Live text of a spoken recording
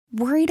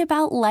Worried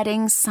about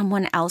letting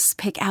someone else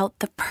pick out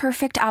the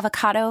perfect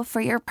avocado for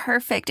your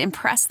perfect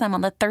impress them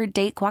on the third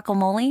date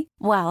guacamole?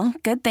 Well,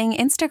 good thing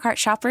Instacart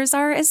shoppers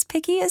are as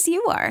picky as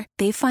you are.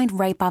 They find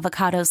ripe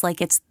avocados like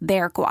it's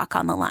their guac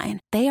on the line.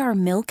 They are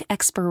milk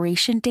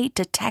expiration date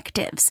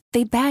detectives.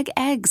 They bag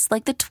eggs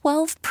like the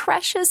 12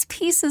 precious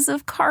pieces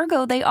of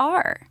cargo they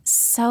are.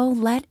 So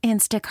let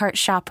Instacart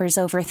shoppers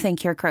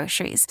overthink your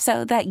groceries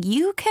so that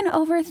you can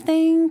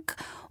overthink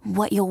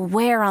what you'll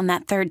wear on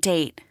that third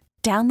date.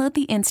 Download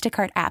the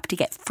Instacart app to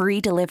get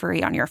free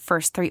delivery on your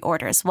first 3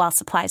 orders while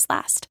supplies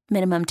last.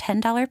 Minimum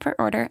 $10 per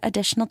order.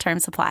 Additional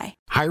terms apply.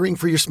 Hiring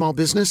for your small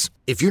business?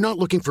 If you're not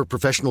looking for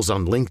professionals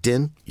on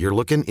LinkedIn, you're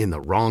looking in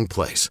the wrong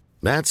place.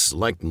 That's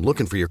like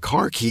looking for your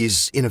car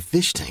keys in a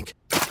fish tank.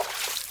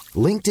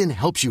 LinkedIn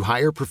helps you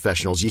hire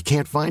professionals you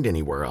can't find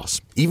anywhere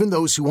else, even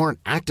those who aren't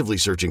actively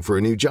searching for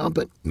a new job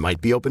but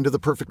might be open to the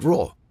perfect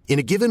role. In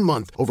a given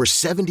month, over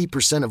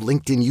 70% of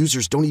LinkedIn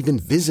users don't even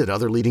visit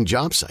other leading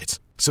job sites.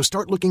 So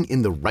start looking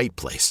in the right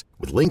place.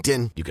 With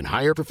LinkedIn, you can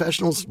hire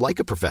professionals like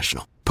a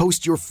professional.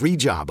 Post your free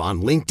job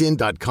on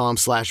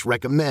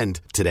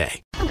linkedin.com/recommend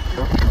today. The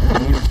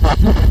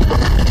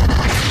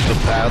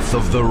path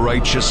of the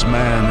righteous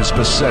man is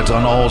beset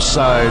on all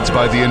sides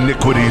by the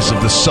iniquities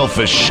of the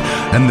selfish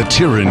and the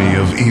tyranny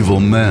of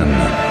evil men.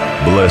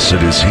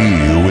 Blessed is he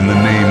who in the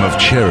name of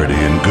charity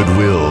and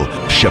goodwill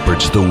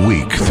shepherds the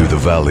weak through the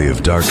valley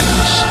of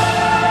darkness.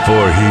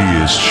 For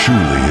he is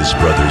truly his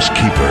brother's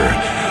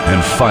keeper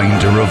and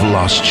finder of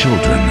lost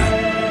children.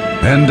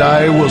 And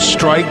I will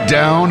strike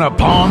down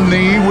upon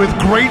thee with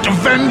great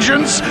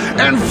vengeance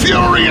and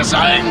furious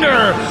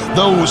anger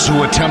those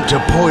who attempt to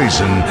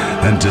poison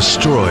and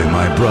destroy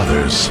my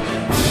brothers.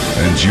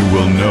 And you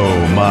will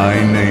know my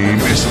name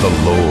is the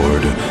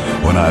Lord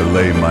when I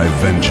lay my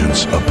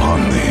vengeance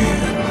upon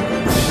thee.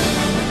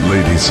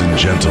 Ladies and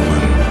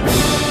gentlemen,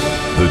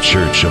 the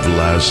Church of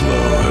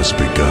Laszlo has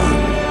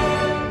begun.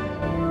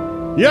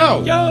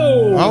 Yo!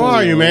 How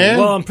are you, man?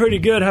 Well, I'm pretty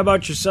good. How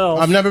about yourself?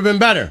 I've never been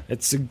better.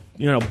 It's a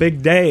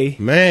big day.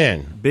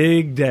 Man.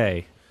 Big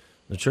day.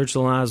 The Church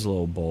of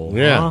Laszlo Bowl.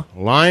 Yeah. Huh?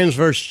 Lions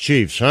versus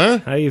Chiefs, huh?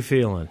 How you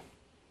feeling?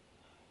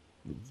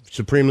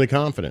 Supremely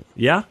confident.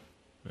 Yeah?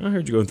 I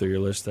heard you going through your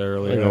list there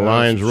earlier. The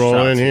Lions roll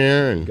in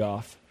here. And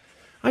Goff.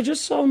 I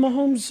just saw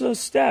Mahomes'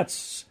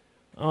 stats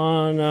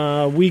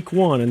on week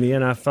 1 in the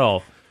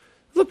NFL.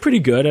 Look pretty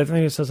good. I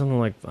think it said something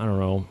like,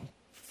 5-0.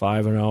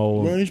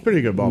 Well, he's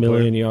pretty good ball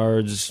million player.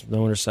 yards, no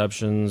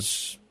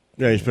interceptions.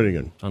 Yeah, he's pretty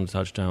good. On the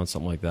touchdown,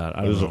 something like that.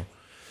 I don't know.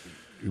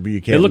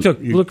 You can't, it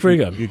looked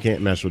pretty good. You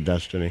can't mess with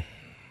destiny.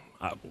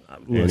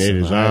 Listen, and it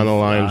is on the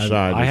Lions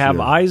side. I have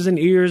eyes and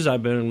ears.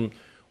 I've been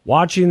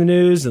watching the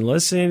news and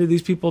listening to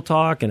these people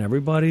talk, and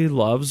everybody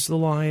loves the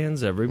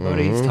Lions.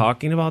 Everybody's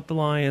talking about the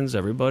Lions.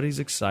 Everybody's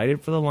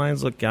excited for the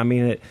Lions. Look, I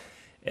mean,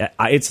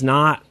 it's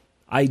not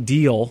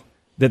ideal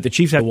that the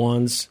Chiefs have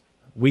ones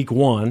week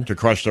 1. To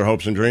crush their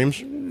hopes and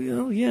dreams?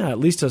 Yeah, at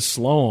least to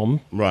slow them.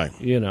 Right.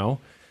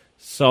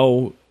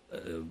 So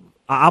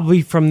I'll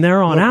be from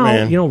there on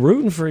out, man,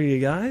 rooting for you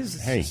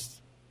guys. Hey,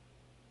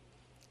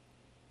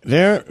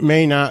 there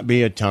may not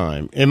be a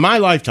time, in my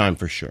lifetime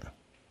for sure,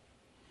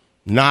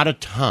 not a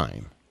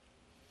time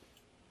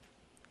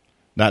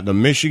that the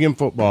Michigan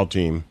football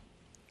team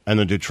and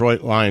the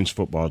Detroit Lions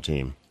football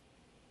team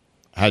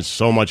has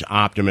so much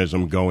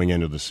optimism going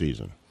into the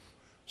season.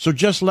 So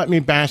just let me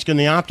bask in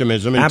the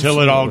optimism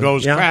until it all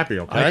goes crappy,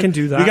 okay? I can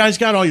do that. You guys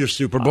got all your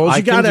Super Bowls.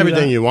 You got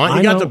everything you want.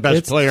 You got the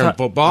best player in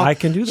football. I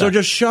can do that. So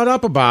just shut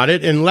up about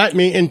it and let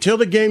me, until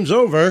the game's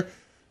over,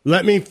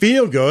 let me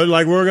feel good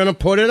like we're going to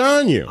put it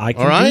on you. I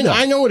can all right? do that.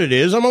 I know what it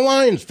is. I'm a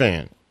Lions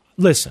fan.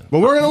 Listen. But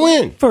we're going to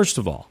win. First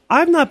of all,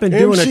 I've not been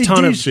doing a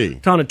ton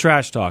MCDC. of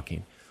trash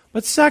talking.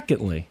 But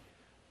secondly,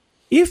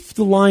 if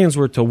the Lions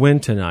were to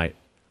win tonight,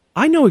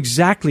 I know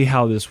exactly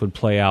how this would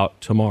play out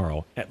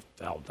tomorrow.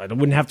 I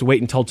wouldn't have to wait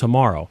until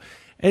tomorrow.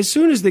 As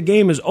soon as the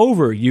game is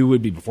over,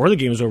 before the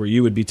game is over,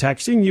 you would be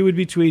texting, you would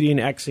be tweeting,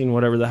 Xing,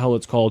 whatever the hell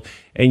it's called,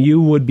 and you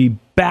would be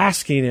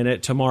basking in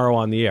it tomorrow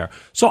on the air.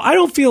 So I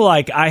don't feel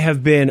like I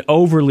have been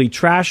overly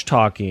trash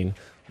talking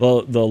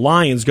the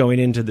Lions going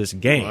into this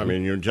game. I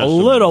mean, you're just a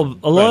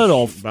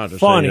little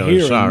fun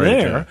here and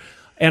there.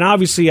 And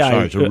obviously,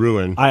 to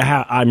ruin.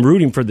 I'm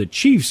rooting for the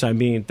Chiefs. I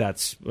mean,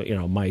 that's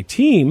my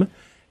team,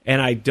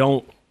 and I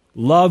don't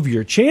love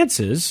your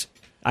chances.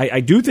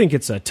 I do think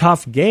it's a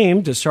tough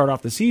game to start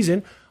off the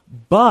season,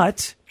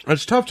 but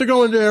it's tough to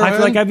go in there. I feel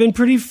like I've been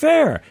pretty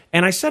fair.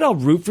 And I said I'll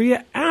root for you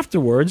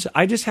afterwards.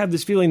 I just have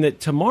this feeling that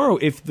tomorrow,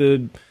 if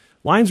the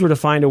Lions were to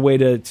find a way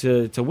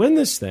to win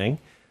this thing,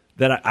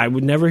 that I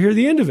would never hear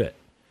the end of it.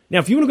 Now,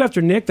 if you want to go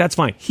after Nick, that's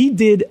fine. He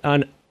did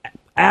an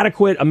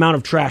adequate amount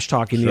of trash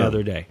talking the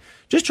other day.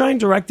 Just try and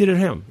direct it at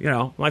him.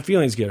 My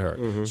feelings get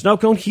hurt. Snow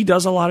Cone, he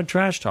does a lot of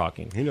trash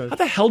talking. He does. How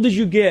the hell did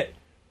you get...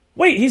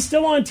 Wait, he's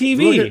still on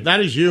TV. That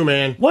is you,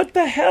 man. What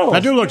the hell?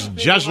 That dude looks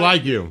just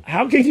like you.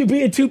 How can you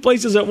be in two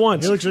places at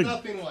once? He looks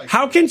like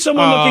How can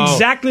someone look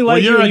exactly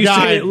like you? You're a You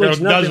guy say it looks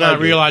that does not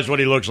like realize what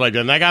he looks like.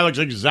 And that guy looks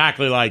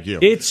exactly like you.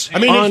 It's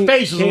his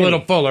face is a little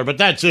fuller, but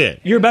that's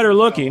it. You're better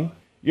looking.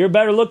 You're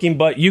better looking,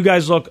 but you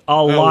guys look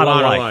a lot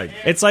alike.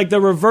 It's like the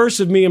reverse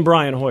of me and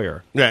Brian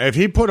Hoyer. Yeah, if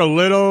he put a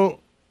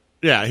little,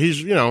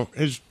 he's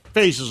his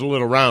face is a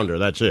little rounder.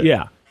 That's it.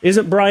 Yeah,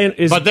 isn't Brian?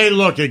 But they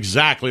look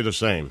exactly the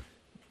same.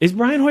 Is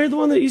Brian Hoyer the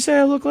one that you say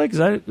I look like? Is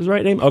that his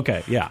right name?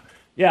 Okay, yeah.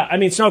 I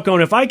mean,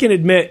 Snowcone, if I can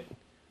admit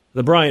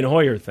the Brian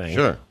Hoyer thing,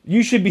 sure,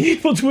 you should be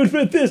able to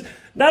admit this.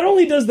 Not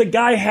only does the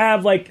guy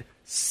have like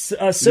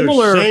a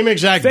similar same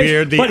exact face,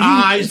 beard, the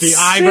eyes, the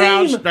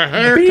eyebrows, the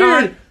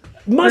haircut.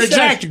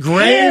 Mustache, exact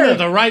grain of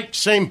the right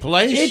same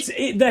place.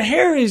 The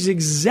hair is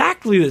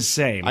exactly the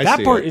same.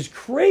 That part is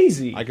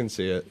crazy. I can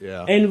see it.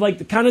 Yeah, and like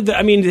you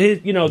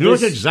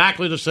look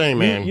exactly the same,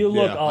 man. You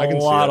look a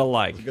lot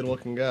alike. He's a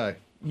good-looking guy.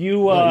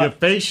 Your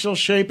facial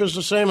shape is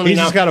the same. I mean, he's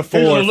just got a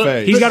fuller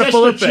face. He's got a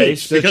fuller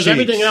face because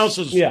everything else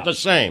is the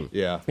same.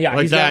 Yeah.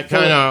 Like that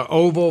kind of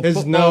oval.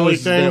 His nose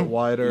is a bit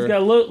wider. He's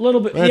got a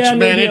little bit.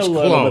 Maybe it's a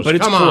little close, bit, but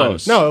it's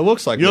close. No, it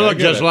looks like you look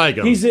just like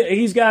him.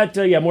 He's got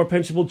more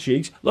pinchable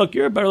cheeks. Look,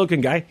 you're a better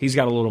looking guy. He's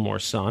got a little more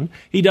sun.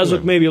 He does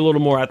look maybe a little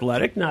more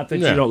athletic. Not that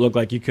you don't look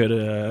like you could.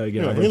 He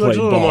looks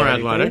a little more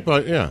athletic,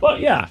 but yeah.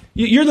 But yeah,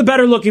 you're the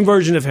better looking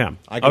version of him.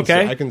 I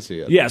can see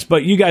it. Yes,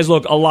 but you guys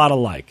look a lot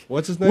alike.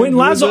 What's his name? When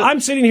I'm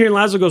sitting here and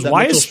Lazo goes,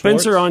 "Why is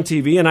Spencer on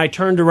TV?" And I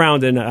turned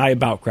around and I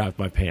about crapped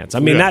my pants. I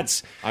mean,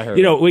 that's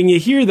when you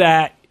hear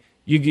that,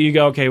 you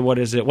go, okay, what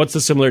is it? What's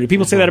the similarity?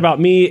 People say that about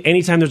me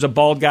anytime there's a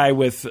bald guy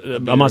with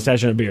a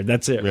mustache and a beard.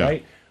 That's it,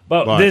 right?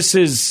 But this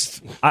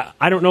is,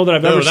 I don't know that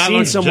I've ever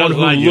seen someone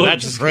who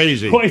looks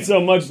quite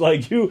so much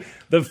like you.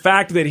 The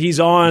fact that he's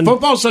on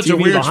football's such TV a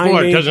weird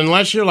sport me, because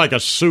unless you're like a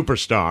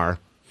superstar,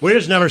 we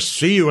just never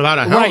see you without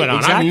a helmet on.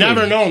 Exactly. I've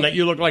never known that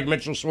you look like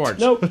Mitchell Schwartz.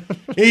 Nope.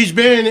 He's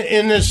been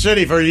in this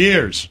city for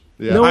years.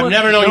 Yeah. I've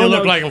never known you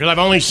look like him because I've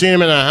only seen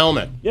him in a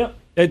helmet. Yep.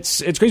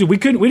 It's crazy. We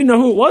didn't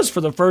know who it was for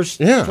the first.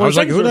 Yeah, I was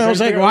like, who the hell's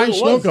that? Why is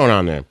Snow going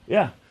on there?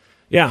 Yeah.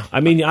 I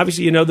mean,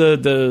 obviously, you know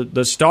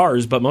the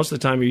stars, but most of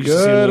the time you're used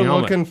to seeing him in the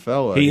helmet. Good-looking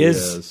fella. He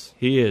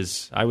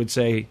is. I would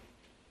say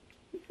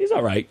he's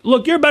all right.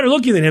 Look, you're better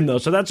looking than him, though,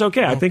 so that's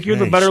okay. I think you're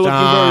the better looking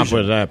version. Stop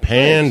with that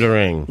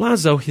pandering.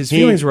 Lazo, his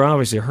feelings were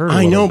obviously hurt.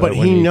 I know, but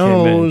he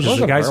knows.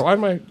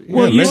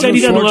 You said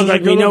he doesn't look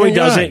like me. No, he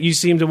doesn't. You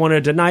seem to want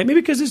to deny it.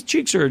 Maybe because his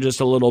cheeks are just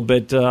a little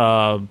bit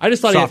I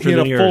just thought he had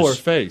a fuller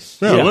face.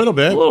 Yeah, a little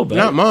bit.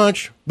 Not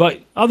much.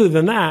 But other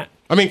than that.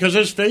 I mean, because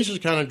his face is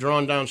kind of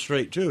drawn down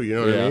straight, too. You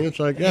know what I mean? It's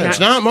like, it's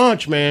not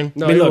much, man.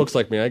 No, he looks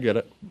like me. I get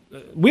it.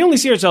 We only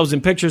see ourselves in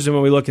pictures and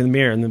when we look in the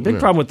mirror. And the big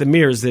problem with the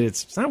mirror is that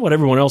it's not what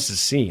everyone else is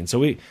seeing.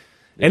 So and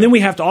then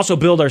we have to also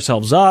build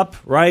ourselves up,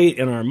 right,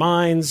 in our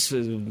minds.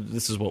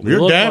 This is what we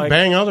look like. Your dad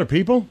bang other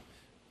people?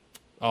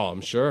 Oh,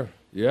 I'm sure.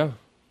 Yeah.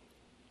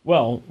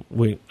 Well,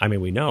 we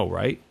know,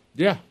 right?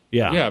 Yeah.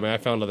 Yeah. Yeah, I mean, I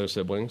found other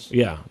siblings.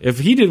 Yeah. If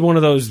he did one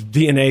of those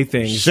DNA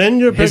things, send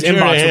your picture to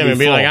him and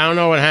be like, I don't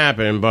know what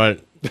happened,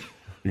 but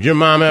did your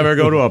mom ever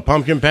go to a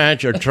pumpkin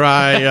patch or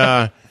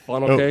try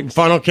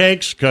funnel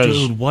cakes?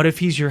 Dude, what if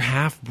he's your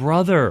half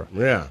brother?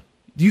 Yeah.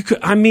 You could.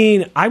 I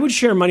mean, I would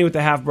share money with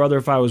the half brother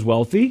if I was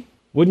wealthy.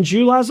 Wouldn't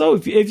you, Lazo?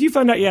 If you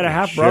found out you had a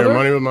half brother, share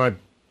money with my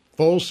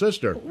full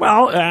sister.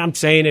 Well, I'm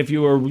saying if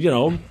you were,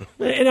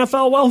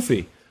 NFL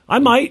wealthy, I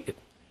might.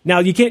 Now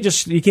you can't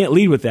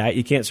lead with that.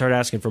 You can't start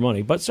asking for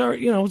money. But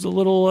sorry, it's a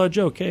little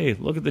joke. Hey,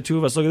 look at the two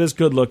of us. Look at this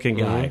good-looking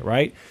guy,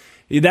 right?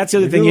 That's the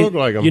other thing.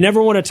 You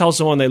never want to tell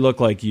someone they look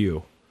like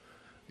you.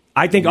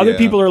 I think other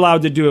people are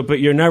allowed to do it, but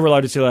you're never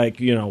allowed to say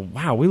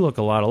wow, we look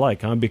a lot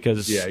alike, huh?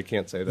 Because you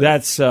can't say that.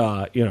 That's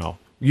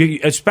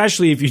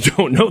especially if you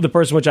don't know the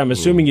person, which I'm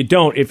assuming you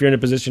don't if you're in a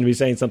position to be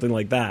saying something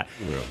like that.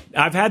 Yeah.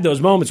 I've had those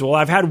moments. Well,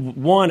 I've had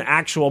one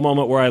actual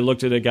moment where I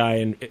looked at a guy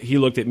and he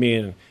looked at me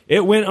and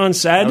it went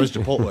unsaid. That was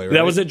Chipotle, right?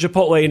 That was at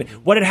Chipotle. And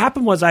what had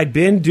happened was I'd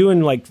been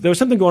doing there was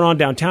something going on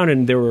downtown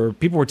and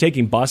people were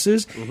taking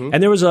buses. Mm-hmm.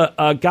 And there was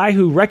a guy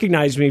who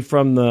recognized me he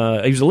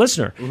was a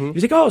listener. Mm-hmm.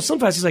 He's like, oh,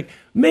 Slimfast. He's like,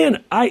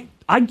 man, I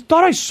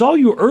thought I saw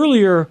you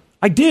earlier.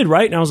 I did,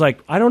 right? And I was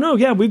like, I don't know.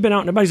 Yeah, we've been out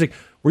and about. He's like,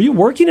 were you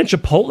working at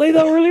Chipotle,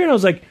 though, earlier? And I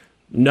was like,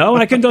 no.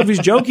 And I couldn't tell if he's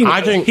joking.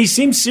 He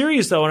seemed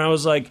serious, though. And I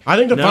was like, I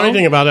think the funny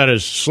thing about that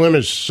is Slim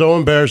is so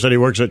embarrassed that he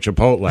works at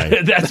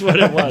Chipotle. That's what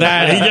it was.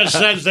 That he just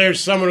says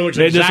there's someone who looks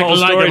exactly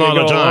like him all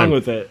the time. Along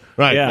with it.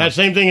 Right. Yeah. That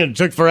same thing, it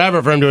took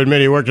forever for him to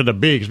admit he worked at the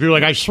Bee. Because people were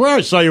like, I swear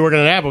I saw you working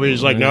at Applebee's.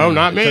 He's like, no,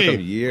 not me. It took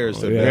him years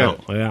to admit.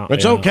 Yeah.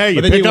 It's okay.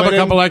 You picked up a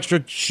couple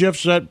extra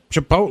shifts at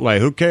Chipotle.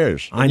 Who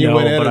cares? I know,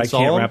 but I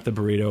can't wrap the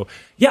burrito.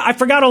 Yeah, I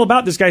forgot all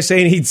about this guy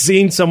saying he'd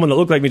seen someone that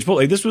looked like me at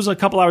Chipotle. This was a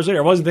couple hours later.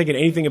 I wasn't thinking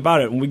anything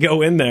about it. When we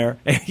go in there,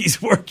 and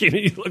he's working,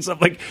 and he looks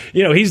up like,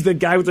 he's the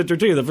guy with the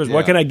tortilla. The first,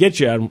 what can I get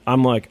you?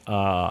 I'm like,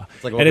 and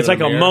it's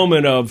like a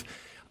moment of,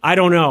 I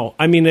don't know.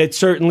 I mean, it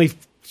certainly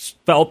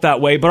felt that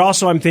way, but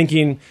also I'm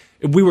thinking,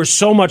 we were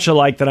so much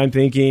alike that I'm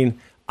thinking,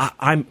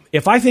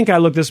 if I think I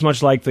look this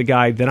much like the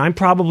guy, then I'm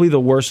probably the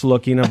worst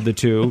looking of the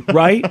two,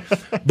 right?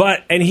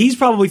 And he's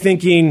probably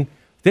thinking,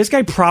 this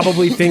guy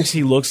probably thinks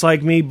he looks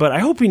like me, but I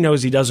hope he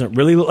knows he doesn't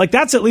really look like.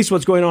 That's at least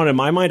what's going on in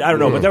my mind. I don't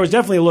know, but there was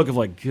definitely a look of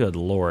like, good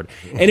Lord.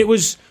 And it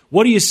was,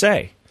 what do you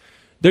say?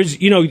 There's,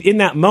 in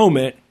that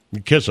moment,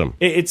 You kiss him.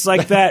 It's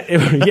like that.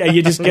 Yeah,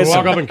 you just kiss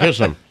Walk him. up and kiss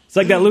him. It's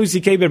like that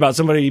Lucy K bit about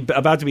somebody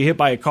about to be hit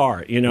by a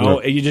car. You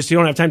know, you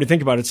don't have time to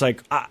think about it. It's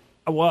like a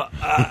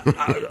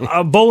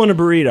bowl and a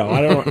burrito.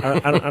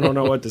 I don't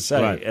know what to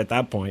say at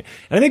that point.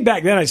 And I think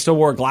back then I still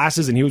wore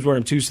glasses and he was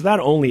wearing them too, so that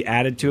only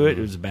added to it.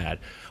 It was bad.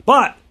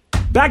 But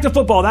back to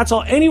football. That's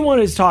all anyone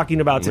is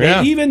talking about today.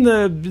 Yeah. Even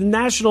the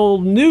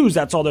national news.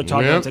 That's all they're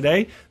talking about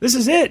today. This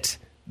is it.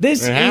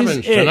 This happens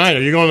is tonight.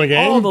 Are you going to the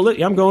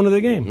game? I'm going to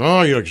the game.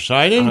 Oh, you're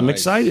excited? I'm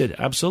excited.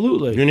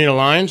 Absolutely. Do you need a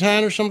Lions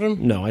hat or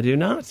something? No, I do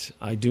not.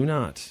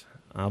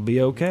 I'll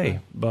be okay.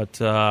 But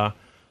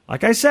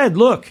like I said,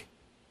 look,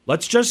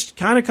 let's just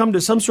kind of come to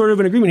some sort of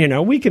an agreement here.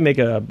 Now, we can make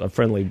a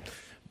friendly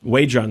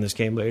wager on this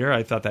game later.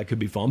 I thought that could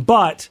be fun.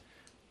 But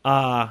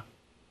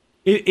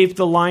if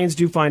the Lions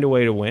do find a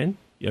way to win,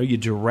 you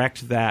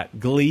direct that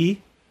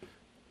glee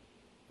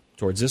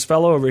towards this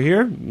fellow over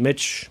here,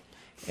 Mitch,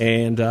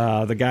 and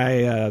the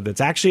guy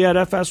that's actually at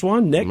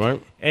FS1, Nick.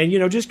 Right.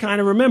 And, just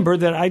kind of remember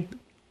that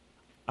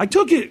I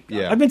took it.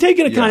 Yeah. I've been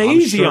taking it kind of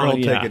easy sure on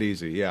he'll it. take it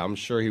easy. Yeah, I'm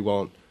sure he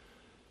won't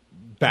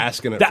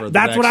bask in it for the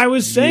That's next what I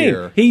was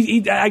saying.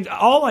 year.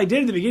 All I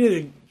did at the beginning of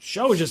the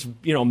show was just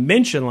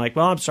mention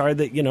I'm sorry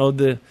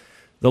that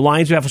the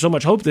Lions who have so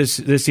much hope this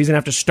season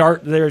have to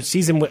start their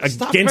season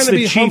against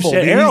the Chiefs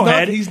at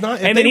Arrowhead. He's not.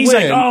 And then he's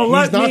like, he's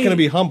not going to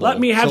be humble. Let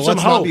me have so some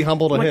let's hope. Not be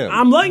humble to him.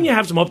 I'm letting you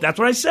have some hope. That's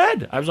what I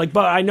said. I was like,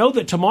 but I know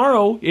that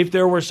tomorrow, if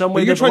there were some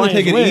way But you're that trying the to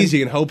take it Lions win,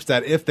 easy in hopes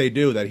that if they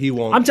do, that he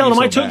won't. I'm telling him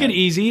be I so took bad. it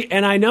easy,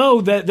 and I know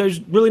that there's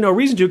really no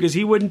reason to because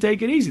he wouldn't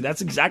take it easy.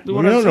 That's exactly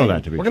what I I'm don't saying. know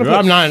that to be We're true. gonna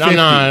put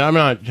I'm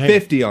not.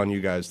 50 on you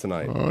guys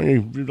tonight. Oh,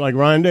 you like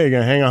Ryan Day,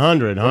 gonna hang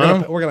 100,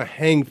 huh? We're gonna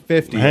hang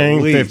 50. Hang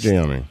at least. 50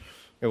 on me.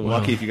 You're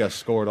lucky if you guys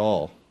scored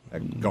all.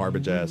 That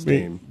garbage ass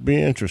team.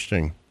 Be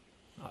interesting.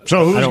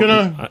 So who's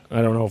gonna?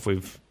 I don't know if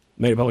we've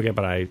made it public yet,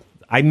 but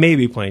I may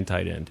be playing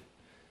tight end.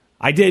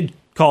 I did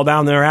call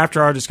down there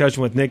after our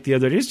discussion with Nick the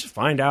other day just to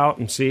find out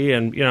and see.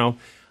 And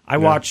I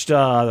watched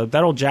that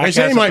old Jackass.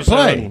 They say he might episode,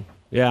 play. and,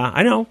 yeah,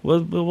 I know.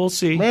 We'll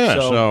see. Yeah,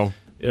 so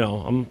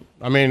I'm.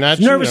 I mean, that's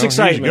Nervous he's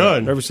excitement.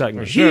 good. Nervous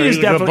excitement. For sure. He is He's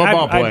a good definitely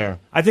football player.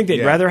 I think they'd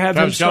Yeah. rather have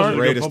him Travis Kelce's start. a good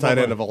Greatest football tight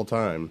player. end of all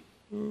time.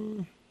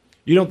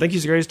 You don't think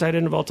he's the greatest tight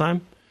end of all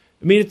time?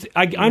 I mean,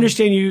 I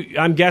understand you.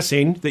 I'm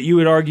guessing that you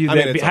would argue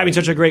that having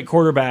such a great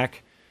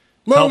quarterback.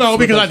 Well, no,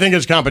 helps because with I think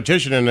his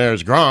competition in there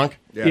is Gronk.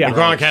 Yeah. And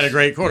Gronk had a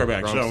great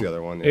quarterback. Gronk's So the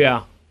other one.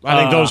 Yeah. I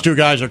think those two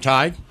guys are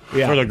tied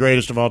yeah. for the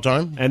greatest of all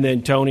time. And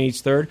then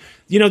Tony's third.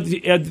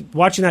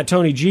 Watching that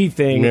Tony G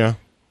thing. Yeah.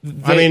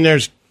 I mean,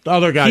 there's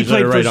other guys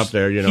that are right up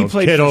there. he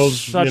played for Kittles,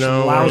 such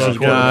lousy those quarterbacks.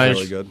 guys.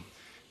 Really good.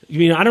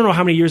 I don't know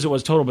how many years it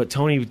was total, but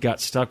Tony got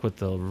stuck with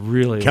the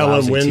really Kellen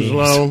lousy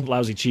Winslow. teams,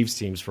 lousy Chiefs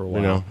teams for a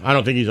while. I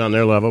don't think he's on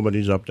their level, but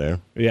he's up there.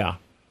 Yeah.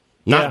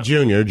 Not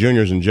Junior.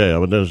 Junior's in jail,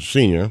 but there's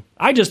Senior.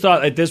 I just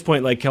thought at this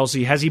point, like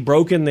Kelsey, has he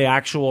broken the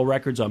actual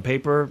records on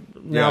paper?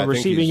 Now, I think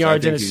receiving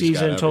yards in a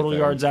season, total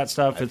yards, that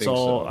stuff. I It's think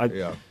all. so,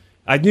 yeah.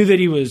 I knew that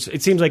he was.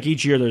 It seems like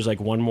each year there's like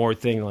one more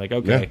thing. Like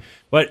okay,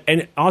 Yeah.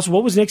 and also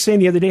what was Nick saying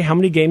the other day? How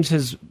many games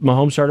has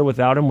Mahomes started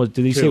without him?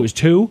 Did he say it was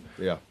 2?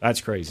 Yeah. That's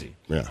crazy.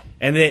 Yeah.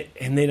 And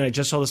then I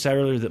just saw the stat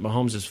earlier that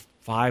Mahomes is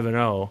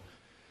 5-0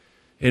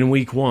 in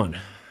week 1.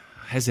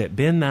 Has it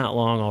been that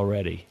long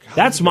already?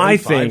 That's my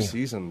thing. 5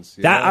 seasons.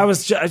 Yeah. That I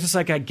was just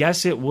like, I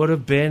guess it would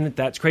have been.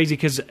 That's crazy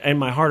because in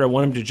my heart I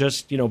want him to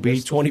just be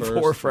Missed the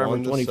 24 first, forever,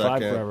 won the 25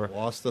 second, forever.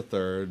 Lost the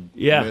third.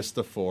 Yeah. Missed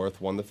the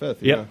fourth. Won the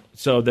fifth. Yep. Yeah.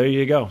 So there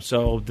you go.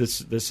 So this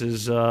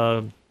is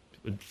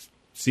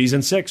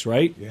season 6,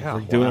 right? Yeah, We're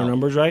doing wow. our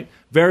numbers right.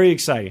 Very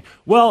exciting.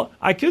 Well,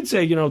 I could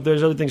say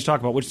there's other things to talk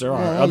about, which there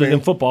are other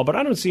than football, but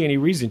I don't see any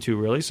reason to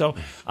really. So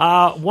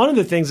one of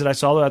the things that I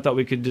saw that I thought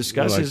we could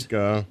discuss is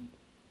Go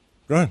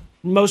ahead.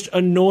 most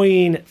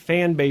annoying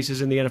fan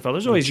bases in the NFL.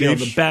 There's always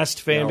Chiefs. the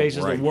best fan Yeah,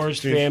 bases, right. the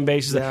worst Chiefs. fan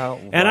bases, Yeah,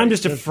 and I'm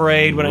just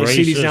afraid when I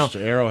see these now.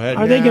 Racist Arrowhead.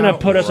 Are they going to Yeah,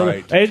 put us on?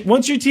 right.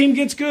 Once your team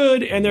gets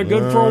good and they're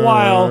good for a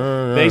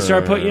while, they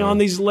start putting you on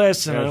these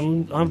lists,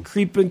 and I'm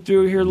creeping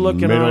through here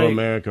looking Middle at it.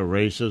 America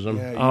racism?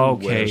 Yeah, you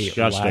Okay, wish.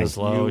 Disgusting.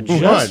 Laszlo, You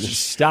just would.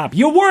 stop.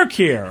 You work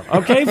here,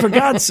 okay? For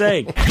God's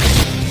sake.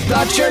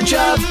 The Church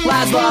of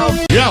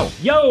Laszlo. Yo.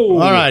 Yo.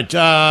 All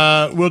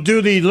right. We'll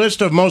do the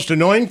list of most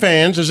annoying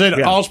fans. Is it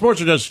Yeah. all sports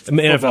or just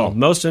NFL. football?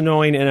 Most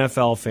annoying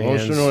NFL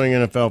fans. Most annoying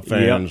NFL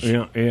fans.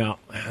 Yeah.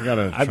 I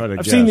gotta try to I've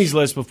guess. seen these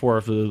lists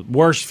before for the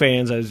worst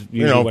fans, as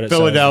usually what it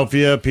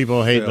Philadelphia,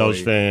 people hate Philly.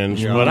 those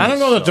fans. Yeah. But I don't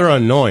know that they're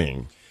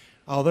annoying.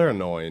 Oh, they're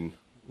annoying.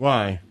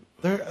 Why?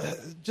 They're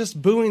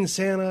just booing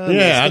Santa.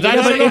 Yeah, I don't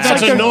know if it's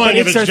that's like their- annoying but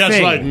if it's it's their just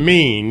thing. like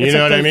mean. You It's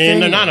know like what I their mean? thing.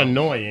 They're not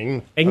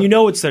annoying. And you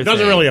know it's their It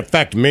doesn't thing. really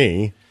affect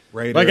me.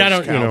 Raiders, Like, I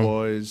don't-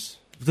 Cowboys.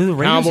 Do the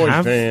Raiders Cowboys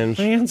have fans.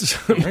 fans?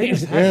 I mean,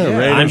 Yeah,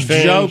 Raiders I'm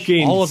fans.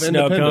 joking. All of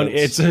Snow Cone.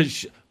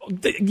 Independence. It's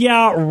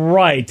Yeah,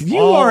 right. You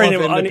All are of an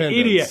Independence.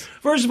 idiot.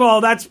 First of all,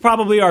 that's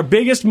probably our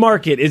biggest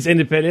market is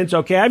Independence.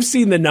 Okay, I've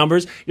seen the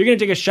numbers. You're going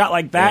to take a shot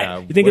like that? Yeah,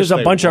 You think there's wish a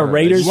they bunch of weren't.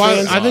 Raiders Well,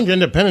 fans? I think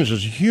Independence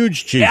is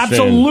huge Chiefs fans.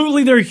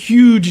 Absolutely, they're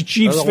huge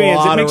Chiefs There's a fans.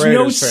 It lot of makes no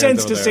Raiders fans sense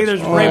over to there. say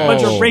there's a Oh.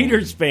 bunch of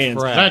Raiders fans.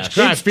 Crap. That's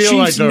I It's feel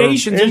Chiefs like they're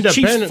Nation. There's Chiefs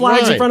independent,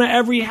 flags in right. front of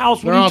every house.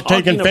 What They're are you all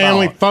talking taking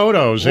family about?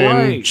 photos in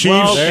Right. Chiefs.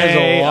 Well, There's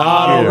okay. a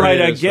lot All of right.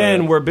 Raiders Again,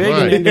 fans. we're big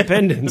Right. in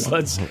Independence.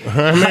 Let's. I'm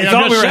I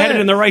thought we were just headed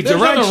saying, in the right there's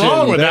direction. nothing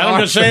wrong with that. I'm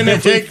just saying they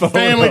take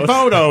family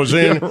photos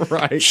in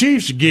Right.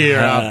 Chiefs gear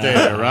out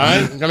there,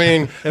 right? I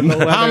mean, And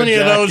the how many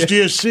leather of those jacket. do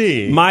you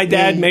see? My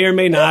dad may or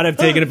may not have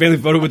taken a family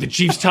photo with the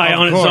Chiefs tie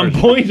on at some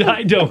course. point.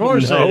 I don't know. Of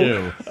course they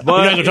do.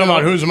 But, you guys are talking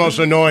about who's the most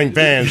annoying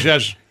fans.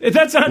 Just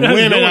That's not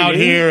women annoying. out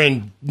here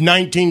in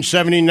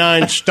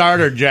 1979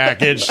 starter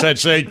jackets that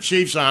say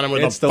Chiefs on them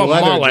with It's a the full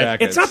leather mullet.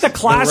 jacket. It's not the red and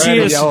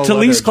classiest yellow to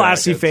least leather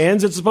classy jackets.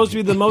 fans. It's supposed to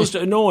be the most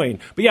annoying.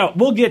 But yeah,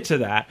 we'll get to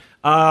that.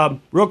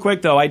 Real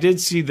quick though, I did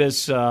see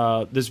this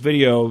this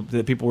video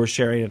that people were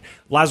sharing. And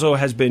Laszlo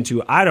has been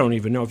to. I don't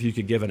even know if you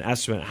could give an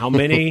estimate. How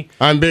many?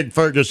 I'm Big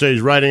Fergus.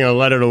 He's writing a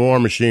letter to War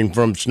Machine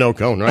from Snow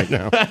Cone right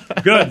now.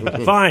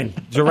 Good, fine.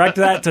 Direct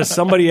that to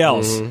somebody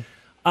else. Mm-hmm.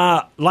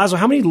 Laszlo,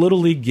 how many Little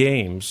League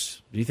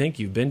games do you think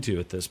you've been to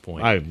at this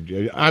point?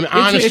 I'm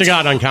honest to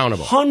God,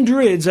 uncountable.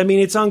 Hundreds. I mean,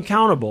 it's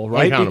uncountable,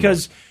 right? Uncountable.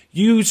 Because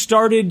you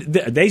started,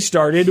 they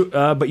started,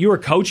 but you were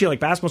coaching like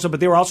basketball stuff,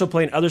 but they were also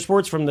playing other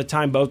sports from the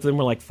time both of them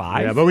were like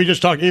 5. Yeah, but we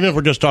just talk. Even if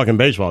we're just talking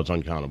baseball, it's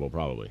uncountable,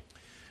 probably.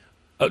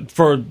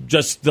 For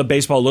just the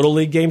baseball Little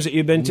League games that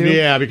you've been to?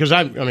 Yeah, because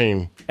I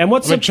mean, And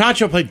what's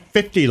Chacho played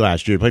 50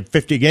 last year. Played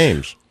 50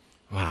 games.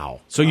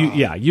 Wow. So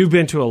you've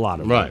been to a lot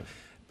of them. Right.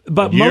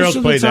 But Euros most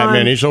of the played time, that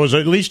many, so it was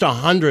at least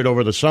 100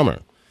 over the summer.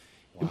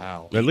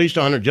 Wow. At least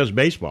 100 just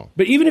baseball.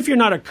 but even if you're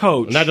not a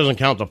coach, And that doesn't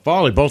count the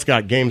fall. They both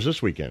got games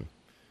this weekend.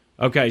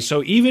 okay,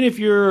 so even if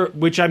you're,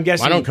 which I'm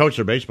guessing, I don't coach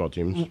their baseball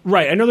teams.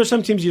 right? I know there's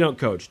some teams you don't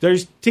coach.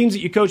 There's teams that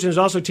you coach, and there's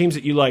also teams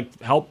that you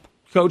like help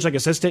coach, like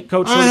assistant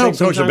coach. sort I of helped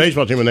thing coach a sometimes.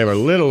 baseball team when they were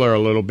littler a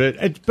little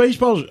bit.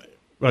 Baseball's,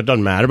 well, it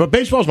doesn't matter, but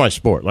baseball's my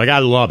sport. Like, I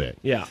love it.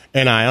 Yeah.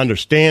 And I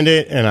understand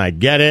it, and I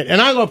get it.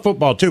 And I love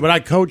football, too, but I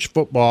coach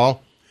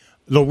football.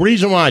 The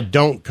reason why I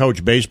don't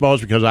coach baseball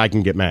is because I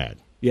can get mad.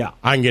 Yeah.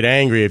 I can get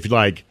angry if,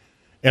 like,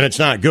 and it's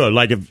not good.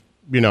 Like, if,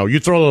 you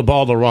throw the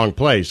ball the wrong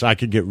place, I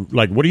could get,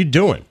 like, what are you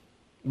doing?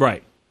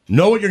 Right.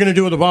 Know what you're going to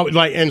do with the ball.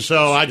 Like, and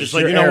so I just It's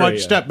like, your you know what, area.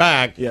 step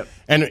back. Yep.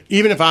 And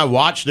even if I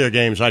watch their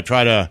games, I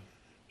try to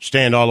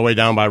stand all the way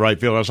down by right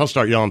field, or else I'll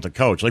start yelling at the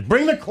coach. Like,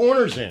 bring the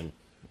corners in.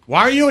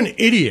 Why are you an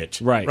idiot?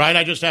 Right. Right?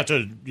 I just have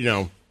to,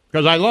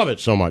 because I love it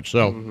so much.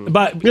 So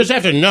But you just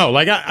have to know.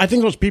 Like, I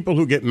think those people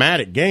who get mad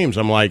at games,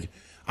 I'm like,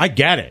 I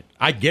get it.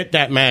 I get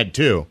that mad,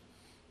 too.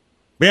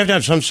 We have to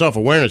have some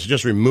self-awareness to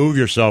just remove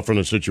yourself from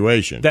the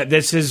situation. that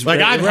this is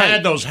Like, I've right.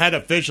 had those head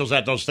officials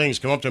at those things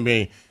come up to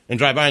me and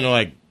drive by, and they're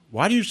like,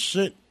 why do you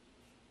sit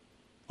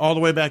all the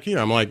way back here?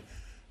 I'm like,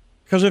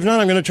 because if not,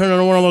 I'm going to turn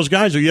into one of those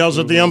guys who yells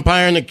at the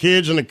umpire and the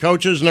kids and the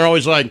coaches, and they're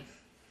always like,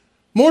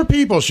 more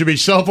people should be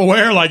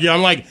self-aware like you.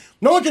 I'm like,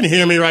 no one can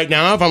hear me right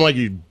now if I'm like,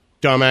 you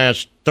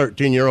dumbass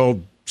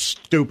 13-year-old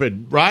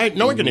stupid, right?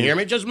 No one can hear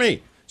me, just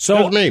me. So-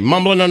 just me,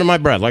 mumbling under my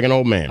breath like an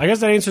old man. I guess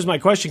that answers my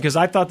question because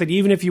I thought that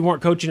even if you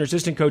weren't coaching or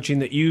assistant coaching,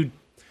 that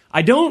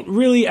I don't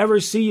really ever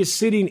see you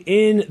sitting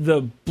in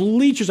the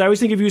bleachers. I always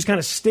think of you as kind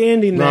of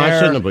standing No, there. I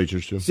sit in the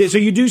bleachers, too. So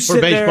you do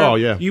sit baseball,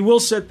 there. yeah. You will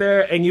sit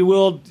there, and you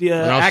will I'll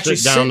actually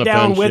sit down sit the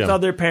down fence, with yeah.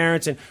 other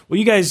parents. And well,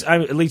 you guys,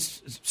 at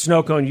least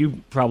Snow Cone,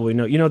 you probably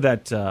know. You know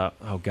that? Oh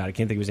God, I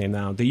can't think of his name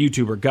now. The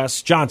YouTuber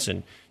Gus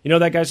Johnson. You know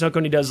that guy Snow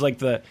Cone? He does like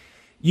the.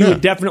 You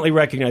would definitely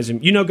recognize him.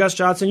 You know Gus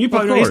Johnson. You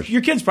probably know course.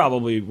 your kids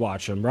probably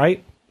watch him,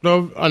 right?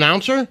 The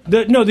announcer?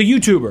 The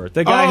YouTuber,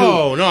 the guy who.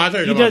 Oh, no, I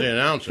thought you were talking about the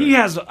announcer. He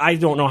has, I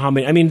don't know how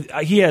many. I mean,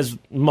 he has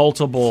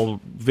multiple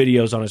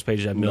videos on his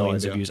page that have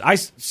millions of idea. views. I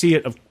see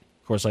it, of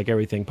course, like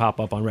everything, pop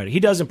up on Reddit. He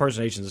does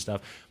impersonations and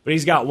stuff, but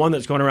he's got one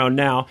that's going around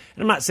now.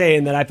 And I'm not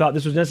saying that I thought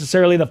this was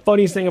necessarily the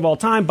funniest thing of all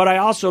time, but I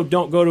also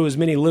don't go to as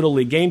many Little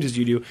League games as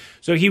you do.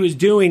 So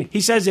he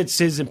says it's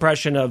his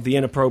impression of the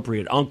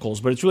inappropriate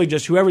uncles, but it's really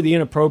just whoever the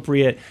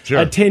inappropriate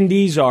Sure.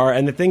 attendees are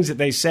and the things that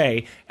they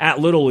say at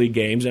Little League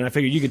games. And I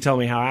figured you could tell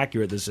me how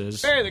accurate this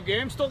is. Hey, the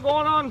game's still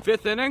going on?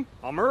 5th inning?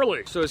 I'm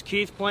early. So is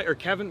Keith playing, or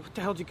Kevin? What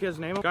the hell's your kid's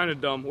name? Kinda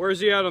dumb.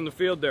 Where's he at on the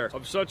field there?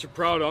 I'm such a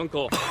proud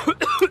uncle.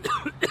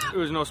 There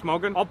was no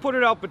smoking? I'll put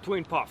it out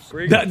between puffs.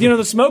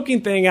 The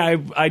smoking thing,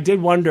 I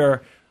did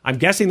wonder. I'm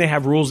guessing they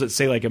have rules that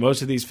say, like, in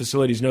most of these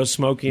facilities, no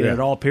smoking Yeah. at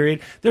all, period.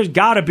 There's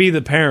got to be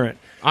the parent.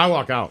 I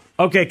walk out.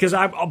 Okay, because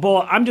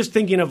I'm just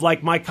thinking of,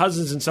 like, my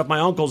cousins and stuff, my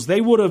uncles. They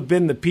would have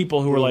been the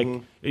people who were like,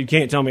 you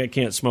can't tell me I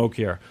can't smoke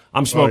here.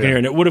 I'm smoking yeah. here.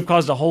 And it would have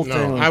caused a whole No,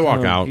 thing. Like, I walk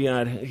oh, out.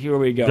 God, here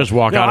we go. Just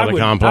walk No, out I of the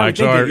would- I would complex.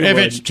 think Or that you if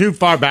would. it's too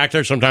far back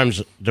there,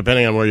 sometimes,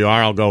 depending on where you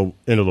are, I'll go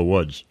into the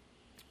woods.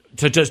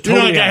 To just You know,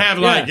 totally like they have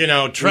like, yeah. you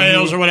know,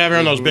 trails or whatever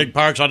in those big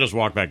parks. I'll just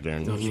walk back there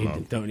and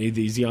smoke. Don't need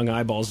these young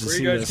eyeballs to Where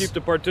see you guys this. keep the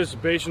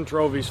participation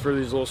trophies for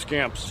these little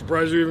scamps?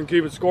 Surprised you even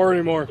keep it score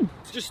anymore.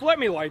 Just let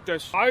me light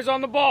this. Eyes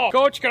on the ball.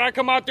 Coach, can I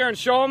come out there and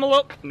show them a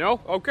little? No?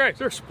 Okay. Is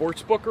there a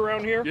sports book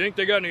around here? You think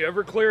they got any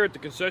Everclear at the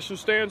concession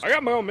stands? I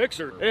got my own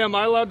mixer. Hey, am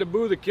I allowed to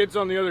boo the kids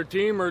on the other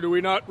team, or do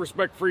we not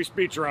respect free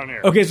speech around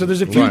here? Okay, so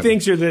there's a few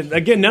things here that,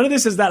 again, none of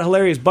this is that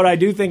hilarious, but I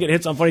do think it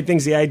hits on funny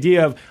things. The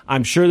idea of,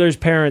 I'm sure there's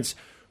parents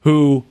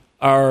who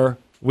are,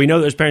 we know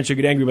there's parents who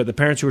get angry, but the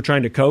parents who are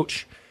trying to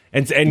coach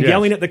and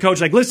yelling at the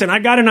coach, like, listen, I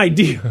got an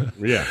idea.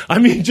 Yeah. I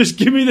mean, just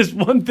give me this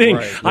one thing.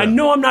 Right, I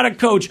know I'm not a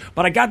coach,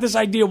 but I got this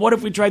idea. What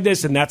if we tried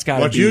this? And that's got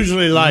to be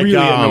usually like, really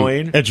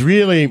annoying. It's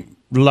really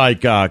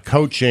like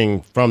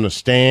coaching from the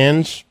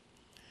stands,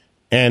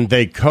 and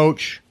they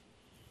coach,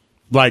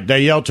 like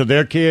they yell to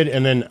their kid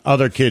and then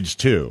other kids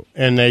too.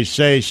 And they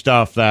say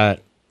stuff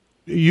that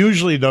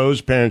usually those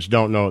parents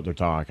don't know what they're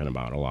talking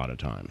about a lot of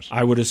times.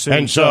 I would assume.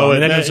 And so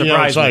and then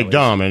it's like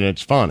dumb and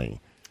it's funny.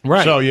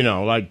 Right. So, you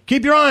know, like,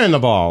 keep your eye on the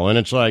ball. And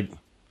it's like,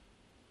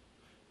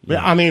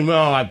 I mean,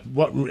 well,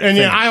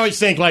 I always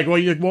think, like,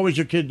 well, what was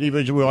your kid? He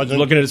wasn't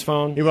looking at his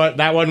phone.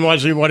 That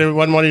wasn't what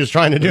he was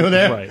trying to do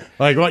there. Right.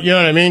 Like, what, you know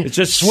what I mean? It's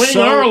just swing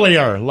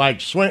earlier.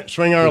 Like,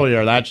 swing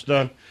earlier. That's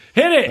the.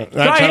 Hit it.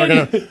 That's Try how we're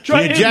going to.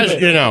 Try You just,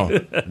 you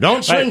know,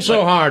 don't swing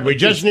so hard. We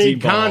just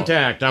need T-ball.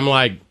 contact. I'm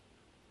like,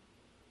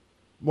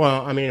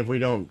 well, I mean, if we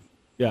don't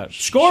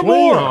score swing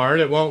more hard,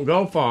 it won't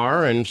go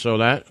far. And so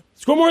that.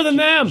 Score more than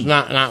them. It's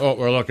not what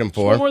we're looking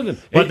for. Score more than,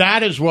 but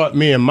that is what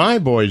me and my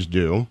boys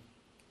do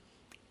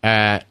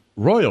at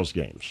Royals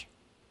games.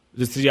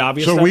 This is the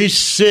obvious So stuff? we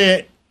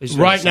sit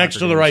right next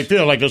to the right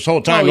field, like this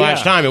whole time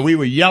last time, and we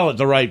would yell at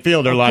the right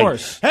fielder, like,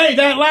 course. hey,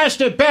 that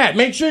last at bat,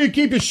 make sure you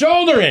keep your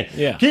shoulder in.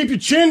 Yeah. Keep your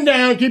chin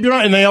down, keep your...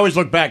 And they always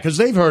look back, because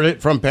they've heard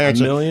it from parents.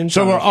 A million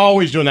so times. we're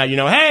always doing that. You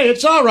know, hey,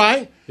 it's all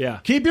right. Yeah.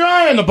 Keep your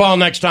eye on the ball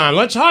next time.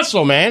 Let's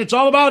hustle, man. It's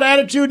all about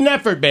attitude and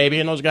effort, baby.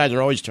 And those guys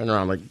are always turning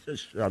around like,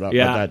 just shut up.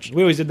 Yeah,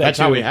 we always did that. That's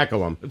too. how we heckle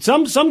them.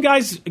 Some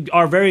guys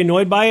are very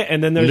annoyed by it,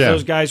 and then there's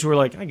those guys who are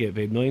like, I get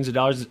paid millions of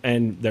dollars,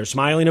 and they're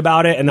smiling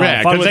about it, and they're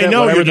having fun with because they it,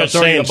 know whatever, you're they're just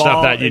throwing saying the ball.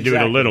 stuff that you do to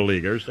Exactly. little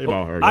leaguers. They've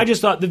all heard it. I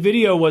just thought the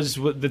video was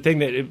the thing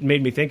that it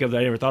made me think of that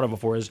I never thought of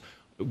before is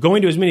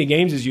going to as many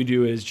games as you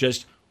do is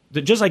just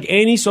like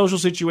any social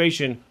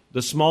situation,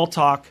 the small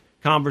talk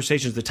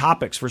conversations, the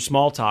topics for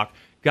small talk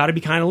got to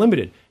be kind of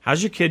limited.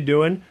 How's your kid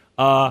doing?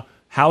 And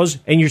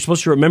you're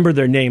supposed to remember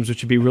their names,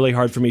 which would be really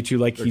hard for me too.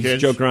 Like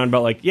he's joking around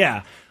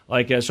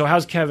about so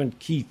how's Kevin,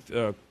 Keith,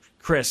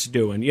 Chris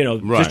doing? You know,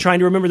 just trying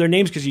to remember their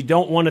names because you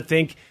don't want to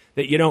think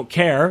that you don't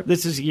care.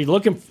 You're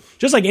looking,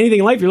 just like anything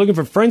in life, you're looking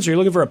for friends or you're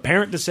looking for a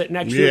parent to sit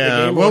next to you at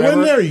the game or well, whatever.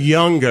 when they're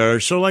younger,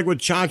 so like with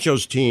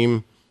Chacho's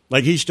team,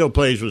 like he still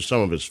plays with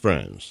some of his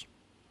friends.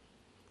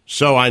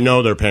 So I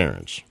know their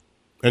parents.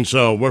 And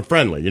so we're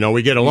friendly. You know,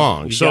 we get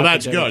along. So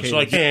that's good. So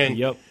like, and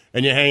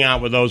you hang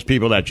out with those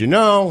people that you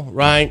know,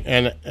 right?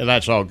 And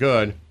that's all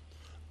good.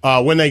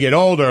 When they get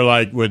older,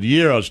 like with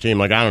Yero's team,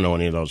 like I don't know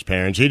any of those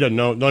parents. He don't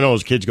know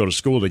his kids go to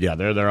school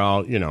together. They're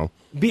all, you know.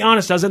 Be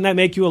honest, doesn't that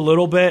make you a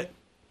little bit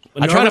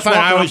nervous?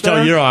 I always tell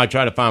Yero I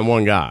try to find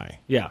one guy.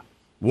 Yeah.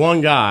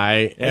 One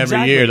guy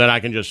every year that I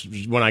can just,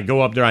 when I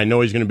go up there, I know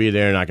he's going to be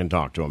there and I can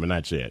talk to him, and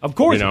that's it. Of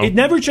course. You know? It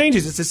never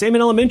changes. It's the same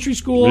in elementary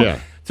school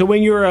to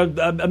when you're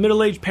a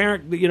middle-aged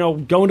parent, you know,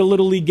 going to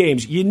Little League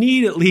games. You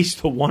need at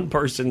least the one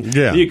person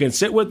that you can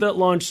sit with at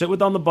lunch, sit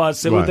with on the bus,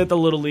 sit with at the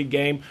Little League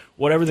game,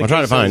 whatever the case is. I'll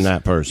try to find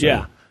that person.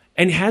 Yeah.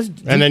 And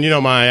then, you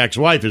know, my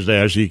ex-wife is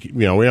there. She,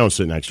 you know, we don't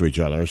sit next to each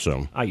other,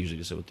 so. I usually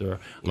just sit with her.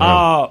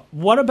 Yeah.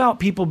 What about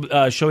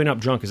people showing up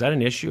drunk? Is that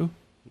an issue?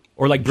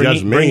 Or like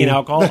bringing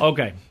alcohol?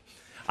 Okay.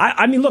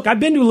 I mean, look,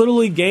 I've been to Little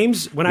League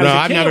games when I was a kid.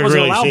 I've never it wasn't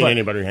really allowed, seen but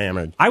anybody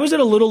hammered. I was at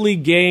a Little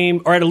League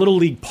game or at a Little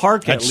League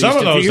park at least. Some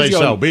of those, they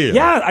sell beer.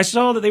 Yeah, I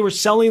saw that they were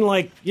selling,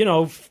 like, you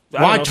know,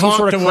 I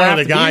talked to one of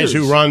the guys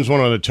who runs one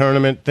of the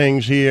tournament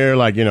things here,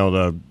 like, you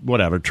know,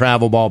 the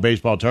travel ball,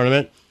 baseball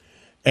tournament.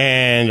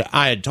 And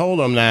I had told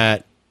him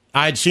that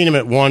I had seen him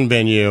at one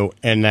venue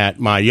and that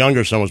my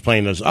younger son was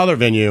playing this other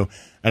venue,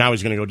 and I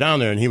was going to go down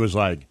there. And he was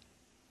like,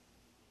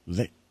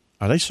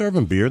 are they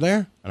serving beer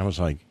there? And I was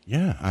like,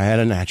 yeah, I had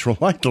a Natural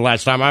Light the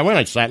last time I went.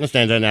 I sat in the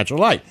stands at a Natural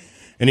Light.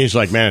 And he's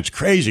like, man, it's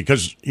crazy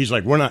because he's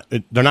like,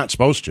 they're not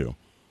supposed to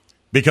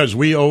because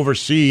we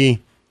oversee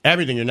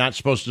everything. You're not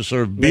supposed to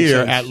serve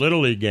beer at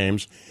Little League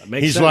games.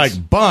 He's like,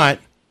 but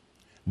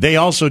they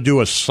also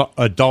do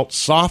adult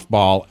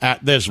softball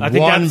at this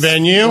one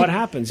venue. What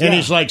happens? And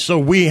he's like,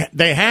 so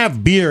they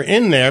have beer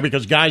in there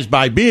because guys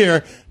buy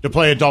beer to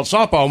play adult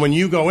softball. When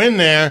you go in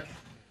there,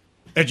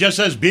 it just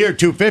says beer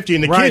 $2.50,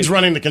 and the kids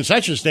running the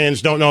concession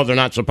stands don't know they're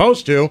not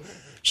supposed to.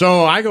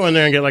 So I go in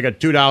there and get like a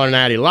 $2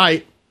 Natty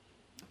Light,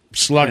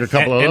 slug a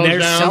couple of those and they're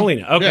down. selling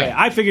it. Okay, Yeah.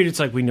 I figured it's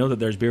like we know that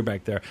there's beer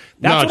back there.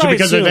 No, That's it's what I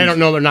because assumed. they don't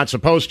know they're not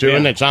supposed to,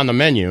 and it's on the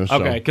menu. So.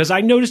 Okay, because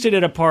I noticed it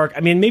at a park.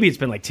 I mean, maybe it's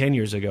been like 10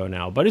 years ago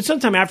now, but it's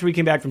sometime after we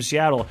came back from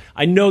Seattle.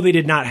 I know they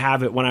did not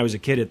have it when I was a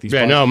kid at these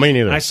parks. No, me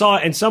neither. And I saw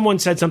it, and someone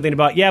said something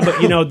about,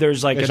 but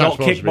there's like It's not adult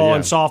supposed to be, kickball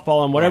and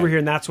softball and whatever here,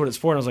 and that's what it's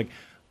for. And I was like,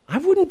 I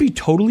wouldn't be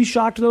totally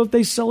shocked, though, if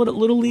they sell it at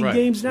Little League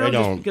games now. They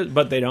don't.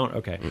 But they don't?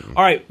 Okay. Mm-mm.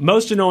 All right,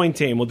 most annoying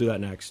team. We'll do that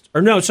next.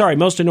 Or no, sorry,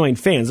 most annoying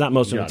fans, not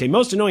most annoying team.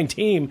 Most annoying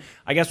team,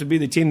 I guess, would be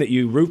the team that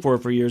you root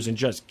for years and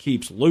just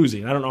keeps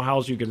losing. I don't know how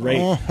else you could rate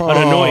an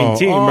annoying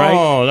team, right?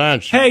 Oh,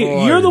 that's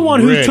Hey, you're the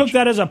one Rich. who took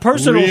that as a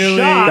personal Really?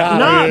 shot,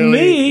 not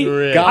me.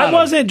 Rich. I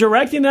wasn't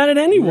directing that at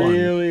anyone.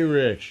 Really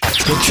rich.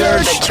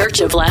 The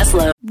Church of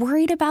Laszlo.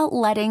 Worried about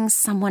letting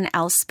someone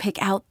else pick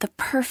out the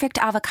perfect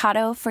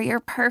avocado for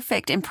your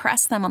perfect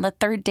impress them on the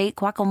third date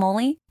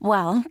guacamole?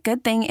 Well,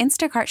 good thing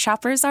Instacart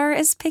shoppers are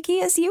as picky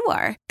as you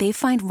are. They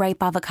find ripe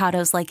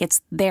avocados like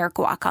it's their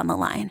guac on the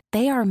line.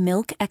 They are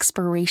milk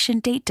expiration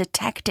date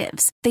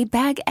detectives. They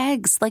bag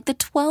eggs like the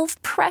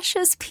 12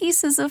 precious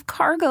pieces of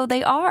cargo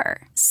they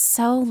are.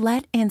 So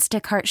let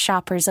Instacart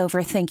shoppers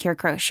overthink your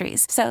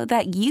groceries so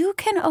that you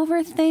can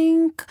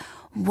overthink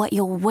what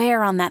you'll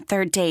wear on that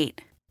third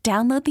date.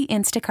 Download the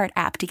Instacart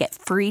app to get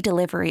free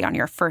delivery on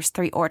your first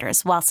 3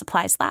 orders while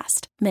supplies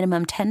last.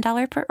 Minimum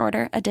 $10 per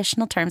order.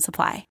 Additional terms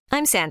apply.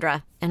 I'm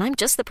Sandra, and I'm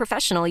just the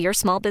professional your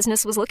small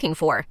business was looking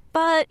for.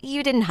 But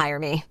you didn't hire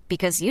me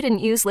because you didn't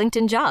use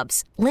LinkedIn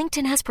Jobs.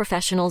 LinkedIn has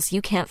professionals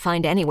you can't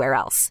find anywhere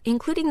else,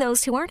 including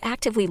those who aren't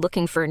actively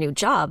looking for a new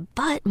job,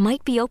 but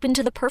might be open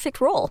to the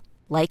perfect role,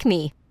 like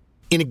me.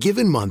 In a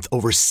given month,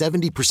 over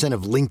 70%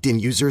 of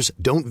LinkedIn users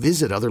don't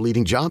visit other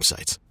leading job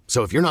sites.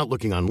 So if you're not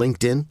looking on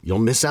LinkedIn, you'll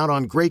miss out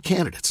on great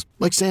candidates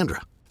like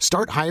Sandra.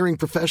 Start hiring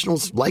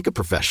professionals like a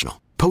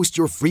professional. Post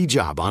your free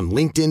job on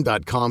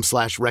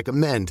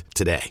linkedin.com/recommend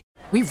today.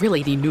 We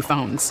really need new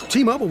phones.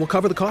 T-Mobile will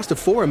cover the cost of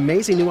 4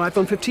 amazing new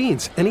iPhone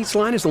 15s, and each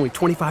line is only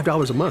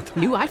 $25 a month.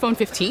 New iPhone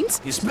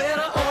 15s? It's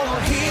better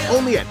over here.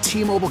 Only at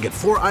T-Mobile, get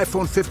 4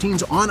 iPhone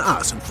 15s on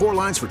us and 4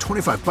 lines for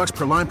 $25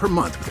 per line per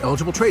month with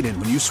eligible trade-in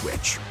when you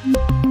switch.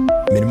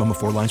 Minimum of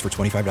 4 lines for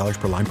 $25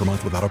 per line per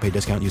month with autopay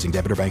discount using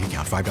debit or bank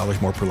account.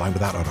 $5 more per line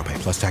without autopay,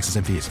 plus taxes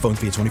and fees. Phone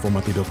fee at 24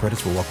 monthly bill credits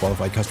for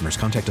well-qualified customers.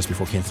 Contact us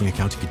before canceling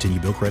account to continue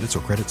bill credits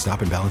or credit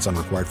stop and balance on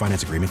required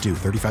finance agreement due.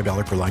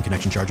 $35 per line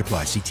connection charge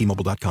applies. See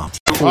T-Mobile.com.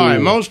 All right,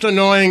 most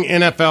annoying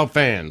NFL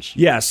fans.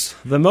 Yes,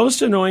 the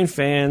most annoying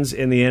fans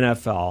in the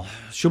NFL.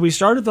 Should we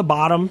start at the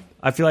bottom?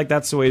 I feel like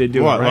that's the way to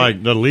do it, right?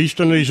 Like the least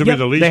annoying? Should be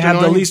the least they have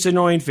annoying? the least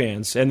annoying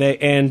fans,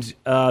 and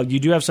you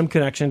do have some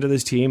connection to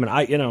this team, and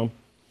I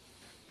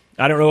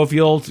don't know if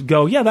you'll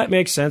go, yeah, that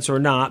makes sense or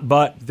not,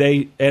 but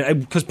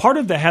because part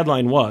of the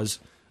headline was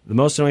the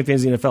most annoying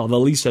fans in the NFL, the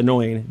least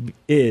annoying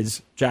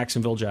is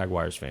Jacksonville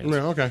Jaguars fans.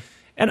 Yeah, okay.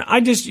 And I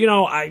just,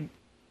 I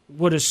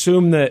would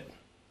assume that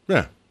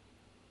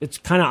it's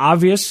kind of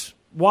obvious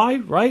why,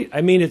 right?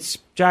 I mean, it's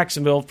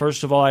Jacksonville.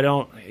 First of all, I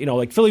don't,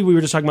 like Philly, we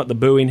were just talking about the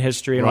booing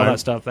history and all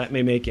that stuff. That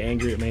may make you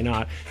angry. It may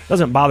not. It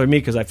doesn't bother me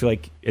because I feel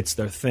like it's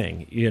their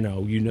thing.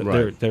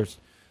 Right. They're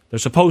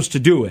supposed to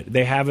do it.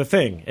 They have a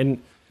thing.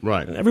 And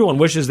right. Everyone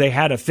wishes they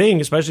had a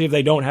thing, especially if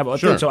they don't have a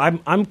thing. So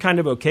I'm kind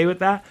of okay with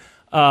that.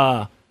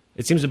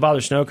 It seems to bother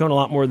Snowcone a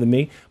lot more than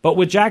me. But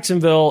with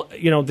Jacksonville,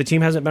 the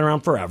team hasn't been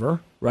around forever,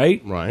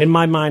 right? Right. In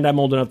my mind, I'm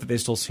old enough that they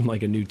still seem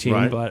like a new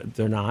team, but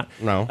they're not.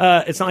 No.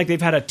 It's not like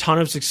they've had a ton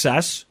of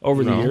success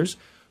over the years.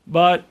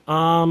 But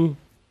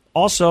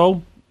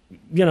also,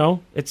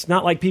 it's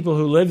not like people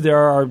who live there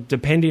are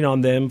depending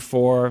on them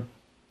for,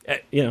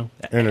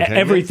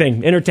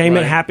 everything.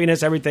 Entertainment,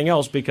 happiness, everything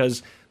else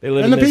because they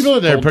live in this And the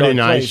people there are cold, pretty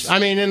dark nice. place. I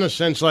mean, in the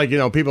sense, like,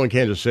 people in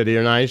Kansas City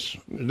are nice.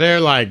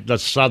 They're like the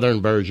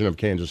southern version of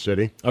Kansas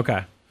City. Okay.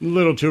 A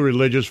little too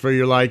religious for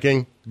your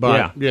liking,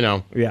 but,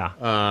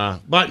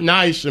 but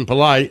nice and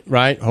polite,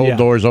 right? Hold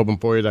doors open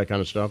for you, that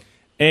kind of stuff.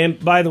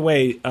 And by the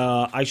way,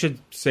 I should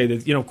say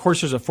that, of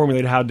course, there's a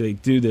formula to how they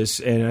do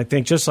this. And I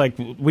think just like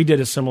we did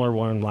a similar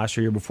one last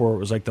year before, it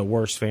was like the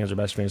worst fans or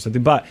best fans,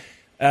 something. But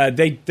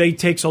they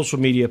take social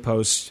media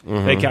posts,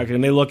 they calculate,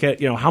 and they look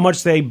at how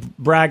much they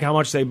brag, how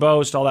much they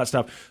boast, all that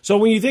stuff. So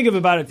when you think of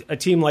about a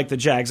team like the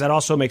Jags, that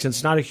also makes sense.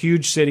 It's not a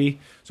huge city,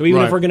 so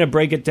even if we're going to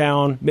break it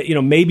down,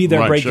 maybe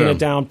they're breaking it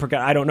down.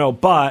 I don't know,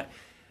 but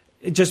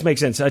it just makes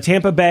sense.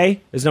 Tampa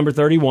Bay is number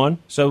 31,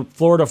 so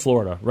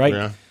Florida, right?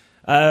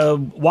 Yeah.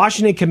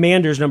 Washington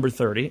Commanders number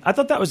 30. I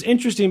thought that was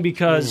interesting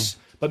because,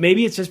 but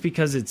maybe it's just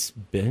because it's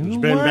been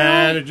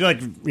bad. It's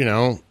like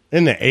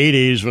in the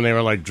 80s when they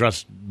were like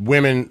dressed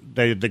women,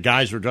 the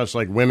guys were dressed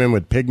like women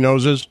with pig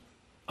noses.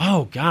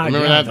 Oh God!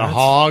 Remember that the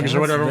Hogs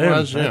or whatever it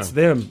was. That's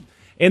them,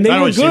 and they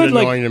were good.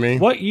 Like, to me.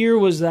 What year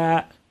was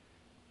that?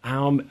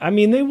 I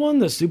mean, they won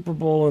the Super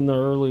Bowl in the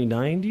early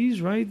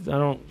 90s, right?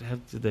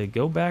 Did they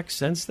go back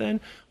since then?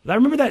 But I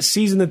remember that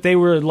season that they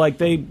were like,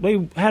 they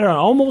had an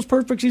almost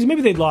perfect season.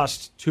 Maybe they'd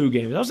lost 2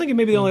 games. I was thinking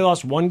maybe they only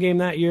lost 1 game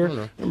that year.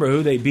 I remember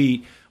who they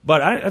beat.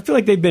 But I feel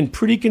like they've been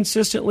pretty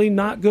consistently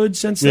not good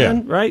since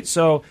then, right?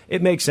 So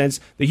it makes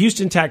sense. The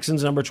Houston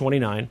Texans, number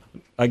 29.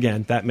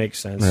 Again, that makes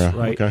sense, Yeah,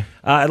 right? okay.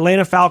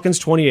 Atlanta Falcons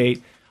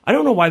 28. I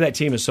don't know why that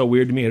team is so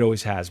weird to me. It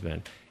always has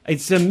been.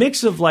 It's a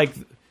mix of like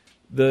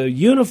the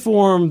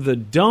uniform, the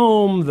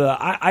dome,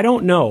 I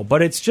don't know,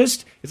 but it's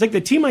like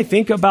the team I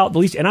think about the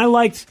least. And I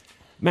liked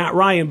Matt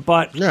Ryan,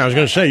 but yeah, I was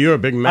going to say you're a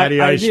big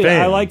Matty Ice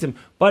fan. I liked him,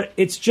 but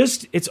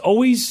it's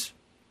always.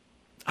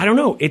 I don't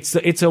know.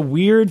 It's a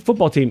weird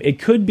football team.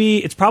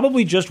 It's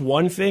probably just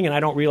one thing, and I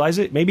don't realize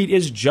it. Maybe it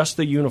is just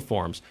the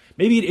uniforms.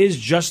 Maybe it is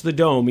just the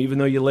dome, even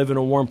though you live in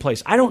a warm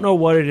place. I don't know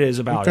what it is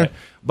about it,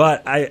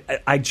 but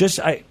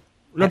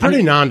they're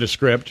pretty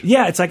nondescript.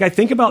 Yeah, it's like I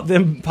think about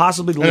them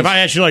possibly. And if I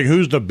ask you, like,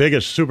 who's the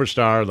biggest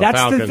superstar of the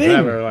Falcons the thing,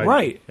 ever? Like,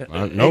 right?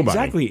 Nobody.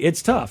 Exactly.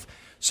 It's tough.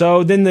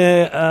 So then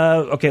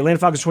Atlanta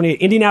Falcons 28,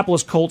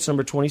 Indianapolis Colts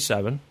number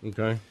 27.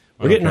 Okay.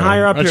 We're getting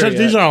higher up here.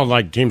 These are all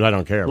like teams I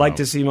don't care about. Like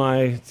to see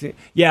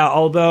yeah,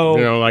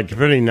 although like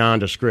pretty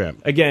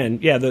nondescript. Again,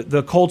 yeah,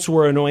 the Colts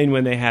were annoying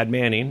when they had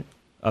Manning,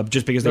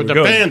 just because they were the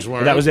good. Fans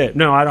were. That was it.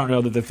 No, I don't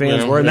know that the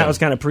fans were, and that was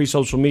kind of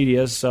pre-social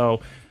media,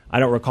 so I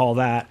don't recall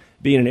that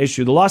being an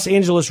issue. The Los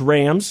Angeles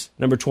Rams,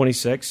 number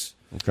 26.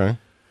 Okay.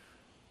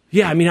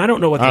 Yeah, I mean, I don't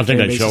know what I don't think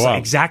fan they base show is up. like.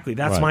 Exactly,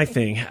 that's Right. my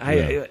thing.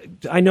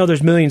 I know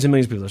there's millions and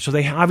millions of people, so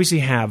they obviously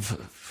have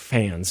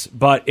fans,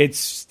 but it's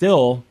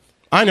still.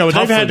 I know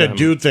tough they've had for to them.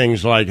 do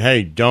things like,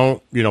 hey,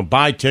 don't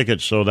buy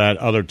tickets so that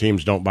other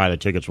teams don't buy the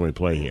tickets when we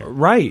play here.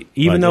 Right,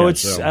 even But, though yeah,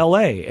 it's so-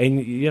 L.A.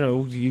 and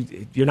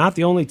you're not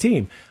the only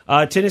team.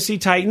 Tennessee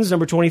Titans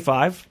number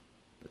 25.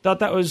 Thought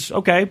that was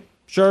okay.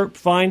 Sure,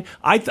 fine.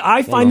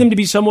 I find them to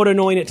be somewhat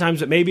annoying at times,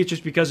 but maybe it's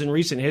just because in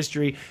recent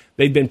history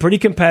they've been pretty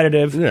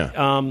competitive.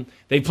 Yeah.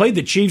 They played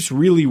the Chiefs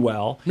really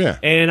well. Yeah.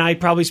 And I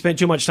probably spent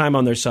too much time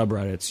on their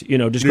subreddits.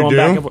 Just You going do?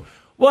 back and forth.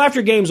 Well,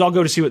 after games, I'll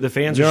go to see what the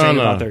fans are You're saying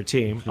on about the- their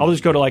team. I'll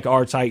just go to like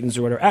our Titans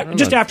or whatever.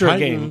 Just the after a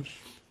Titans? game.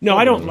 No,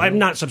 I don't. I'm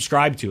not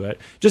subscribed to it.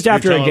 Just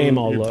after a game,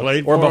 I'll you look,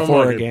 played or for 'em,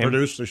 before or a you game.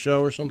 produced the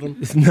show or something.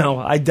 No,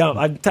 I don't.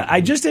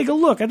 I just take a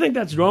look. I think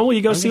that's normal.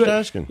 You go see just what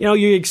asking.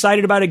 you're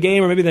excited about a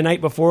game, or maybe the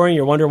night before, and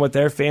you're wondering what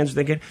their fans are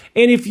thinking.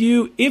 And if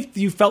you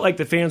felt like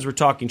the fans were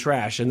talking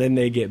trash and then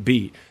they get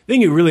beat,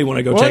 then you really want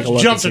to go Well, take a look.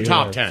 let's jump and to see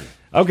top who- 10.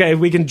 Okay,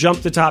 we can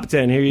jump to top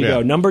 10. Here you Yeah.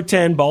 go. Number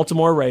 10,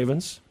 Baltimore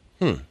Ravens.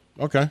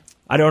 Okay.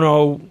 I don't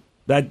know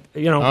that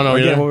I don't know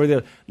again, either. what were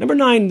the number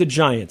 9, the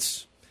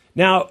Giants.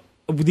 Now,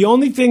 the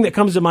only thing that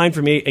comes to mind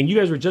for me, and you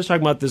guys were just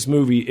talking about this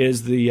movie,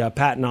 is the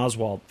Patton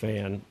Oswalt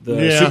fan, the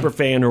Yeah. super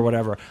fan or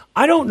whatever.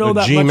 I don't know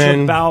The that G-men.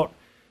 much about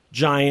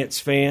Giants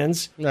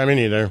fans. I mean,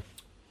 neither.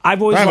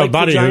 I've always I have a liked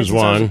buddy the Giants who's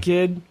since I was a won.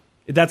 kid.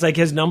 That's like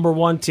his number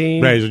one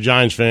team. Yeah, he's a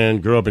Giants fan,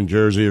 grew up in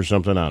Jersey or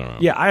something. I don't know.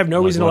 Yeah, I have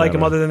no reason to like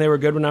them whatever. other than they were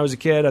good when I was a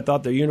kid. I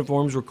thought their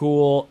uniforms were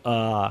cool.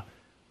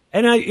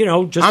 And I, just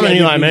I'm the an idea of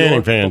Eli New Manning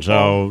York fan,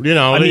 football.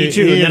 so, me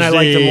too. he And then I is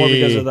liked him more the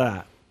because of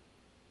that.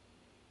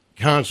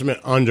 consummate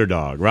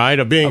underdog, right?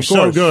 Of being Of so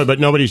course. good, but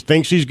nobody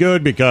thinks he's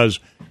good because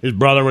his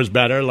brother was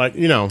better. Like,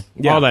 Yeah.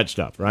 all that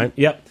stuff, right?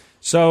 Yep.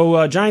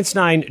 So Giants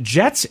 9,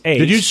 Jets 8.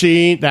 Did you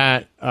see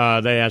that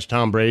they asked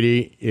Tom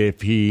Brady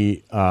if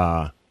he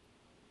thought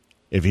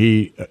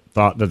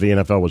that the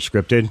NFL was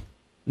scripted?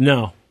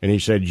 No. And he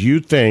said, "You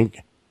think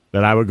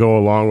that I would go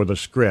along with a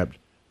script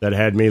that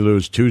had me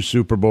lose 2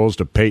 Super Bowls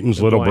to Peyton's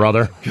Good little point.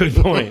 brother?" Good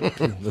point.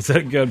 That's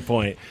a good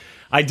point.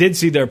 I did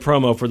see their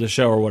promo for the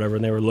show or whatever,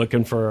 and they were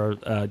looking for.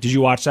 Did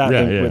you watch that?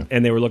 Yeah.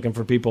 And they were looking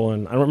for people,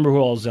 and I don't remember who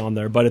else was on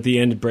there. But at the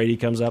end, Brady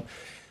comes up.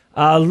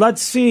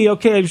 Let's see.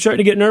 Okay, I'm starting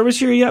to get nervous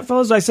here yet,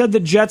 fellas. I said the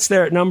Jets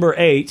there at number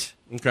 8.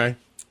 Okay.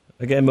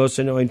 Again, most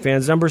annoying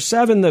fans. Number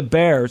 7, the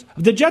Bears.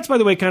 The Jets, by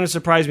the way, kind of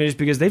surprised me just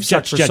because they've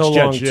sucked for so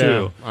long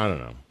too. I don't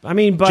know. I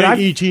mean, but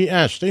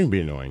Jets, they would be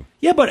annoying.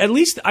 yeah, but at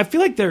least I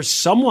feel like they're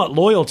somewhat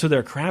loyal to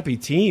their crappy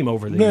team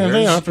over the Yeah, years.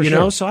 they are, for you sure.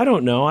 know, so I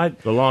don't know.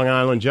 The Long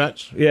Island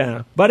Jets,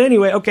 Yeah, but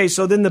anyway, okay.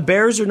 So then the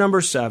Bears are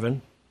number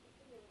 7.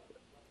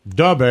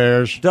 the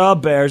Bears. The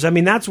Bears. I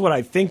mean, that's what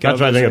I think That's of.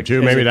 what I as think a- of, too.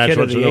 as a Maybe that's kid of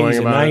what's the annoying 80s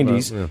and about it, but,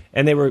 90s. yeah.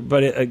 And they were,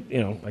 but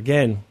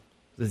again,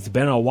 it's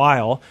been a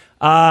while.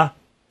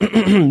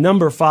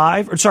 Number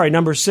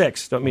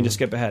 6. Don't mean to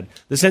skip ahead.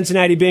 The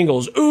Cincinnati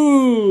Bengals.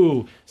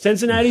 Ooh,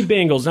 Cincinnati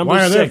Bengals. Number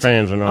Why are 6. their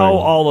fans annoying? Oh,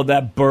 all of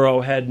that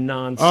Burrowhead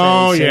nonsense.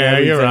 Oh, and yeah,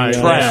 you're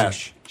everything right. else.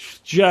 Trash.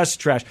 Just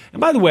trash. And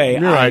by the way,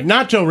 You're right.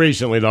 Not till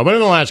recently, though, but in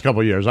the last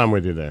couple of years, I'm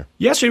with you there.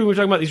 yesterday we were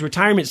talking about these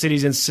retirement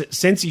cities, and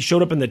since he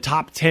showed up in the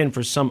top 10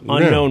 for some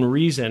unknown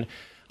reason,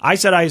 I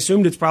said I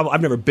assumed it's probably,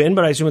 I've never been,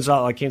 but I assume it's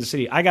not like Kansas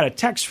City. I got a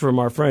text from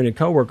our friend and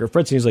coworker,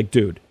 Fritz, and he's like,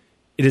 dude,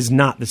 it is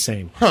not the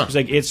same. He's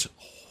like, it's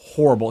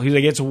horrible. He's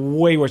like, it's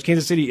way worse.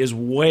 Kansas City is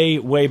way,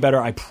 way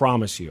better, I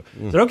promise you.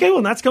 I said, okay,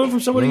 well, that's coming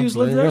from somebody who's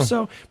lived there you there. go.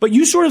 So, but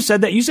you sort of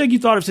said that. You said you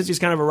thought of Cincy's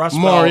kind of a rust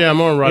More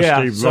belt. rusty,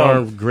 Yeah,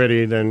 so- more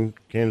gritty than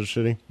Kansas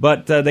City.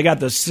 But they got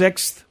the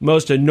 6th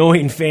most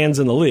annoying fans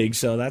in the league,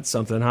 so that's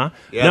something, huh?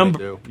 Yeah, they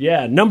do.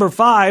 Yeah, number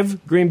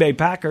 5, Green Bay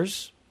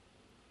Packers.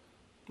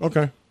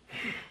 Okay.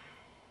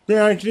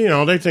 Yeah,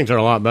 they think they're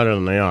a lot better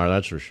than they are,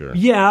 that's for sure.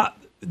 Yeah,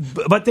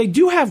 but they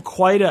do have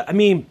quite a. I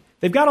mean,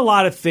 they've got a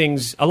lot of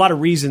things, a lot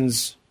of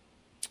reasons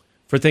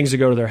for things to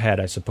go to their head,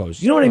 I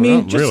suppose. You know what I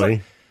mean? Not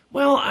really.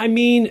 Well, I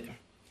mean,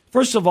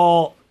 first of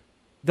all,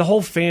 the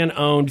whole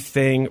fan-owned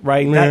thing,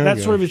 right? That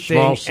sort of a thing.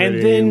 Small city,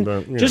 and then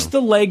but, just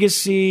the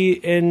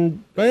legacy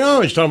and... They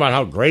always talk about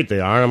how great they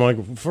are. And I'm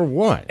like, for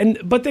what?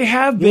 But they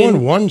have You been...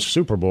 won one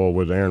Super Bowl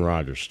with Aaron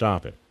Rodgers.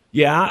 Stop it.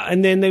 Yeah,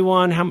 and then they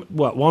won,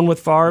 one with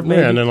Favre, maybe?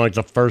 Yeah, and then like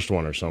the first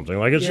one or something.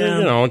 Like, it's,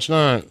 it's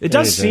not... It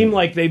does seem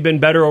like they've been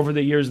better over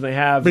the years than they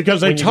have. Because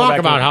they talk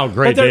about how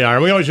great they are.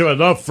 And we always do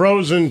the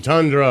frozen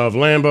tundra of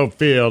Lambeau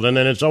Field, and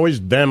then it's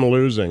always them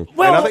losing.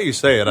 Well, now that you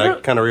say it, I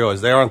kind of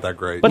realize they aren't that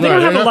great. But they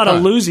don't have a lot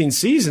of losing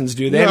seasons,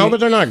 do they? No, but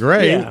they're not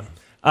great. Yeah.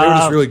 They were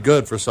just really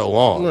good for so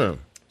long. Yeah.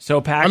 So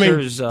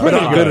Packers...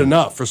 pretty good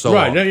enough for so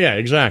long. Right, yeah,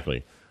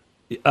 exactly.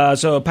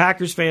 So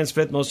Packers fans,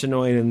 5th most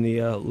annoying in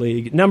the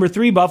league. Number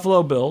 3,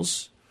 Buffalo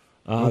Bills.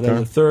 They're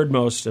the 3rd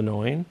most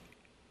annoying.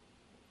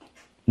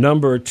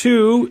 Number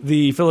 2,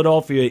 the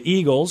Philadelphia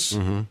Eagles.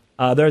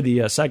 Mm-hmm. They're the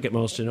 2nd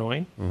most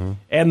annoying. Mm-hmm.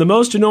 And the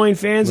most annoying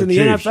fans in the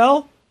Chiefs.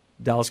 NFL,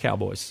 Dallas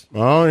Cowboys.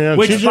 Oh, yeah.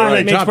 Which Chiefs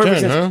finally are makes top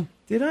perfect 10, sense. huh?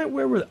 Did I?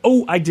 Where were they?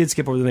 Oh, I did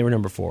skip over them. They were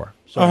number 4.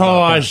 Sorry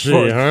I see,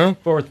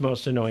 4th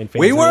most annoying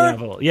fans in the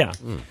NFL. Yeah.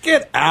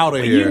 Get out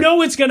of here. You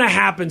know it's going to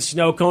happen,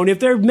 Snowcone. If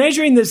they're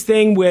measuring this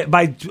thing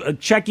by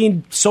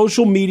checking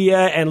social media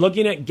and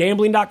looking at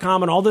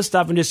gambling.com and all this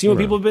stuff and just seeing what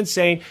people have been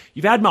saying,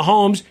 you've had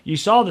Mahomes, you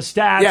saw the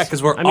stats. Yeah,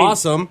 because we're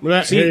awesome.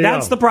 See,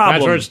 that's the problem.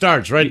 That's where it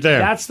starts, right there.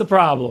 That's the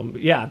problem.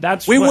 Yeah,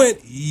 that's We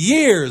went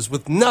years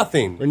with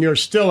nothing. And you're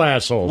still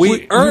assholes.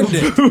 We earned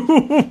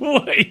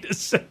it. Wait a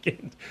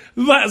second.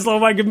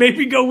 Laszlo, I could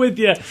maybe go with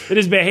you that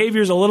his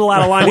behavior is a little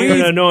out of line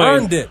and annoying.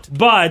 Earned it.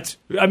 But,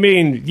 I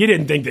mean, you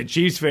didn't think that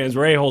Chiefs fans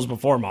were a-holes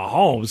before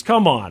Mahomes.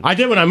 Come on. I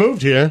did when I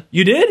moved here.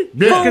 You did?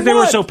 Yeah. Because they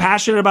were so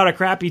passionate about a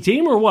crappy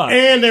team or what?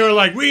 And they were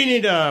like, we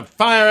need to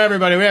fire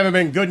everybody. We haven't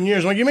been good in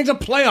years. I'm like, you make the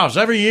playoffs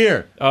every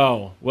year.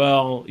 Oh,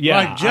 well, yeah.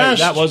 Like,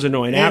 just that was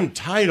annoying.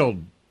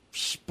 Entitled,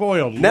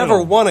 spoiled. Never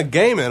little. won a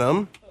game in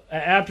them.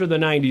 After the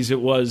 90s,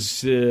 it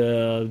was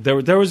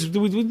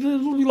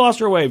we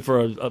lost our way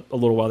for a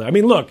little while there. I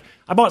mean, look,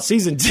 I bought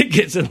season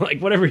tickets in like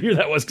whatever year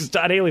that was because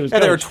Todd Haley was. Yeah,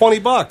 they were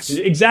 $20.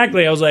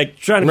 Exactly. I was like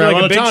trying to feel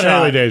like a big Todd shot.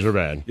 Haley days were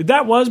bad.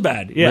 That was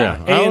bad.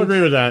 Yeah, I'll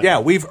agree with that.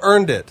 Yeah, we've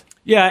earned it.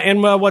 Yeah,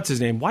 and what's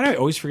his name? Why do I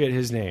always forget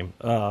his name?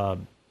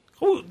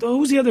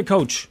 Who's the other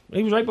coach?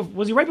 He was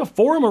was he right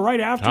before him or right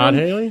after Todd him?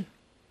 Haley?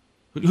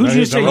 Who did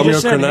you say? You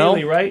just said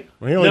Haley, right?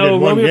 Well, he only did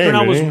one Romeo game,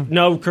 Cornell was didn't he?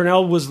 no.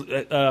 Cornell was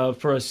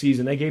for a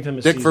season. They gave him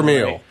a Dick season.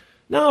 Vermeil. Right?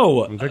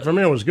 No, Dick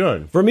Vermeil was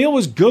good. Vermeil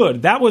was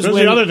good. That was That's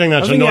when, the other thing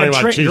that's annoying about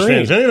Trent Chiefs Green.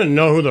 fans. They don't even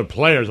know who the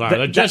players are.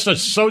 They're just a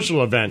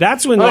social event.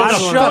 That's when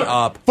shut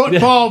up.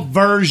 Football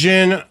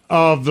version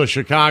of the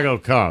Chicago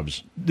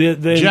Cubs.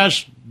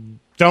 Just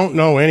don't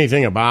know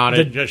anything about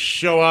it. Just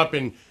show up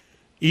and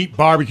eat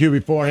barbecue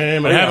before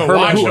him and have a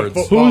watch a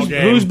football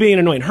game. Who's being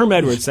annoying? Herm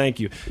Edwards,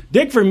 thank you.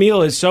 Dick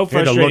Vermeil is so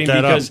frustrating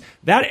because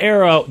that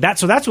era.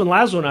 That's when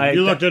Laszlo and I.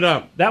 You looked it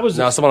up. That was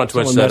someone on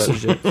Twitch said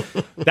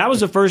it. That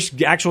was the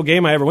first actual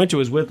game I ever went to.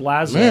 Was with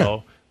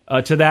Laszlo.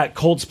 To that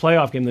Colts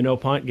playoff game, the no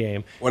punt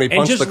game. When he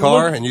punched the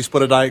car and you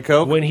split a Diet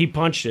Coke? When he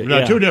punched it.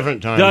 No, 2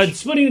 different times. The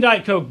splitting the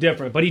Diet Coke,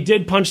 different. But he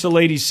did punch the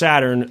lady's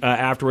Saturn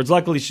afterwards.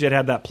 Luckily, she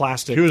had that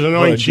plastic. She was an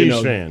annoying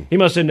Chiefs fan. He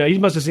must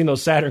have seen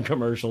those Saturn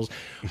commercials.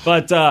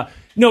 But,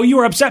 no, you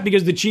were upset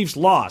because the Chiefs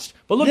lost.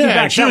 But looking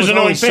back, she that was an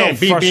annoying so fan.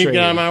 Beep, frustrating.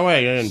 get out of my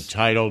way.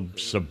 Entitled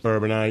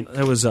suburbanite.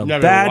 It was a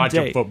Never bad watched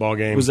day. a football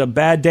game. It was a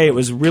bad day. It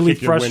was really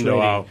Kick your window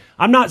frustrating. out.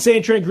 I'm not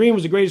saying Trent Green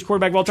was the greatest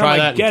quarterback of all time. Try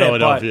that I in get it,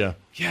 Philadelphia.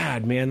 but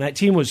God, man, that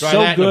team was Try so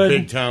that good. in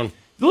a big town.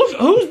 Look,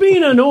 who's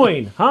being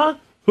annoying, huh?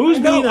 Who's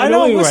being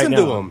annoying right listen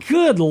now? to him.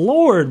 Good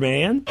Lord,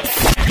 man.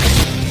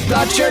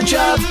 The Church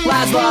of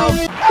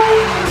Laszlo.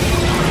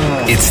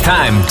 It's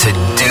time to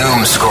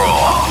doom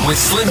scroll with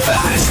Slim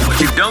Fast. What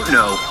you don't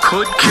know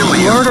could kill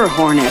you. Murder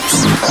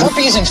hornets.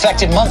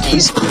 Herpes-infected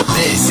monkeys.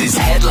 This is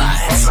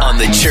Headlines on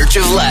the Church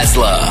of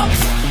Laszlo.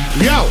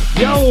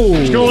 Yo!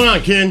 What's going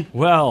on, kid?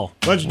 Well,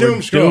 let's we're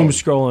doom scroll. Doom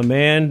scrolling,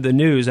 man. The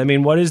news. I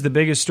mean, what is the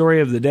biggest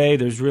story of the day?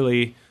 There's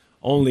really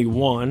only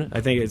one.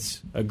 I think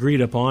it's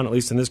agreed upon, at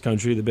least in this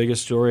country. The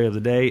biggest story of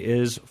the day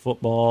is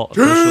football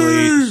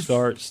officially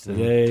starts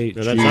today.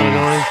 That's not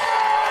annoying.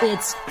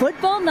 It's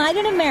football night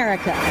in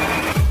America.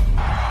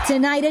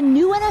 Tonight, a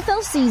new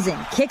NFL season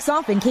kicks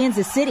off in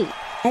Kansas City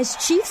as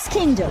Chiefs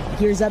Kingdom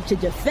gears up to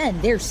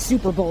defend their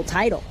Super Bowl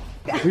title.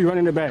 We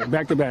running it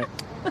back to back.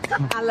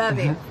 I love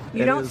it.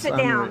 You don't sit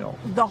down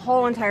the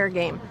whole entire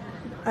game.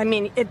 I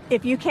mean,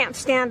 if you can't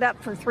stand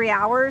up for 3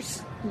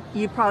 hours,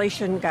 you probably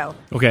shouldn't go.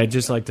 Okay, I'd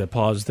just like to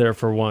pause there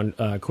for one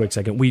quick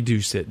second. We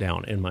do sit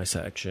down in my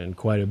section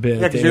quite a bit.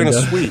 Yeah, because you're in a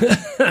suite.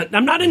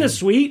 I'm not in a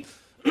suite.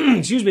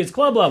 Excuse me, it's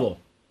club level.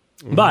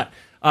 But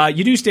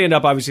you do stand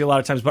up, obviously, a lot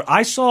of times. But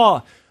I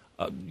saw,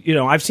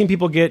 I've seen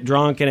people get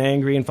drunk and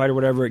angry and fight or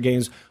whatever at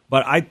games.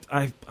 But I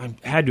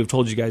had to have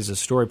told you guys this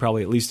story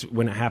probably at least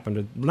when it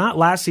happened. Not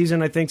last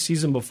season, I think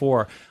season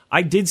before.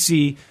 I did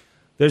see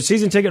there's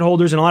season ticket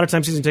holders, and a lot of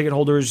times season ticket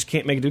holders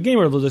can't make it to a game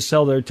or they'll just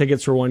sell their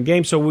tickets for one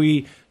game. So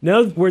we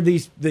know where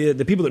the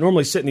people that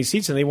normally sit in these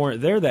seats and they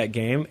weren't there that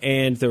game.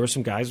 And there were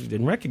some guys we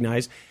didn't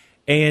recognize.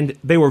 And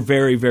they were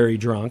very, very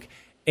drunk.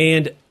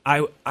 And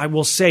I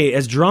will say,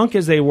 as drunk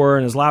as they were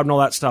and as loud and all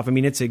that stuff, I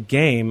mean, it's a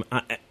game,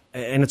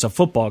 and it's a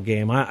football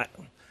game.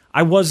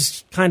 I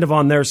was kind of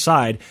on their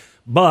side,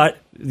 but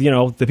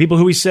the people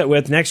who we sit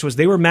with next to us,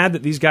 they were mad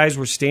that these guys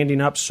were standing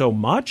up so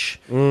much.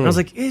 And I was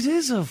like, it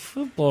is a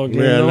football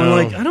game. Yeah, I'm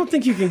like, I don't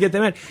think you can get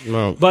them mad.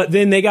 No. But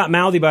then they got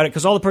mouthy about it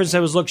because all the person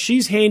said was, look,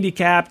 she's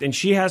handicapped and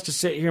she has to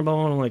sit here. And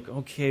I'm like,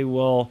 okay,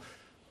 well.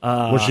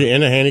 Was she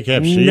in a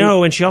handicapped seat?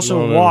 No, and she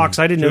also walks.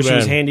 I didn't know Too she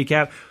was bad.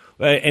 handicapped.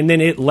 And then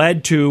it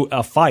led to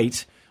a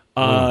fight.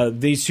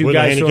 These two With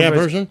guys. a handicapped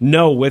person?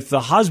 No, with the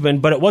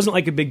husband, but it wasn't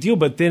like a big deal.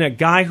 But then a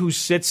guy who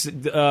sits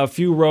a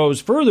few rows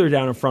further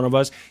down in front of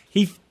us,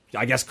 he,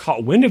 I guess,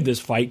 caught wind of this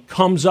fight,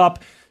 comes up,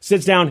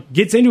 sits down,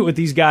 gets into it with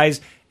these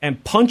guys,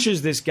 and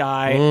punches this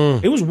guy.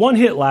 It was one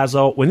hit,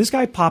 Laszlo. When this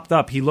guy popped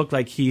up, he looked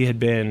like he had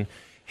been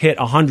hit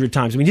 100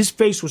 times. I mean, his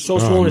face was so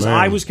swollen, his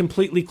eye was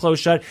completely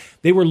closed shut.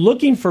 They were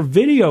looking for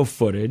video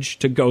footage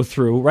to go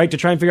through, right, to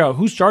try and figure out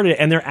who started it,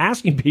 and they're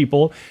asking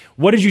people,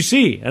 what did you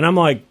see? And I'm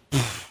like,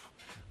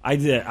 I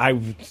didn't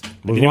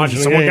watching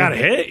the someone game. got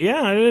hit?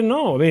 Yeah, I didn't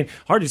know. I mean,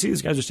 hard to see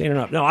these guys are standing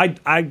up. No, I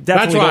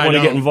definitely don't want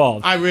to get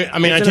involved.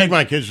 I take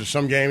my kids to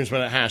some games,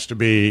 but it has to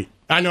be,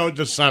 I know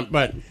it's some,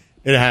 but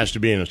it has to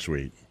be in a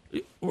suite.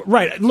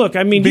 Right. Look,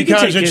 I mean, Because you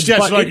can take it's kids, just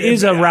but like it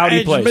is a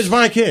rowdy place. It's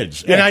my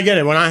kids, and I get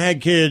it. When I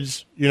had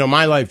kids,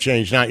 my life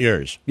changed, not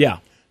yours. Yeah.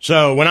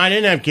 So when I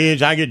didn't have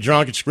kids, I get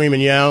drunk and scream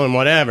and yell and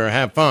whatever,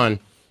 have fun.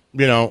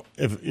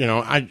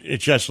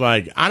 It's just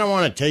like I don't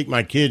want to take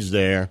my kids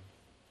there,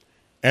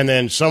 and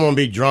then someone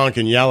be drunk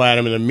and yell at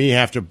them, and then me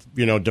have to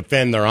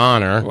defend their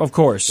honor. Of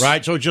course.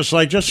 Right. So just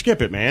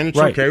skip it, man. It's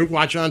Right. okay. We can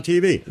watch it on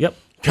TV. Yep.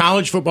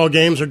 College football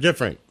games are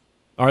different.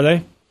 Are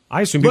they?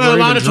 I assume people Well, are a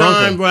lot even of drunker.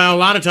 time. Well, a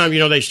lot of time,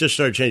 they just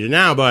started changing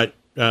now, but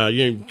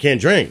you can't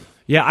drink.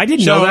 Yeah, I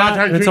didn't So know a lot of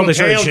that times until people they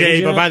started tailgate,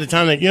 changing but it. by the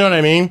time you know what I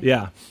mean?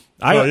 Yeah.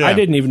 So, I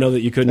didn't even know that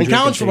you couldn't And drink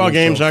college football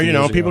until games a are, few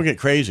years people ago. get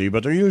crazy,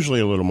 but they're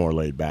usually a little more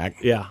laid back.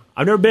 Yeah.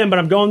 I've never been, but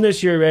I'm going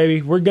this year,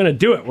 baby. We're going to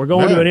do it. We're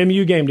going to an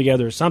MU game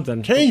together or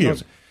something. KU.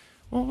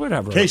 Well,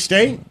 whatever.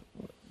 K-State?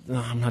 No,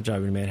 I'm not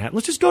driving to Manhattan.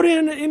 Let's just go to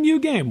an MU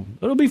game.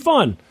 It'll be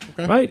fun.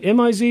 Right?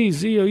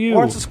 M-I-Z-Z-O-U.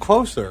 Lawrence is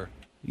closer.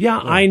 Yeah,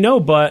 I know,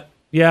 but...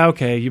 Yeah,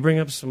 okay, you bring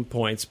up some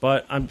points,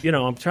 but I'm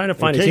trying to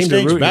find a team to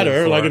K-State's root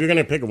better. for. Like, if you're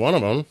going to pick one of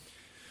them.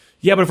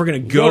 Yeah, but if we're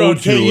going to Go go to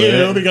to KU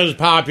it... because it's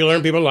popular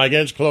and people like it,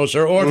 it's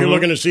closer. Or if you're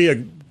looking to see a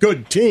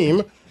good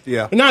team.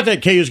 Yeah. Not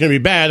that KU's going to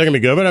be bad, they're going to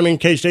be good, but I mean,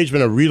 K-State's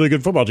been a really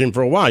good football team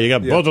for a while. You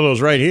got both of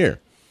those right here.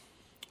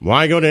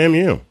 Why go to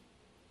MU?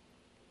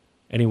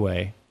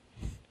 Anyway...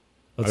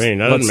 that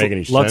doesn't make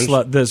any sense. Let's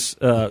let this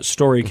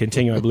story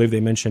continue. I believe they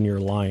mentioned your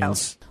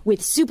Lions.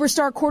 With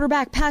superstar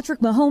quarterback Patrick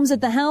Mahomes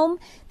at the helm,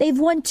 they've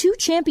won 2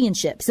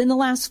 championships in the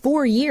last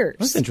 4 years.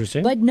 That's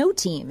interesting. But no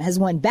team has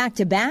won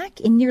back-to-back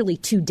in nearly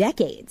 2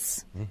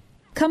 decades.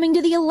 Coming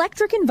to the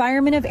electric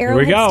environment of we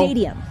Arrowhead go.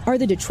 Stadium are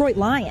the Detroit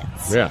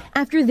Lions. Yeah.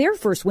 After their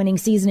first winning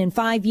season in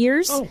 5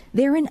 years,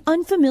 they're in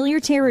unfamiliar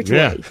territory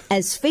Yeah.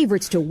 as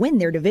favorites to win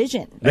their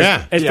division.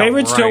 Yeah. As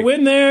favorites to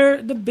win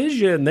their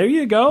division. There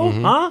you go.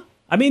 Huh?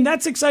 I mean,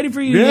 that's exciting for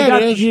you. Yeah,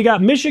 it is. You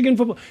got Michigan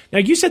football. Now,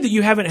 you said that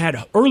you haven't had,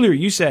 earlier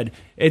you said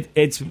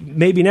it's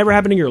maybe never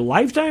happened in your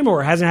lifetime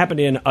or hasn't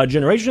happened in a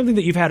generation, something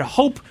that you've had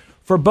hope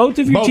for both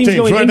of your Both teams teams.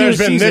 going Well, into there's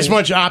the been season. this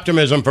much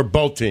optimism for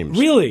both teams.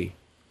 Really?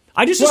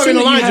 I just Well, I mean, assumed the that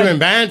you Lions had, have been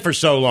bad for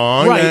so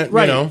long. Right, that,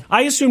 right.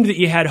 I assumed that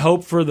you had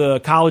hope for the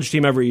college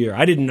team every year.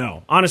 I didn't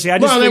know. Honestly, I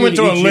just Well, they went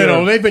figured through a each little.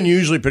 year- They've been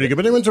usually pretty good,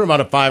 but they went through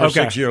about a 5 or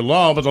Okay. 6 year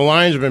lull. But the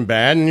Lions have been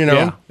bad, and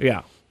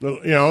Yeah.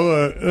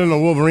 and the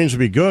Wolverines would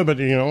be good. But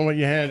what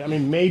you had, I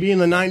mean, maybe in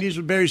the '90s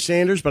with Barry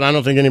Sanders, but I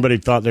don't think anybody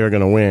thought they were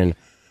going to win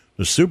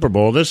the Super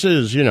Bowl. This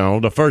is,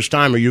 the first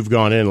time where you've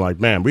gone in like,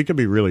 man, we could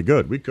be really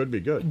good. We could be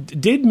good.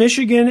 Did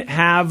Michigan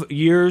have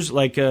years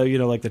like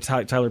like the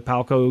Tyler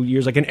Palco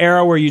years, like an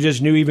era where you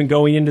just knew even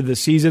going into the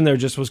season there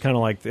just was kind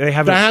of like they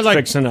haven't They had like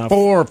fixed enough?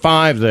 4 or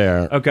 5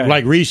 there. Okay.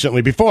 Like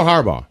recently, before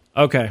Harbaugh.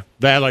 Okay.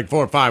 They had like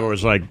 4 or 5 where it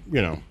was like,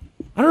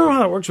 I don't know how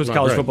that works with Not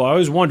college great. football. I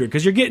always wondered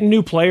because you're getting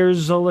new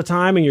players all the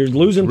time and you're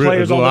losing Really,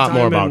 players there's all a the lot time.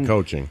 more about and-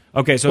 coaching.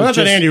 Okay, so Well, it's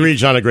not that just, Andy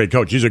Reid's not a great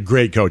coach. He's a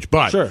great coach,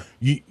 but Sure.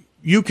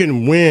 you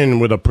can win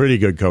with a pretty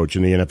good coach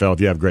in the NFL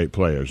if you have great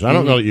players. I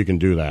don't know that you can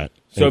do that.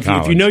 so in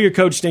if you know your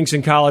coach stinks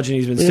in college and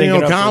he's been You stinking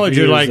know, up college, for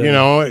you're years,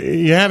 like,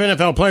 you have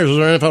NFL players. Those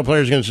are NFL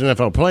players against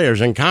NFL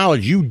players. In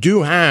college, you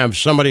do have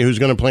somebody who's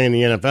going to play in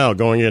the NFL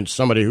going against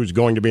somebody who's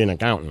going to be an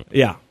accountant.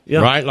 Yeah.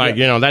 Right? Like,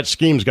 that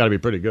scheme's got to be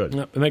pretty good.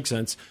 Yeah, it makes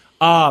sense.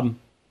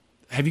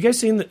 Have you guys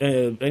seen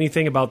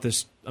anything about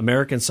this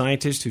American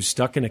scientist who's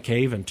stuck in a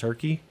cave in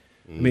Turkey?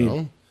 I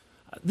mean,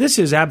 this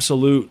is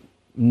absolute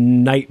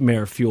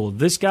nightmare fuel.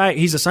 This guy,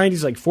 he's a scientist,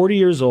 he's like 40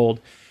 years old.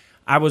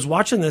 I was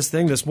watching this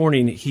thing this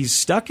morning. He's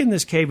stuck in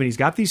this cave and he's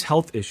got these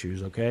health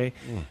issues, okay?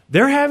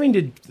 They're having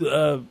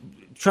to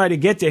try to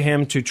get to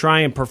him to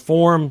try and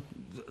perform,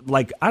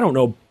 like, I don't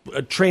know,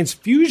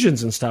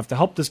 transfusions and stuff to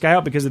help this guy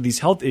out because of these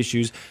health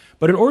issues.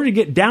 But in order to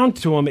get down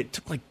to him, it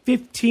took like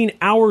 15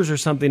 hours or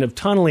something of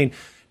tunneling.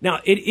 Now,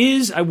 it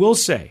is, I will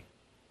say,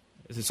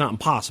 it's not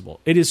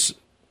impossible. It is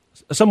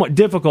somewhat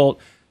difficult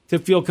to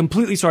feel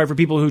completely sorry for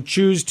people who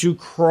choose to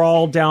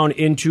crawl down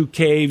into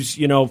caves,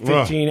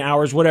 15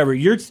 hours, whatever.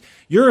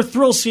 You're a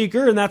thrill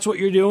seeker, and that's what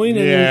you're doing.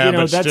 And, yeah,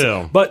 but that's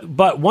still.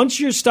 But once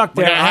you're stuck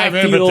there, I have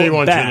feel empathy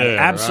once bad. you're there.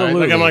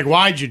 Absolutely. Right? Like, I'm like,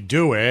 why'd you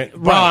do it?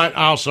 Right. But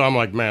also, I'm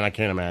like, man, I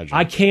can't imagine.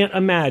 I can't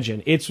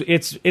imagine.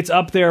 It's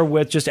up there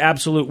with just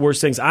absolute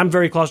worst things. I'm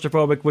very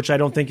claustrophobic, which I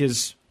don't think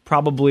is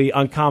probably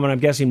uncommon. I'm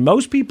guessing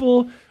most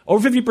people,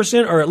 over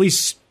 50%, are at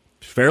least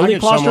fairly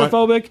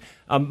claustrophobic.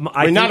 I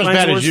mean, not as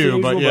bad as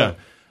you, but yeah.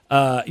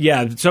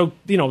 So,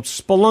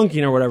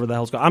 spelunking or whatever the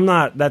hell's going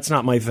on. That's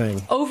not my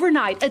thing.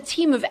 Overnight, a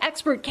team of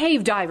expert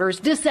cave divers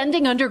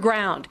descending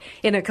underground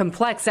in a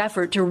complex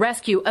effort to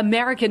rescue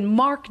American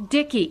Mark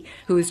Dickey,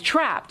 who is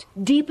trapped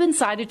deep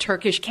inside a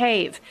Turkish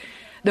cave.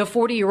 The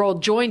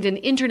 40-year-old joined an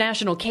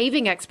international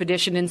caving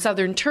expedition in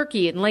southern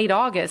Turkey in late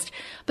August,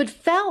 but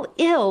fell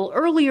ill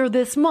earlier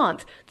this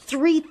month,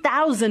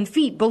 3,000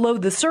 feet below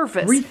the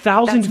surface.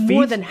 3,000 feet? That's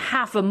more than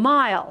half a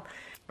mile.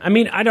 I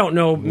mean, I don't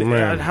know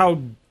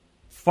how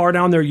far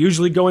down they're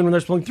usually going when they're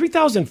spelunking.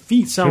 3,000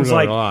 feet sounds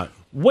like a lot.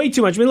 Way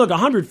too much. I mean, look,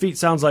 100 feet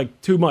sounds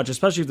like too much,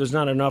 especially if there's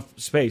not enough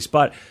space.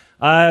 But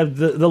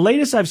the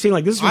latest I've seen,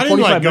 like this is from 45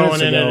 minutes ago. I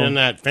didn't like going in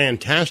that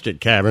fantastic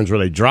caverns where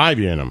they drive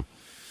you in them.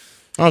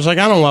 I was like,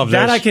 I don't love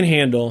that. this. I can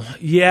handle.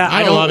 Yeah,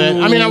 I don't love it.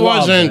 I mean, I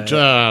wasn't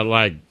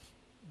like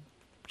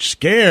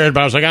scared,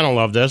 but I was like, I don't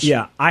love this.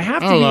 Yeah, I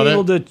have to be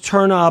able to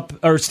turn up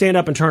or stand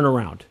up and turn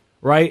around.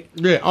 Right?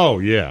 Yeah. Oh,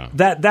 yeah.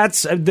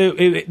 That's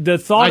the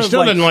thought. I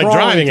still didn't like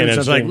driving in it.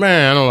 It's like,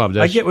 man, I don't love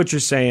this. I get what you're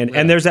saying,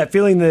 and there's that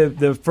feeling.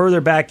 The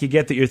further back you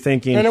get, that you're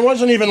thinking, and it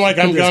wasn't even like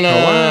I'm gonna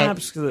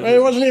collapse.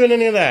 It wasn't even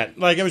any of that.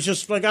 Like it was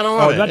just like I don't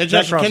love it. It's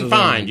just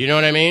confined. You know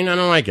what I mean? I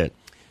don't like it.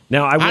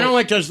 Now I don't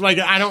like just like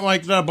I don't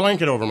like the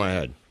blanket over my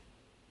head.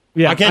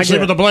 Yeah, I can't sleep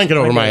with a blanket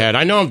over my head.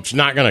 I know it's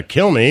not going to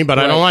kill me, but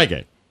I don't like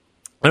it.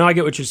 I know, I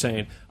get what you're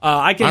saying.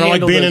 I don't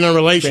like being in a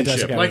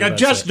relationship. Like, I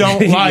just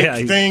don't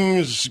like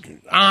things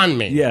on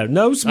me. Yeah,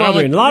 no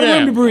smothering. A lot of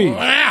room to breathe.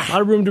 A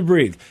lot of room to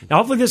breathe. Now,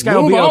 hopefully this guy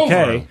will be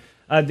okay.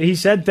 He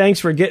said thanks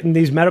for getting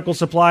these medical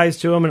supplies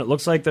to him, and it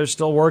looks like they're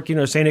still working.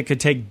 They're saying it could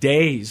take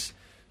days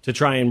to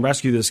try and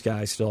rescue this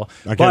guy still.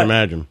 I can't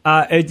imagine.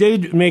 It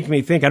did make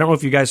me think. I don't know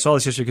if you guys saw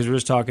this yesterday because we were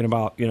just talking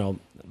about,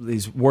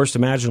 these worst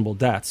imaginable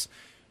deaths.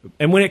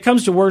 And when it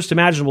comes to worst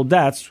imaginable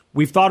deaths,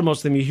 we've thought of most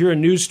of them. You hear a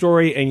news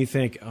story and you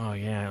think, oh,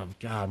 yeah,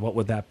 God, what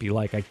would that be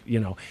like?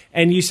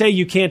 And you say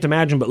you can't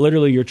imagine, but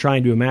literally you're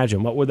trying to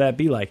imagine. What would that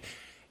be like?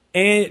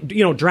 And,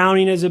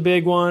 drowning is a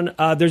big one.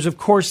 There's, of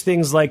course,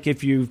 things like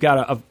if you've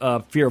got a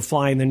fear of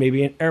flying, then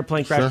maybe an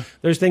airplane crash. Sure.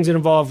 There's things that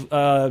involve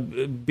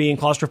being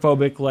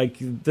claustrophobic, like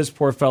this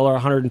poor fella,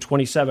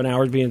 127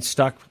 hours being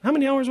stuck. How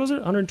many hours was it?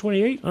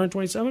 128?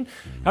 127?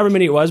 However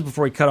many it was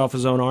before he cut off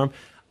his own arm.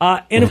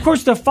 And, of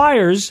course, the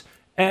fires.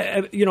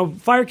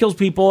 Fire kills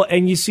people,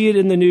 and you see it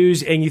in the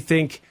news, and you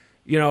think,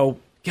 God,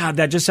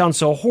 that just sounds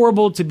so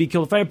horrible to be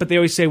killed by fire. But they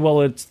always say, well,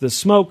 it's the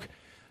smoke.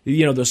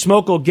 The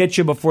smoke will get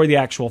you before the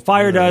actual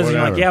fire does. And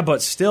you're like, yeah,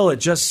 but still,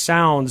 it just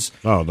sounds.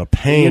 Oh, the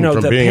pain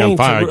from being on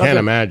fire. I can't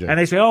imagine. And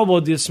they say, oh,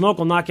 well, the smoke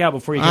will knock you out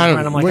before you get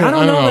around. I'm like, I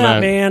don't know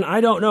that, man. I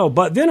don't know.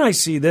 But then I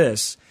see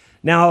this.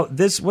 Now,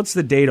 what's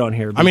the date on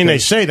here? Because, I mean, they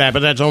say that, but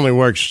that's only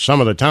works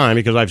some of the time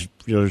because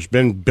there's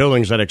been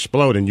buildings that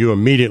explode and you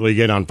immediately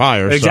get on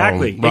fire.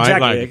 Exactly, so, right?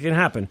 Exactly. It can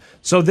happen.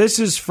 So this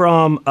is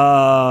from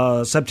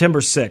September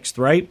 6th,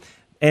 right?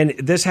 And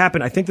this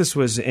happened, I think this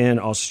was in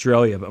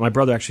Australia, but my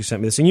brother actually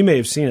sent me this, and you may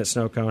have seen it,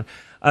 Snowcone.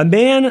 A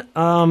man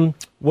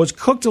was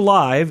cooked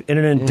alive in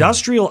an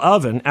industrial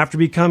oven after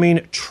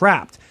becoming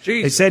trapped.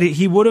 Jesus. They said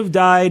he would have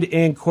died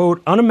in,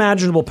 quote,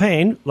 unimaginable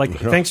pain. Like,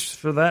 thanks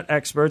for that,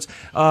 experts.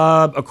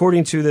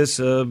 According to this,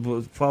 blah,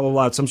 blah,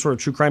 blah, some sort of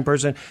true crime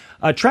person.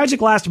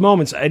 Tragic last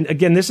moments. And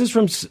again, this is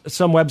from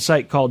some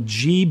website called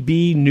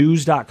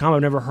gbnews.com.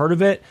 I've never heard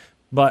of it,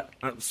 but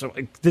so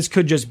this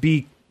could just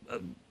be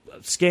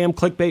scam,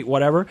 clickbait,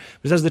 whatever.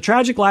 It says the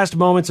tragic last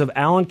moments of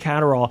Alan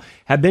Catterall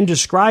have been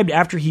described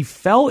after he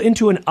fell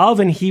into an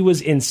oven he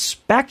was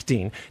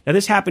inspecting. Now,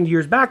 this happened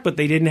years back, but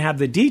they didn't have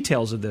the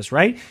details of this,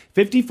 right?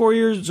 54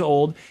 years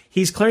old.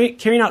 He's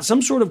carrying out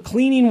some sort of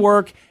cleaning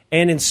work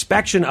and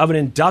inspection of an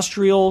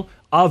industrial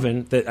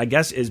oven that I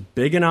guess is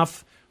big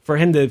enough for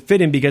him to fit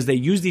in because they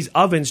use these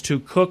ovens to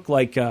cook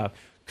like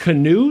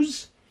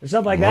canoes and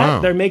stuff like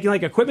that. They're making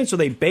like equipment, so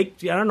they bake.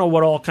 I don't know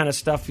what all kind of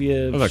stuff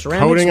ceramics,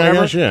 coating, whatever.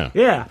 I guess.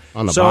 Yeah.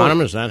 On the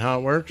bottom, is that how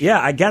it works?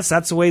 Yeah, I guess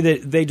that's the way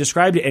that they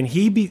described it. And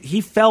he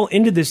fell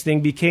into this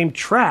thing, became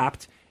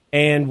trapped,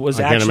 and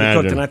was actually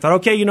cooked. And I thought,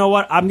 okay, you know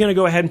what? I'm going to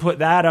go ahead and put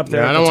that up there.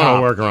 Yeah, at I don't want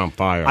to work around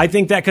fire. I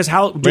think that because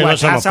how do I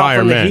pass out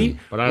from the heat?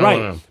 But I don't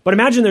right. But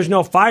imagine there's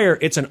no fire.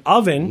 It's an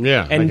oven.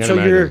 Yeah, and so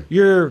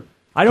you're.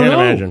 I don't know.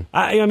 Imagine.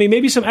 I mean,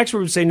 maybe some expert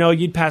would say no,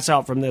 you'd pass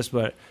out from this,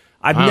 but.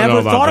 I've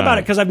never thought about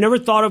it because I've never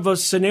thought of a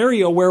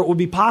scenario where it would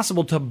be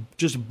possible to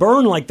just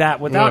burn like that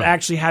without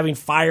actually having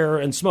fire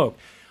and smoke.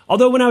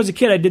 Although when I was a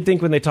kid, I did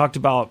think when they talked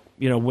about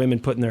women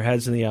putting their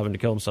heads in the oven to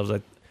kill themselves,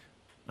 when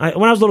I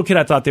was a little kid,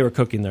 I thought they were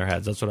cooking their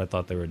heads. That's what I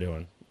thought they were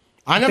doing.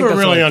 I never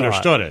really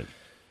understood it.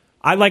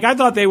 I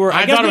thought they were.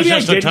 I guess thought it was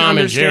maybe just a Tom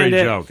and Jerry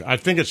joke. I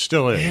think it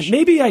still is.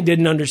 Maybe I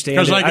didn't understand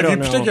it. Because, I don't if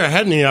you stick your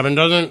head in the oven,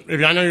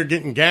 I know you're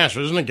getting gas,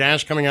 but isn't the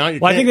gas coming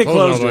out? I think they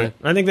closed it.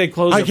 I think they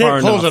closed it far enough.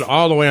 I can't close it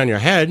all the way on your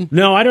head.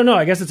 No, I don't know.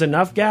 I guess it's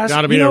enough gas.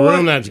 Got to be a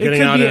room that's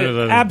getting out into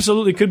the...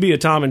 Absolutely could be a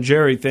Tom and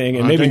Jerry thing,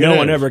 and maybe no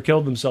one ever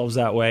killed themselves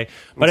that way.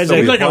 But it's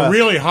like a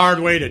really hard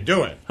way to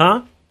do it.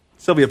 Huh?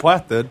 Sylvia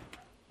Plath did.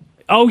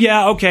 Oh,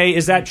 yeah, okay.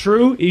 Is that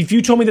true? If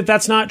you told me that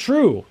that's not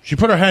true. She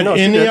put her head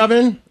in the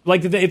oven?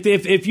 Like,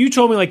 if you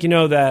told me,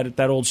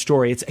 that old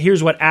story,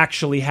 here's what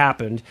actually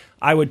happened,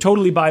 I would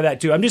totally buy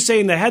that, too. I'm just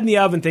saying the head in the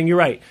oven thing, you're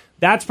right.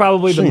 That's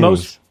probably the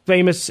most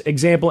famous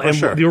example and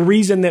the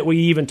reason that we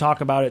even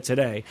talk about it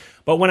today.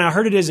 But when I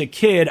heard it as a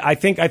kid, I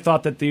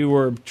thought that you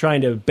were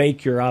trying to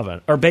bake your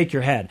oven, or bake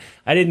your head.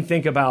 I didn't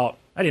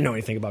know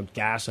anything about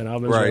gas and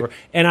ovens. Right. Or whatever.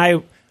 And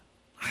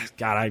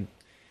I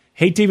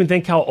hate to even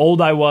think how old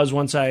I was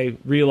once I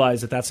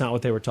realized that that's not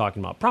what they were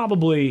talking about.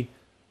 Probably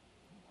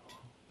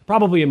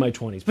in my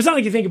 20s. But it's not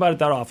like you think about it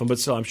that often, but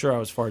still, I'm sure I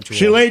was far too old.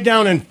 She laid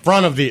down in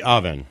front of the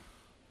oven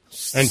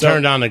and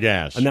turned on the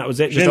gas. And that was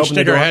it? She didn't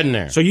stick her head in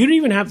there. So you didn't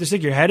even have to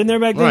stick your head in there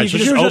back then? Right, You so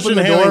could she was just just open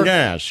the inhaling door?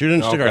 gas. She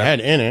didn't stick her head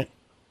in it.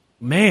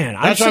 Man,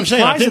 that's what I'm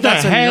saying. I think the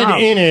that's head enough.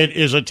 in it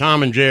is a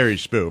Tom and Jerry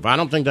spoof. I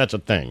don't think that's a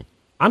thing.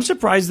 I'm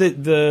surprised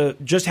that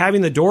just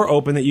having the door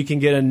open that you can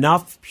get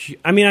enough...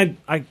 I mean,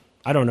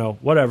 I don't know.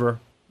 Whatever.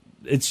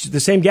 It's the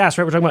same gas,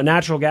 right? We're talking about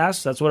natural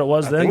gas. That's what it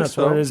was then. That's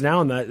what it is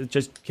now, and that it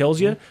just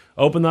kills you.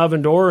 Open the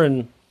oven door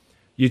and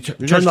you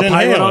turn the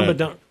pilot on, but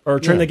don't, or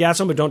turn the gas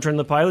on, but don't turn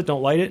the pilot.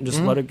 Don't light it and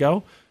just let it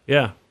go.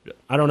 Yeah,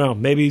 I don't know.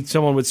 Maybe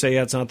someone would say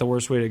that's not the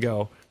worst way to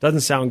go.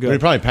 Doesn't sound good. You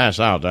probably pass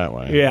out that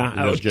way.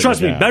 Yeah,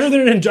 trust me, better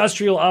than an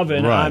industrial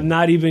oven. Right. I'm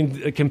not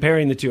even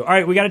comparing the two. All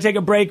right, we got to take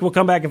a break. We'll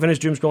come back and finish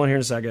doom scrolling here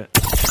in a second.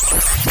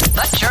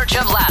 The Church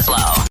of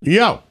Laszlo.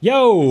 Yo.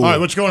 All right,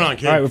 what's going on,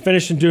 kid? All right, we're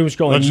finishing doom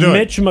scrolling. Let's do it.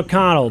 Mitch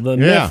McConnell, the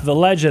myth, the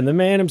legend, the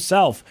man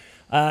himself.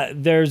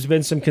 There's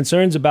been some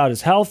concerns about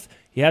his health.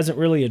 He hasn't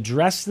really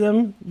addressed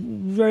them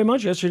very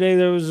much. Yesterday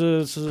there was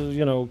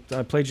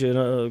I played you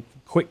a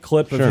quick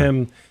clip of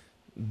him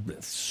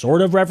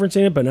sort of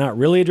referencing it, but not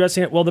really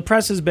addressing it. Well, the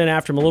press has been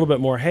after him a little bit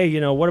more. Hey,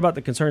 what about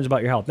the concerns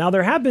about your health? Now,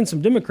 there have been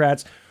some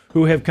Democrats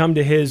who have come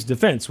to his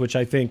defense, which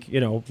I think,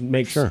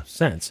 makes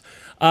sense.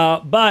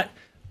 But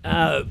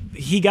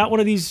he got one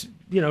of these,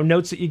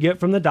 notes that you get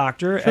from the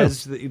doctor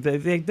as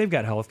they've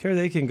got health care.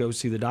 They can go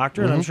see the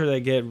doctor, and I'm sure they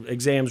get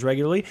exams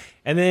regularly.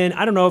 And then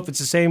I don't know if it's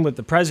the same with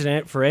the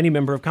president for any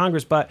member of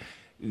Congress, but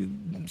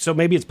so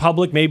maybe it's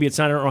public, maybe it's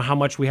not. I don't know how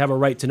much we have a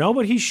right to know,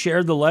 but he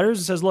shared the letters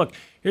and says, look,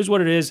 here's what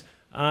it is.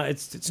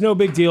 It's no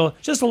big deal.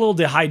 Just a little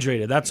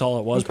dehydrated. That's all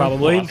it was,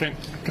 probably. Well, I think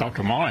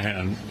Dr.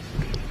 Monahan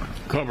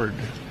covered.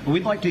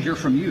 We'd like to hear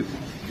from you.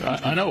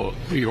 I know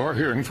you are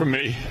hearing from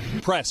me.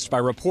 Pressed by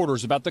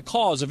reporters about the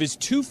cause of his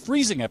 2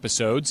 freezing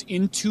episodes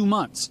in 2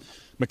 months,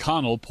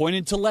 McConnell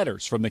pointed to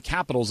letters from the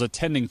Capitol's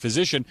attending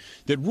physician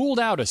that ruled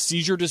out a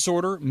seizure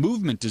disorder,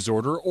 movement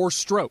disorder, or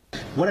stroke.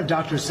 What have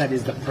doctors said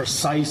is the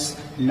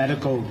precise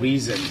medical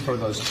reason for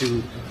those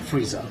 2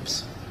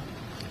 freeze-ups?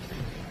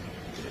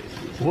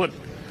 What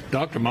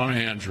Dr.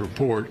 Monahan's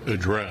report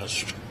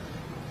addressed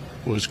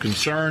was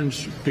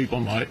concerns people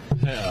might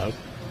have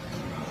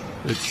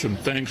that some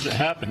things that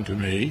happened to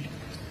me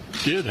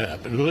did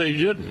happen. Well, they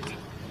didn't.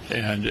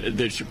 And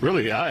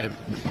I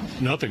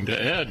have nothing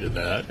to add to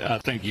that. I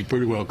think he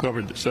pretty well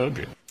covered the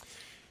subject.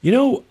 He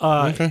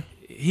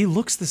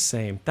looks the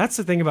same. That's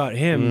the thing about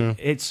him.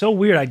 It's so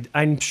weird.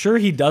 I'm sure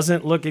he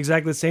doesn't look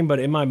exactly the same, but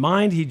in my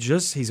mind,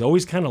 he's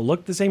always kind of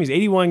looked the same. He's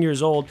 81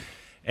 years old,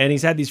 and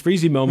he's had these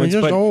freezy moments.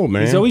 He's just old,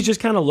 man. He's always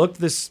just kind of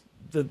looked the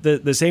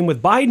same.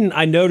 With Biden,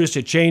 I noticed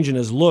a change in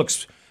his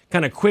looks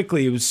kind of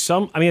quickly. It was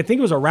I think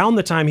it was around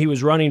the time he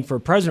was running for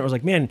president. I was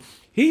like, man,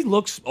 he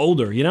looks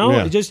older,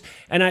 Yeah.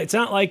 It's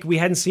not like we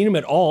hadn't seen him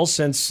at all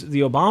since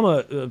the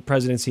Obama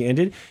presidency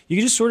ended. You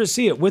can just sort of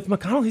see it. With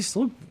McConnell, he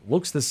still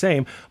looks the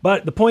same.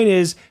 But the point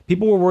is,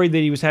 people were worried that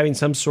he was having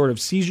some sort of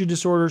seizure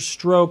disorder,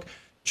 stroke,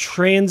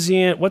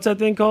 transient, what's that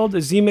thing called?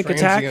 Ischemic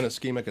attack?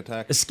 Ischemic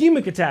attack.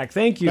 Ischemic attack,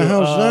 thank you. The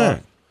hell's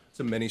that? It's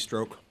a mini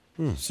stroke.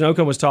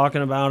 Snowcomb was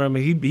talking about him.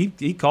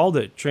 He called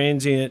it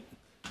transient.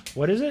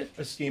 What is it?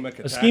 Ischemic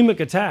attack. Ischemic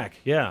attack,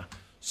 yeah.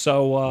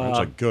 So that's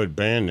a good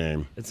band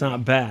name. It's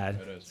not bad.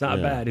 It's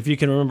not bad. If you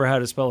can remember how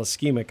to spell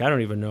ischemic, I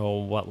don't even know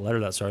what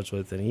letter that starts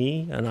with. An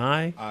E, an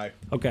I? I.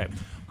 Okay.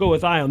 Go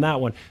with I on that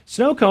one.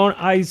 Snow cone,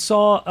 I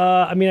saw,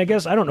 I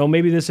guess, I don't know,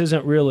 maybe this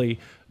isn't really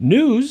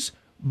news,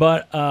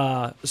 but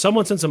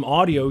someone sent some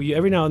audio.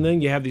 Every now and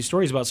then you have these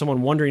stories about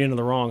someone wandering into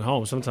the wrong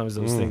home. Sometimes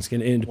those things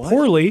can end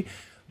poorly.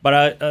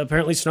 But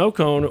apparently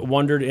Snowcone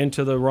wandered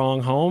into the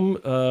wrong home,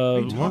 a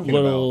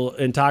little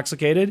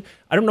intoxicated.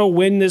 I don't know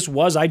when this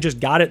was. I just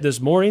got it this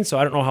morning, so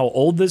I don't know how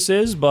old this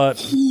is,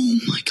 but... Oh,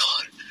 my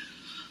God.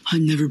 I've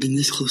never been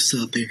this close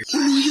to a bear.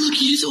 Oh, look,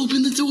 he just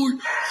opened the door.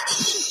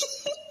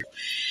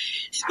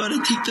 He's about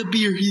to take the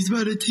beer.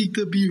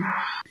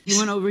 He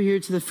went over here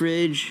to the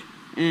fridge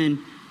and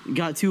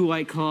got 2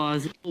 White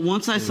Claws.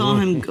 Once I saw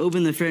him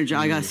open the fridge,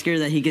 I got scared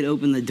that he could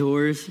open the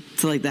doors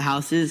to, the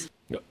houses.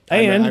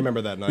 And I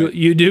remember that night.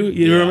 You do?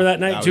 You remember that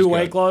night? That 2 was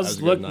White good. Claws,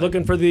 That was a good night.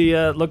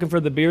 looking for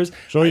the beers.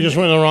 So he just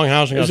went to the wrong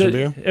house and got some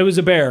beer? It was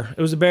a bear.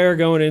 It was a bear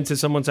going into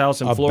someone's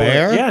house in A Florida.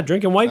 bear? Yeah,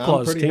 drinking White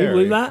Claws. pretty Can you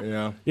believe hairy.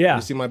 that? Yeah.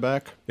 You see my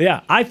back?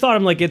 Yeah. I thought,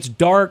 I'm like, it's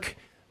dark.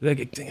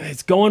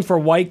 It's going for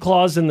White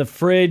Claws in the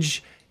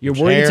fridge. You're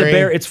worried it's a hairy.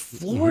 bear. It's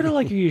Florida.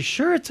 Like, are you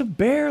sure it's a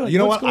bear? Like, You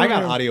know what's what? I going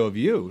got on? audio of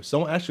you.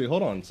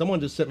 Hold on. Someone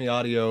just sent me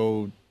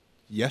audio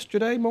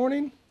yesterday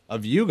morning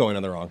of you going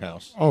in the wrong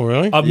house. Oh,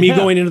 really? Of me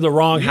going into the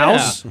wrong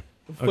house?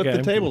 Flip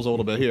the tables a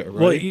little bit here. Right?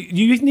 Well,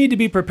 you need to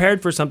be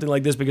prepared for something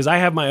like this because I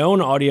have my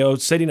own audio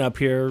sitting up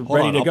here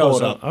ready on, to I'll go. pull it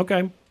So, up.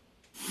 okay.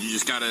 You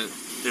just gotta.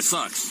 It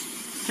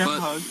sucks. Can I But-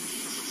 have a hug?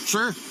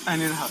 Sure. I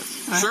need a hug.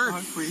 Can I Sure. have a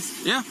hug,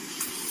 please? Yeah.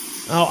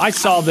 Oh, I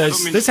saw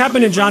this. This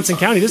happened in Johnson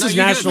County. This is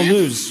No, you did, national man.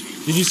 news.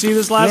 Did you see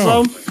this,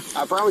 Laszlo?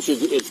 I promise you,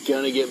 it's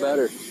gonna get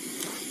better.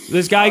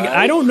 This guy,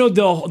 I don't know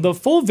the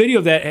full video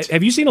of that.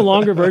 Have you seen a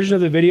longer version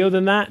of the video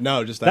than that?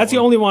 No, just that That's the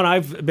one. only one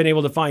I've been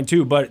able to find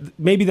too, but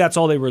maybe that's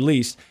all they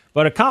released.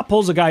 But a cop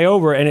pulls a guy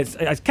over, and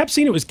I kept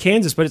seeing it was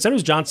Kansas, but it said it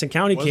was Johnson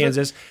County, Was it?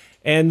 Kansas.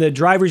 And the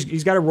driver's,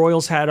 he's got a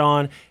Royals hat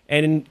on,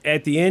 and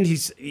at the end,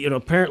 he's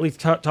apparently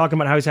talking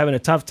about how he's having a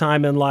tough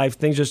time in life,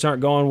 things just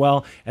aren't going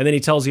well, and then he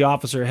tells the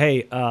officer,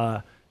 hey,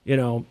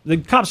 the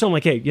cops tell him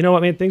like, hey, you know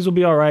what, man, things will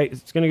be all right.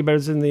 It's going to get better.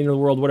 It's in the end of the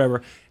world, whatever.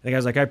 And the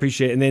guy's like, I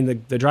appreciate it. And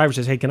then the driver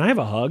says, hey, can I have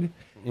a hug?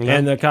 Yeah.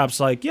 And the cop's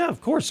like, yeah,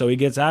 of course. So he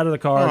gets out of the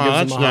car, Oh, gives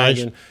that's him a nice.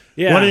 hug. And,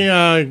 yeah. What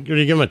did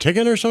he give him a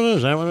ticket or something?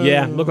 Is that what?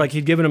 Yeah, looked like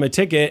he'd given him a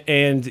ticket,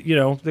 and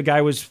the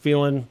guy was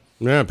feeling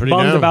pretty bummed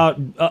down. about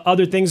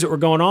other things that were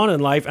going on in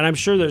life. And I'm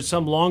sure there's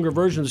some longer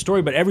version of the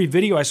story, but every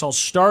video I saw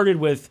started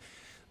with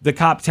the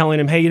cop telling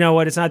him, hey, you know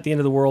what? It's not the end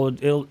of the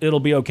world. It'll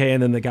be okay.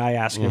 And then the guy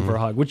asking him for a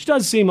hug, which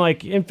does seem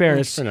like, in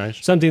fairness,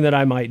 something that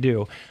I might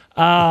do.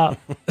 An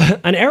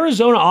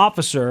Arizona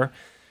officer.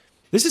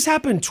 This has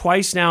happened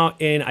twice now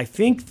in, I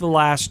think, the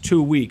last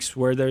 2 weeks,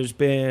 where there's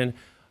been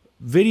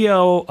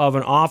video of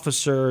an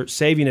officer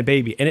saving a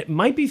baby. And it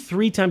might be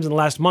 3 times in the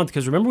last month,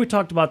 because remember we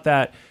talked about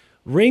that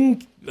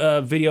ring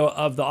video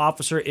of the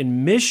officer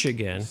in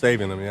Michigan.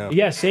 Saving them, yeah.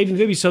 Yeah, saving the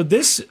baby. So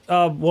this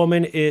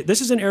woman, this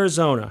is in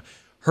Arizona.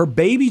 Her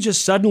baby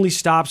just suddenly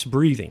stops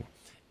breathing.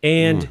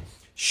 And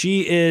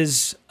she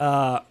is...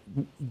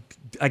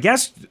 I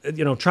guess,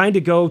 trying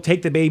to go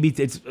take the baby.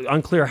 It's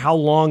unclear how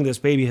long this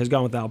baby has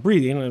gone without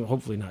breathing, and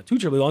hopefully not too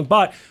terribly long,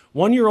 but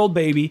 1-year-old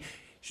baby,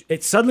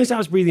 it suddenly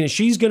stops breathing, and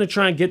she's going to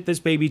try and get this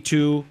baby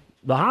to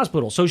the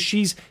hospital. So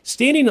she's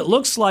standing, it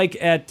looks like,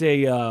 at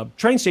a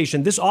train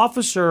station. This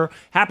officer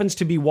happens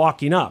to be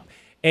walking up,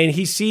 and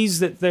he sees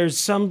that there's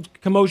some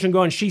commotion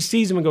going. She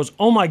sees him and goes,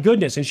 oh my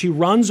goodness, and she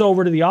runs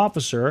over to the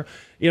officer,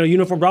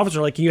 uniformed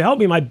officer, like, can you help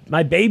me?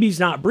 My baby's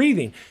not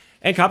breathing.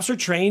 And cops are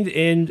trained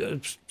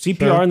in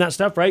CPR and that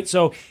stuff, right?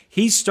 So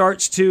he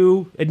starts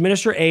to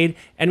administer aid.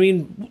 And I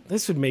mean,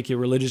 this would make you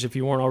religious if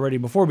you weren't already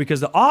before, because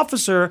the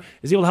officer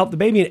is able to help the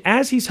baby. And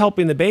as he's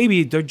helping the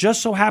baby, there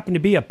just so happened to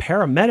be a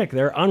paramedic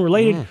there,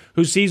 unrelated,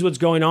 who sees what's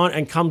going on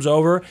and comes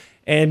over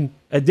and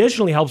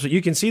additionally helps.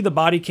 You can see the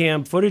body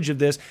cam footage of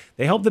this.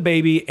 They help the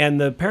baby, and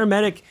the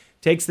paramedic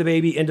takes the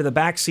baby into the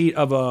back seat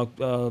of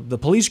the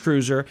police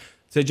cruiser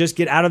to just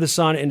get out of the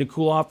sun and to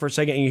cool off for a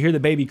second. And you hear the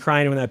baby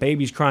crying. And when that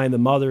baby's crying, the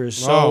mother is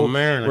so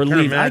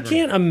relieved. I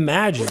can't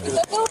imagine.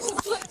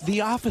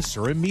 The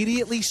officer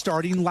immediately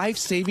starting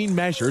life-saving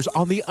measures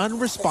on the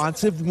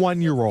unresponsive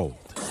 1-year-old.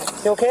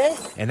 You okay?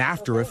 And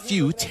after a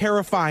few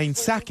terrifying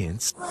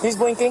seconds, He's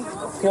blinking.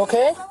 You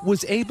okay?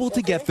 was able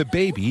to get the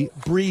baby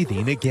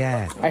breathing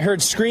again. I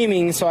heard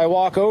screaming, so I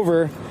walk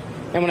over,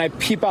 and when I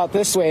peep out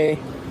this way,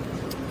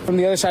 from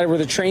the other side where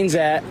the train's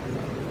at,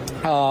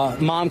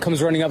 mom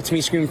comes running up to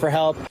me screaming for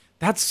help.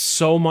 That's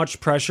so much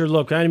pressure.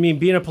 Look, I mean,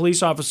 being a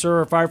police officer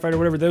or a firefighter or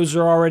whatever, those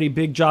are already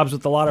big jobs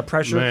with a lot of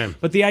pressure. Man.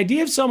 But the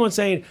idea of someone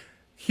saying,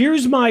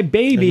 here's my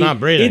baby,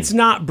 It's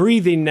not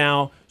breathing.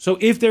 now. So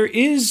if there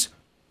is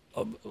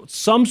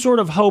some sort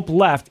of hope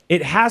left,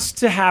 it has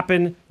to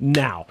happen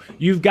now.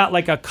 You've got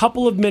like a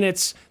couple of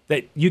minutes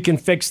that you can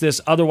fix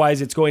this.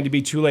 Otherwise, it's going to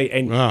be too late.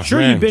 And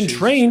you've been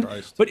trained,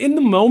 but in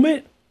the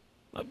moment,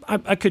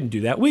 I couldn't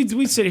do that.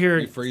 We sit here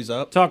and freeze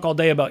up, talk all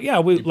day about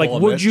would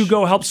Mitch. you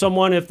go help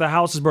someone if the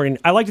house is burning?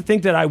 I like to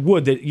think that I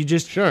would. That you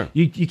just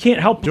you can't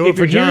help. Do it If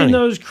you're for hearing Johnny.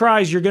 those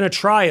cries, you're going to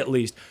try at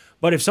least.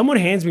 But if someone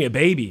hands me a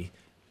baby,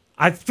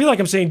 I feel like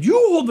I'm saying, you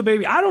hold the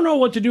baby. I don't know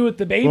what to do with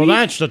the baby. Well,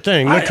 that's the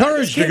thing. The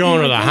courage to can't go be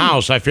into my the thing.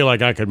 house, I feel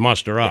like I could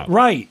muster up.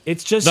 Right.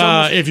 It's just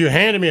almost- if you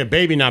handed me a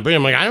baby not breathing,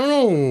 I'm like, I don't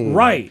know.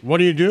 Right. What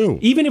do you do?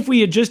 Even if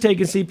we had just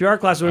taken CPR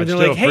class, and they're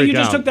still like, hey, you freak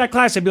just out. took that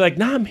class, I'd be like,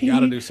 nah, me.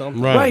 Gotta do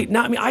something. Right.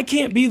 Not me. I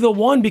can't be the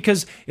one,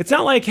 because it's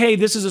not like, hey,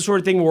 this is the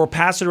sort of thing where we'll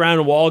pass it around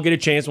and we'll all get a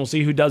chance and we'll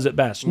see who does it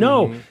best.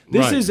 No,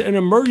 this Right. is an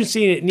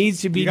emergency and it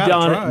needs to be You gotta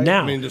done try.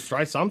 now. I mean, just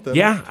try something.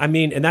 Yeah, I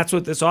mean, and that's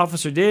what this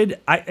officer did.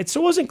 It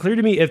still wasn't clear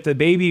to me if the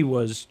baby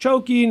was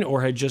choking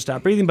or had just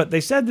stopped breathing, but they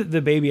said that the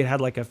baby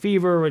had like a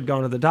fever, had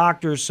gone to the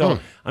doctor. So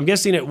I'm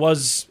guessing it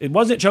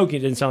wasn't choking. It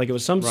didn't sound like it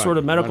was some sort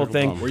of medical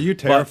thing. Were you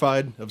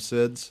terrified of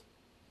SIDS?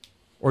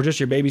 or just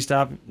your baby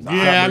stop.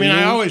 Yeah, I mean,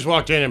 I always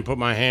walked in and put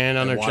my hand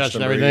on their chest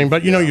and everything.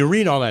 But, you know, you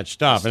read all that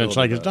stuff, and it's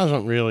like it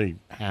doesn't really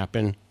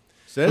happen.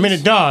 I mean,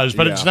 it does,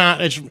 but it's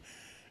not.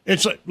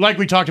 It's like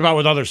we talked about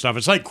with other stuff.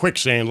 It's like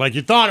quicksand. Like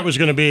you thought it was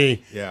going to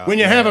be. Yeah, when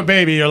you have a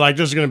baby, you're like,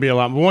 this is going to be a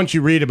lot. But once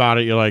you read about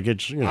it, you're like,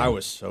 it's. You know, I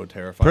was so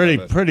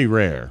terrified. Pretty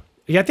rare.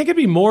 Yeah, I think I'd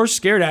be more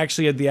scared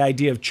actually at the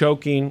idea of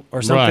choking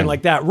or something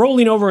like that,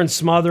 rolling over and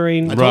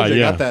smothering. I told you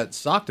I got that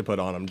sock to put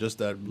on him, just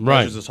that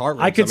measures his heart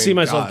rate. I could see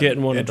myself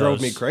getting one of those. It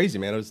drove me crazy,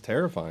 man. It was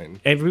terrifying.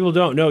 And if people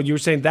don't know, you were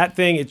saying that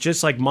thing, it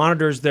just like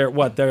monitors their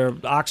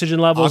oxygen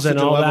levels and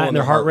all that and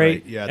their heart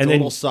rate. Yeah, it's a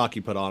little sock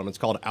you put on them. It's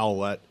called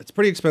Owlet. It's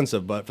pretty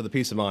expensive, but for the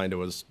peace of mind, it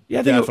was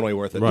definitely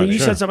worth it. You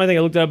said something, I think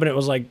I looked it up and it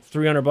was like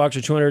 $300 or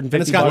 $250. And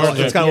it's got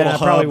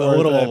a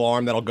little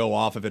alarm that'll go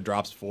off if it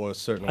drops for a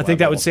certain level. I think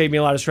that would save me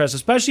a lot of stress,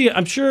 especially,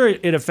 I'm sure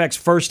it affects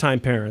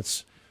first-time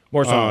parents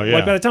more so.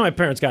 Like by the time my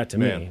parents got to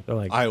me, they're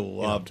like, I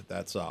loved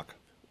that sock.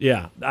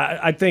 Yeah,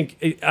 I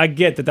think I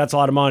get that that's a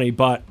lot of money,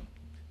 but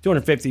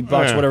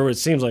 $250, whatever it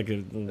seems like,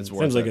 it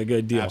seems like a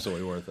good deal.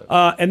 Absolutely worth it.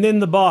 And then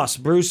the boss,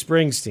 Bruce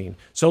Springsteen.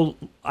 So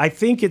I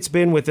think it's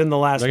been within the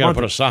last. They got to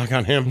put a sock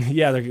on him.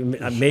 Yeah,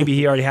 maybe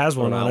he already has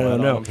one. I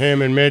don't know.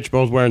 Him and Mitch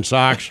both wearing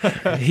socks.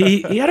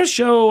 he had a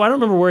show. I don't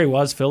remember where he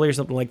was, Philly or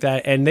something like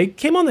that, and they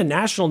came on the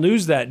national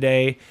news that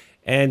day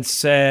and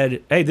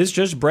said, hey, this is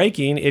just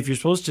breaking. If you're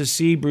supposed to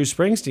see Bruce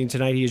Springsteen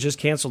tonight, he has just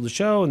canceled the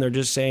show, and they're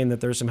just saying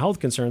that there's some health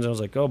concerns. And I was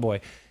like, oh,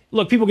 boy.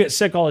 Look, people get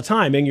sick all the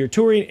time, and you're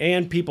touring,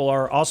 and people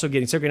are also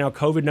getting sick right now.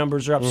 COVID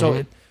numbers are up,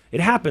 so it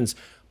happens.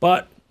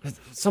 But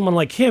someone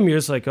like him, you're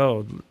just like,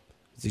 oh,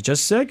 is he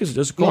just sick? Is it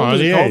just cold?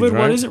 Is it COVID? Age,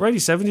 right? What is it? Right?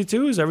 He's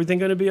 72. Is everything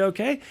going to be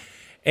okay?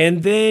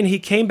 And then he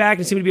came back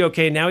and seemed to be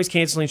okay. Now he's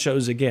canceling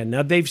shows again.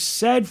 Now, they've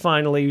said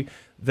finally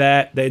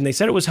and they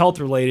said it was health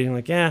related.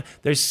 And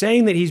they're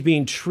saying that he's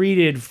being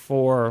treated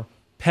for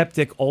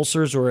peptic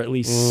ulcers or at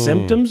least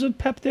symptoms of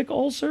peptic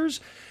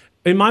ulcers.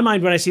 In my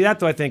mind, when I see that,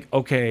 though, I think,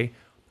 okay,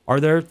 are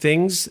there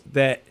things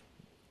that,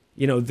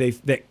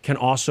 that can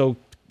also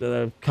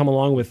come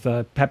along with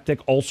peptic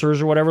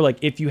ulcers or whatever? Like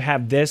if you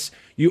have this,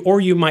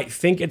 you might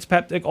think it's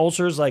peptic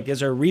ulcers. Like,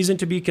 is there a reason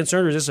to be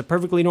concerned, or is this a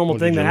perfectly normal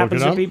thing that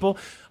happens to people?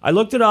 I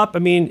looked it up. I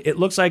mean, it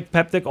looks like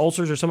peptic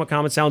ulcers are somewhat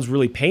common. It sounds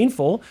really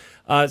painful.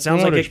 It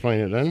sounds like explain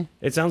it then.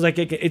 It sounds like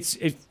it's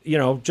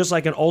just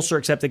like an ulcer,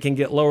 except it can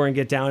get lower and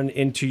get down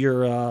into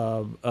your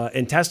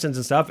intestines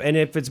and stuff. And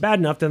if it's bad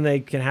enough, then they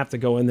can have to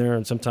go in there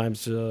and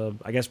sometimes,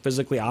 I guess,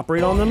 physically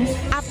operate on them.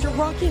 After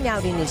rocking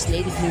out in his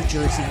native New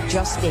Jersey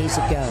just days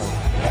ago,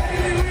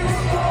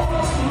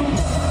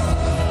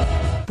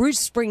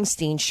 Bruce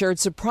Springsteen shared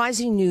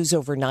surprising news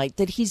overnight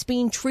that he's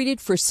being treated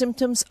for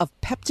symptoms of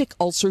peptic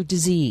ulcer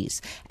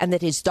disease and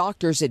that his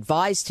doctors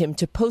advised him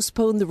to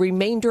postpone the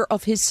remainder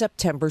of his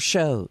September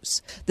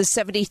shows. The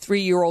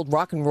 73-year-old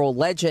rock and roll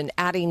legend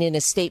adding in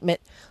a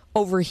statement,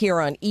 "Over here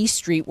on E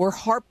Street, we're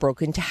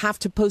heartbroken to have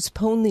to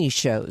postpone these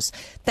shows.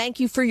 Thank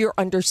you for your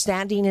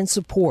understanding and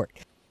support."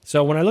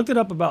 So when I looked it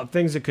up about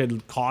things that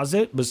could cause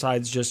it,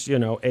 besides just,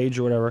 age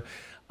or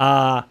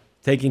whatever,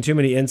 taking too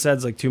many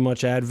NSAIDs, like too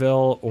much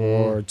Advil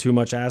or too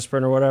much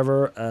aspirin or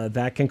whatever,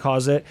 that can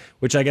cause it,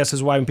 which I guess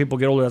is why when people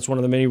get older, that's one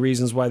of the many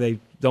reasons why they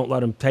don't let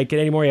them take it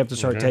anymore. You have to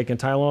start taking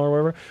Tylenol or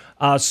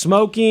whatever.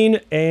 Smoking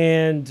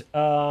and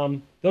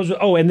those.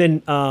 Oh, and then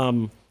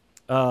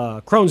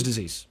Crohn's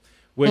disease,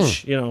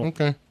 which,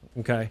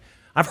 Okay.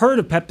 I've heard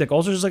of peptic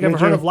ulcers. I've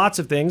heard of lots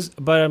of things,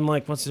 but I'm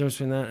like, what's the difference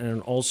between that and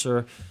an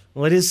ulcer?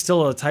 Well, it is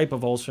still a type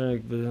of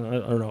ulcer. But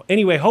I don't know.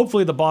 Anyway,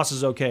 hopefully the boss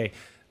is okay.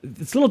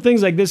 It's little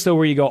things like this, though,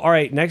 where you go, all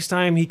right, next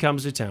time he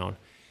comes to town,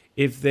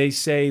 if they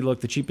say,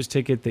 look, the cheapest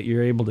ticket that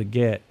you're able to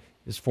get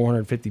is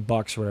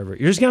 $450 or whatever,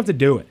 you're just going to have to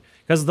do it.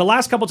 Because the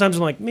last couple times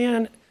I'm like,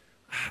 man,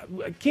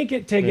 I can't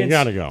get tickets. You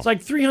got to go. It's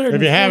like $300.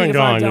 If you haven't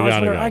gone, you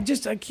got to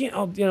go. I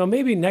can't,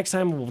 maybe next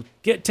time we'll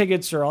get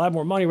tickets or I'll have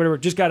more money or whatever.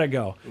 Just got to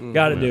go.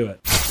 Got to do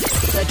it.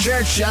 The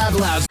Church of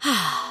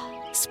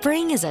Laszlo.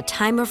 Spring is a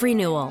time of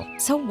renewal,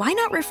 so why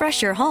not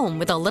refresh your home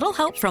with a little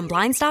help from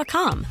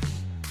Blinds.com?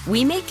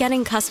 We make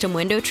getting custom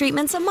window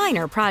treatments a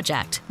minor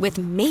project with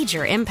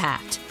major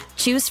impact.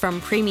 Choose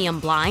from premium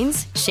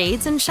blinds,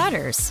 shades, and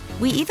shutters.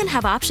 We even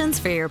have options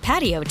for your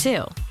patio,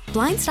 too.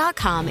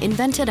 Blinds.com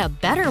invented a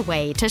better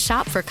way to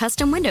shop for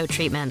custom window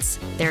treatments.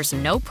 There's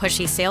no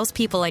pushy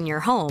salespeople in your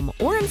home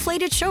or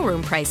inflated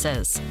showroom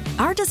prices.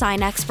 Our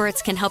design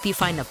experts can help you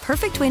find the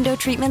perfect window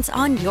treatments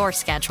on your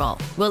schedule.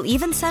 We'll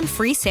even send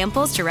free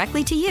samples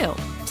directly to you.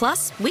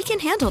 Plus, we can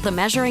handle the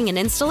measuring and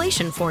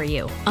installation for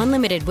you.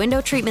 Unlimited window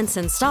treatments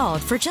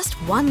installed for just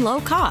one low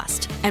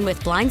cost. And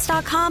with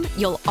Blinds.com,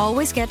 you'll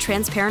always get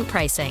transparent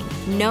pricing.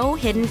 No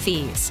hidden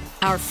fees.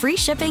 Our free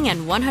shipping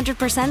and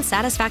 100%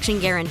 satisfaction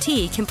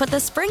guarantee can put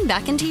the spring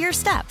back into your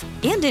step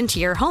and into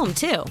your home,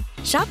 too.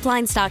 Shop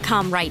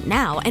Blinds.com right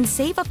now and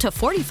save up to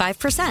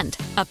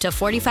 45%. Up to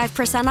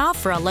 45% off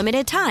for a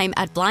limited time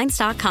at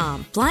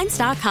Blinds.com.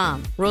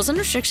 Blinds.com. Rules and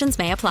restrictions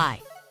may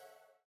apply.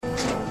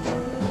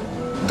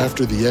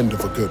 After the end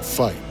of a good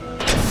fight,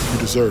 you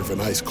deserve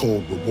an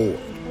ice-cold reward.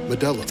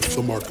 Medalla is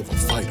the mark of a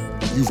fighter.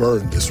 you've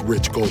earned this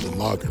rich golden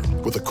lager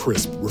with a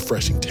crisp,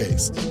 refreshing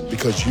taste.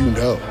 Because you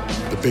know,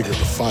 the bigger the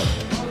fight,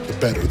 the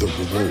better the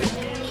reward.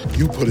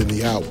 You put in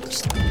the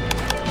hours,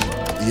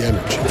 the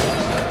energy,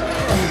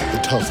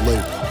 the tough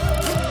labor.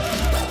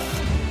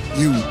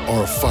 You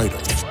are a fighter,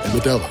 and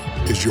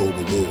Modelo is your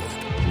reward.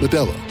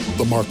 Modelo,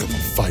 the mark of a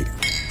fighter.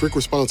 Drink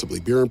responsibly.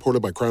 Beer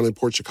imported by Crown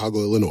Imports, Chicago,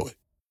 Illinois.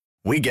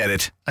 We get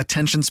it.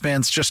 Attention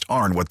spans just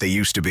aren't what they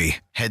used to be.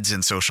 Heads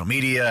in social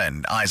media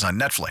and eyes on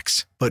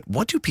Netflix. But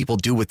what do people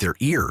do with their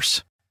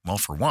ears? Well,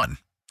 for one,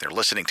 they're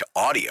listening to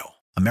audio.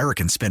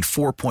 Americans spend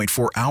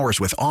 4.4 hours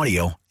with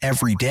audio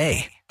every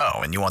day. Oh,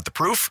 and you want the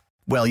proof?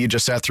 Well, you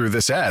just sat through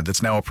this ad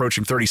that's now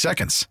approaching 30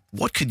 seconds.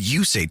 What could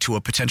you say to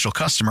a potential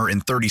customer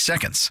in 30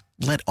 seconds?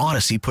 Let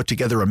Odyssey put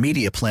together a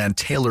media plan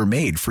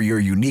tailor-made for your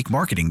unique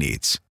marketing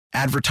needs.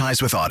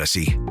 Advertise with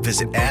Odyssey.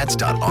 Visit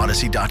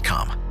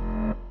ads.odyssey.com.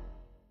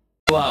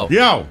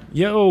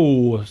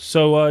 Yo.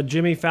 So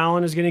Jimmy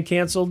Fallon is getting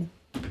canceled.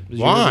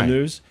 Why? The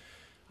news.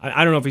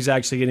 I don't know if he's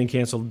actually getting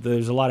canceled.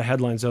 There's a lot of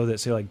headlines, though,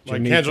 that say, like,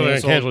 Jimmy cancel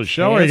the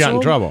show or he got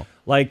in trouble?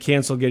 Like,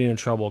 cancel, getting in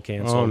trouble,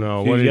 cancel. Oh,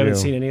 no. You haven't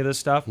seen any of this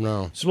stuff?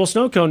 No. So, well,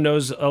 Snow Cone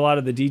knows a lot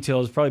of the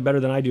details, probably better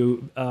than I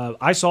do.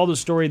 I saw the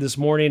story this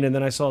morning, and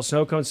then I saw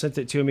Snow Cone sent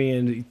it to me,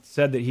 and he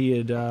said that he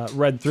had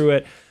read through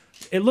it.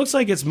 It looks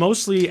like it's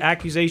mostly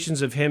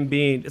accusations of him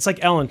being, it's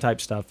like Ellen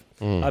type stuff,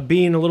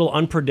 being a little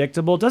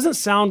unpredictable. It doesn't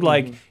sound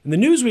like, in the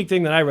Newsweek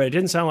thing that I read, it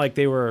didn't sound like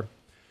they were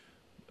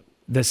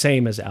the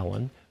same as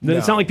Ellen. No.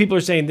 It's not like people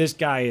are saying this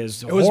guy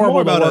is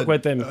horrible to work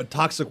with him. A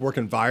toxic work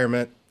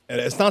environment.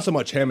 And it's not so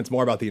much him, it's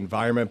more about the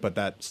environment, but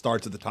that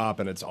starts at the top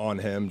and it's on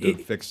him to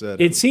fix it.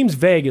 It seems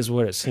vague is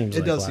what it seems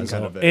like. It does seem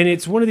kind of vague. And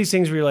it's one of these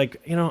things where you're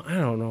like, I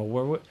don't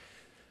know.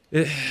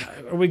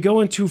 Are we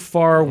going too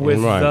far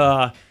with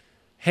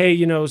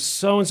hey,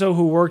 so-and-so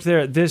who worked there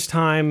at this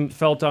time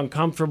felt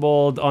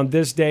uncomfortable on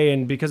this day,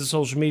 and because of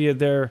social media,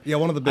 they're... Yeah,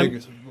 one of the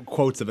big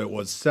quotes of it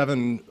was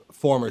 7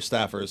 former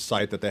staffers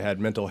cite that they had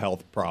mental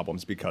health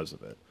problems because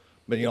of it.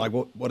 But you're like,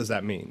 what does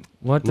that mean?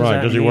 What does that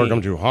mean? Does he work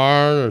them too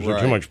hard, or is there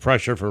too much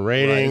pressure for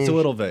ratings? Right. It's a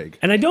little vague.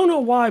 And I don't know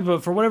why,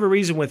 but for whatever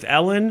reason with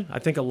Ellen, I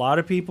think a lot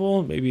of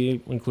people, maybe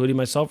including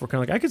myself, were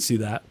kind of like, I could see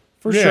that.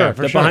 For sure.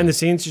 Behind the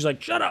scenes, she's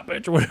like, shut up,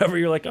 bitch, or whatever.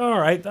 You're like, all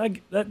right, I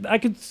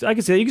could say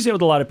that. You can say it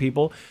with a lot of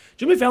people.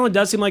 Jimmy Fallon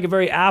does seem like a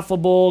very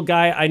affable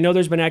guy. I know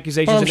there's been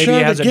accusations that maybe he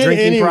has a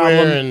drinking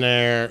problem.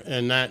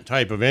 In that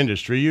type of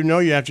industry, you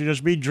have to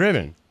just be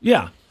driven.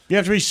 Yeah. You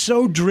have to be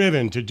so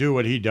driven to do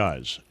what he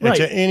does. Right.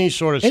 And to any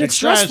sort of and it's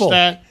success stressful.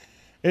 that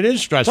it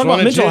is stressful. Talk about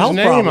and it's mental his health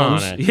name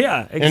problems. on it.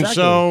 Yeah, exactly. And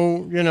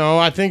so,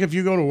 I think if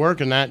you go to work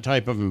in that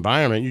type of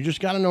environment, you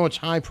just got to know it's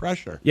high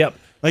pressure. Yep.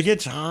 Like,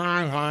 it's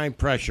high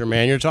pressure,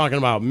 man. You're talking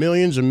about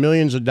millions and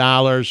millions of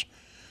dollars,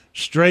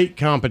 straight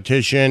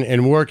competition,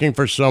 and working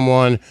for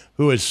someone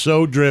who is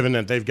so driven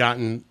that they've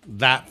gotten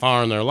that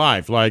far in their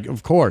life. Like,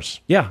 of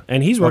course. Yeah,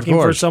 and he's working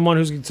for someone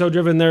who's so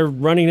driven they're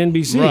running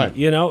NBC. Right.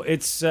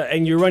 It's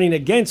and you're running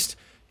against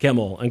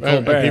Kimmel and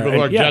Colbert. And people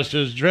who are just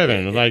as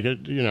driven. Like,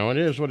 it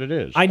is what it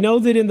is. I know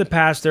that in the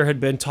past there had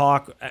been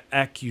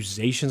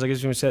accusations, I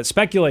guess you would say,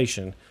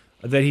 speculation,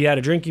 that he had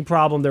a drinking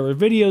problem. There were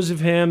videos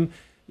of him,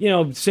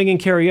 singing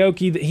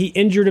karaoke. That he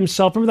injured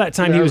himself. Remember that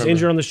time he was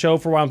injured on the show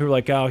for a while, and people were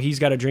like, oh, he's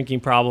got a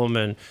drinking problem,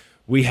 and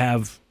we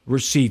have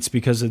receipts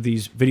because of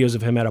these videos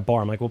of him at a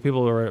bar. I'm like, well,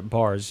 people are at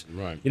bars.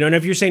 Right. And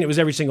if you're saying it was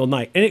every single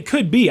night, and it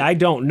could be, I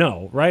don't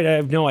know, right? I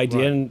have no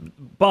idea. Right.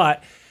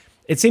 But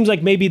it seems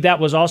like maybe that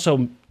was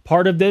also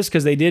part of this,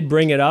 because they did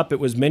bring it up. It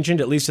was mentioned,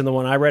 at least in the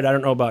one I read. I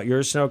don't know about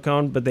yours, Snow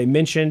Cone, but they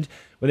mentioned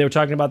when they were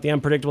talking about the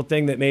unpredictable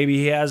thing that maybe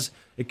he has.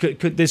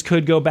 This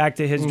could go back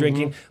to his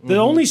drinking. The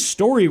only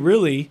story,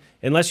 really,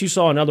 unless you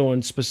saw another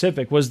one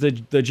specific, was the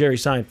Jerry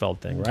Seinfeld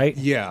thing, right?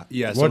 Yeah.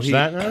 So What's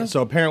that now?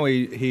 So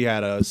apparently he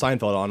had a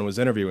Seinfeld on and was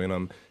interviewing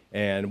him,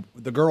 and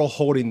the girl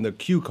holding the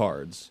cue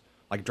cards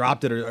like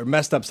dropped it or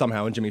messed up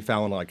somehow, and Jimmy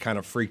Fallon like kind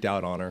of freaked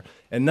out on her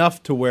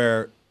enough to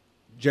where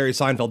Jerry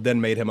Seinfeld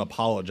then made him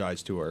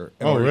apologize to her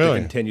in order to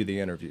continue the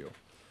interview,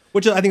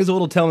 which I think is a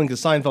little telling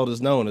because Seinfeld is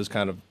known as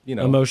kind of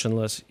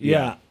emotionless.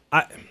 Yeah.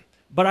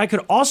 But I could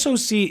also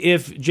see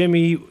if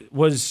Jimmy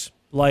was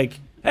like,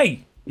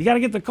 hey, you got to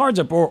get the cards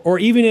up, or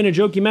even in a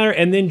jokey manner,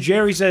 and then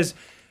Jerry says,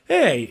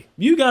 hey,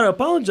 you got to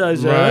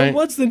apologize. Right.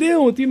 What's the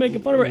deal with you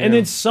making fun of her? Yeah. And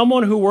then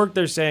someone who worked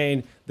there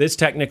saying, this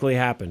technically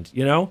happened,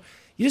 You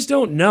just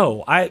don't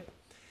know.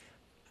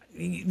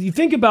 You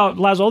think about,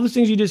 Laz, all those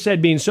things you just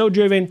said, being so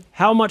driven,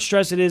 how much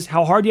stress it is,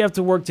 how hard you have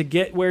to work to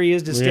get where he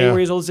is, to stay where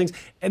he is, all those things.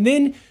 And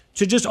then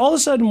to just all of a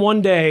sudden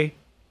one day,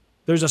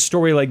 there's a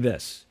story like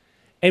this.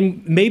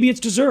 And maybe it's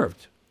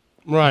deserved.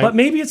 Right. But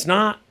maybe it's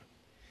not.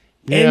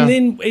 Yeah. And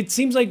then it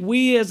seems like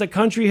we as a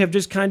country have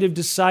just kind of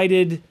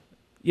decided,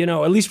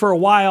 at least for a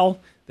while,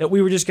 that we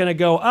were just going to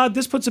go,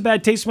 this puts a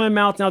bad taste in my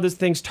mouth. Now this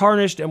thing's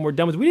tarnished and we're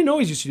done with it. We didn't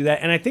always used to do that.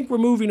 And I think we're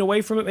moving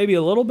away from it maybe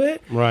a little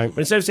bit. Right. But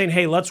instead of saying,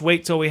 hey, let's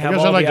wait till we have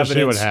all I'd like the evidence. to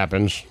see what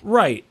happens.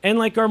 Right. And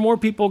are more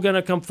people going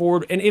to come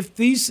forward? And if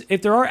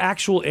there are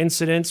actual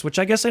incidents, which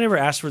I guess I never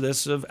asked for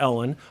this of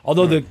Ellen,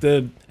 although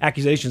the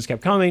accusations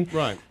kept coming.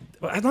 Right.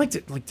 I'd like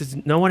to. Like, does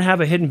no one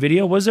have a hidden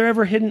video? Was there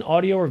ever hidden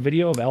audio or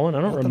video of Ellen?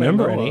 I don't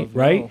remember any.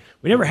 Right? No.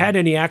 We never had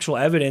any actual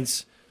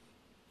evidence.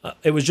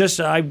 It was just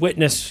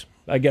eyewitness,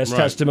 I guess,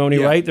 testimony.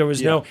 Yeah. Right? There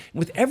was no.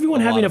 With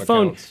everyone having a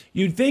phone, accounts.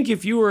 you'd think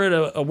if you were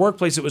at a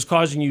workplace that was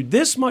causing you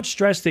this much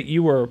stress that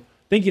you were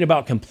thinking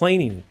about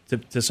complaining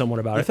to someone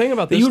about The it. thing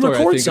about that this you would story, I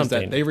record think, something.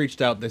 is that they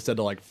reached out. They said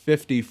to like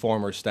 50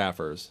 former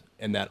staffers,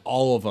 and that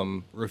all of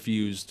them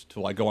refused to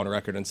like go on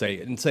record and say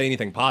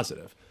anything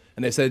positive.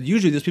 And they said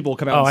usually these people will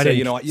come out and say,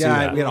 you know, we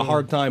had a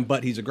hard time,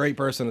 but he's a great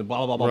person, and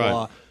blah blah blah blah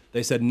blah.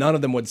 They said none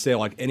of them would say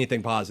like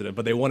anything positive,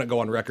 but they wouldn't go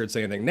on record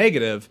say anything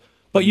negative.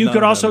 But you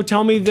could also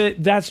tell me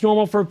that that's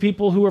normal for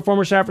people who are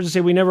former staffers to say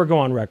we never go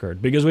on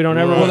record because we don't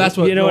ever. Well, that's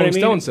what you know Rolling what I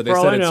mean? Stone said. They For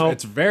all said I know-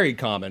 it's very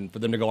common for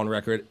them to go on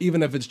record,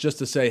 even if it's just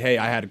to say, "Hey,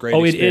 I had a great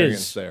it experience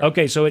is. there."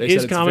 Okay, so it They is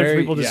said it's common for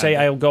very- people to say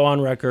I'll go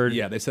on record.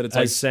 Yeah, they said it's as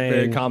like saying,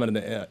 very common in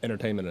the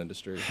entertainment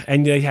industry.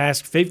 And they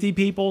asked 50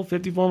 people,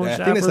 50 former staffers.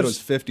 I think they said it was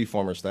 50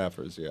 former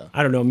staffers. Yeah.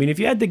 I don't know. I mean, if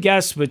you had to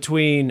guess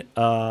between,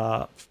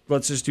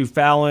 let's just do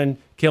Fallon,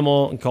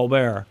 Kimmel, and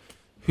Colbert,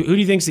 who do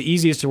you think's the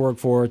easiest to work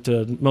for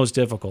to most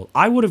difficult?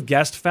 I would have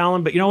guessed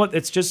Fallon, but you know what?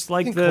 It's just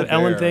like the Colbert,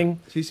 Ellen thing.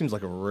 He seems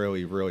like a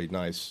really, really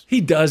nice.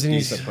 He does, and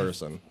decent he's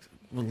person.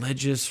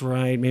 Religious,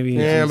 right? Maybe.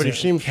 Yeah, he's but he a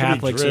seems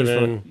Catholic. pretty so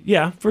driven.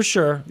 yeah, for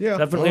sure. Yeah,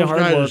 Definitely a Those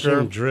hard guys worker.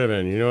 seem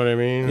driven. You know what I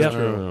mean? Yep. I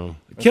don't know.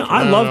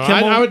 I love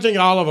Kimmel. I would think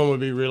all of them would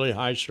be really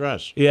high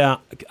stress. Yeah,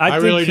 I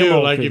think really do.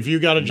 Kimmel Like could- if you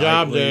got a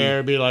job nightly.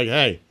 there, be like,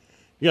 hey,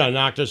 you gotta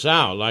knock this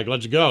out. Like,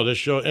 let's go. This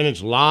show, and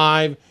it's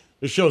live.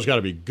 This show's got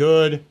to be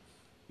good.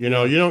 You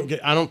know, you don't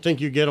get. I don't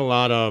think you get a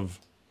lot of.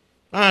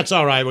 It's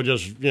all right. We'll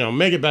just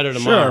make it better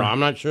tomorrow. Sure. I'm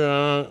not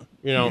sure.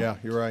 Yeah,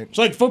 you're right. It's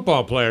like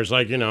football players.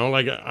 Like are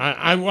we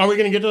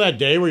going to get to that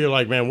day where you're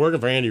like, man, working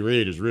for Andy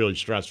Reid is really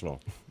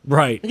stressful?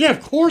 Right. Yeah,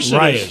 of course it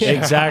right. is.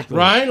 Exactly.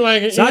 Right.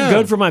 Like it's not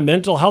good for my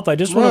mental health. I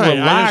just want to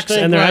relax,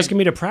 and they're asking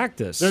me to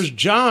practice. There's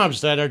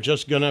jobs that are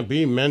just going to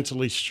be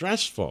mentally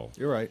stressful.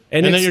 You're right.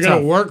 And then it's you're going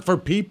tough. to work for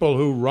people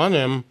who run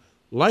them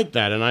like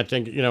that. And I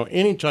think,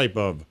 any type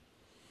of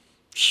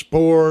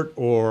sport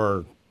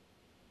or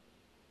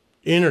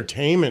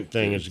entertainment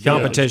thing is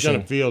Competition.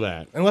 going to feel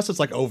that. Unless it's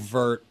like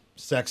overt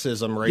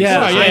sexism, racism. Yeah,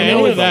 I know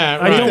any of it.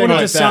 that. I don't right. want it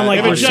to sound like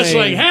if we're it's just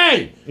saying, like,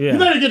 hey, Yeah. you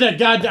better get that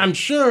goddamn. I'm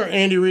sure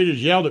Andy Reid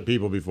has yelled at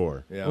people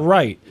before. Yeah.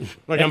 Right.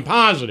 Like, I'm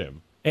positive.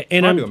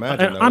 And hard to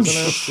imagine, though, I'm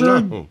isn't it?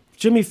 sure No.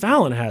 Jimmy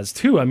Fallon has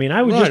too. I mean,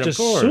 I would Right, just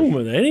of course.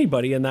 assume that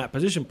anybody in that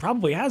position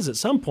probably has at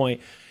some point.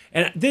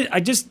 And I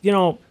just,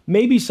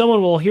 maybe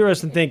someone will hear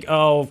us and think,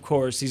 oh, of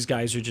course, these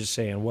guys are just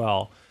saying,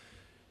 well,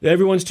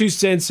 everyone's too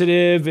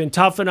sensitive and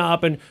toughen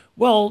up. And,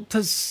 well,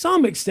 to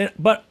some extent,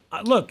 but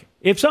look,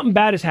 if something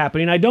bad is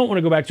happening, I don't want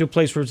to go back to a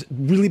place where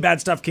really bad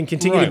stuff can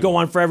continue to Right. go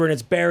on forever and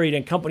it's buried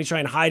and companies try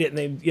and hide it and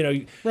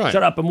they, Right.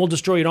 shut up and we'll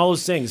destroy it and all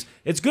those things.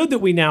 It's good that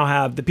we now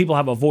have, that people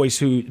have a voice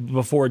who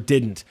before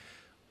didn't.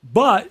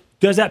 But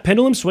does that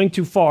pendulum swing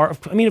too far?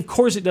 I mean, of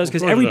course it does,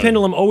 because course every it does.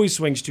 pendulum always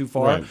swings too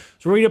far. Right.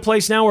 So we're at a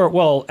place now where,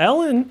 well,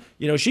 Ellen,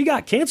 she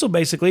got canceled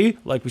basically,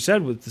 like we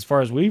said, with as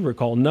far as we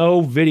recall,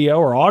 no video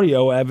or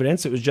audio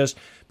evidence. It was just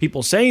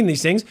people saying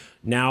these things.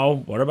 Now,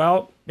 what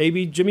about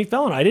maybe Jimmy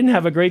Fallon? I didn't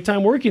have a great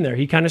time working there.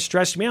 He kind of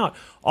stressed me out.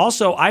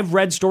 Also, I've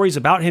read stories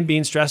about him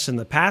being stressed in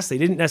the past. They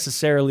didn't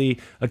necessarily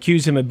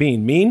accuse him of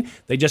being mean.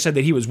 They just said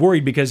that he was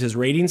worried because his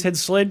ratings had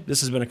slid. This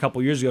has been a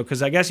couple years ago,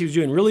 because I guess he was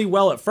doing really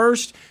well at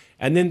first,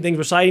 and then things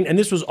were sliding. And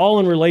this was all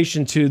in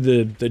relation to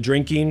the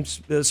drinking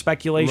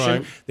speculation,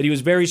 Right. that he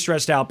was very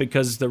stressed out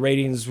because the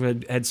ratings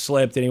had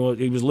slipped and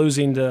he was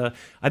losing to,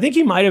 I think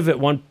he might have at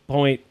one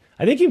point,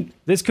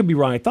 this could be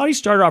wrong. I thought he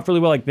started off really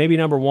well, like maybe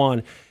number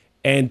one,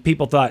 and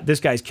people thought this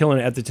guy's killing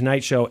it at the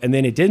Tonight Show. And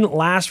then it didn't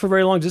last for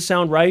very long. Does this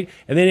sound right?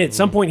 And then at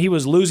some point he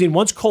was losing.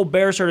 Once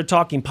Colbert started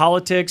talking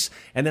politics,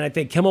 and then I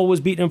think Kimmel was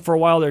beating him for a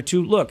while there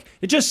too. Look,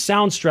 it just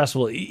sounds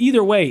stressful.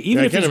 Either way,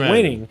 even Yeah, if I he's can imagine.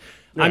 winning,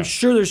 Yeah. I'm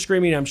sure there's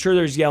screaming. I'm sure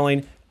there's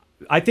yelling.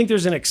 I think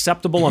there's an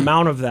acceptable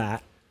amount of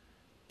that,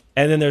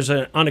 and then there's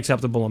an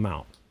unacceptable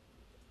amount.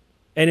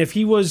 And if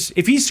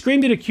he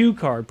screamed at a cue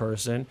card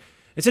person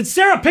and said,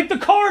 "Sarah, pick the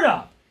card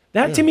up,"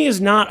 that to me is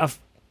not a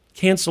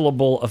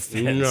cancelable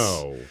offense.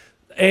 No.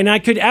 And I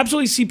could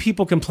absolutely see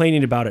people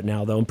complaining about it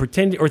now, though, and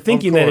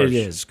thinking that it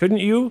is. Couldn't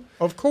you?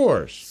 Of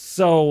course.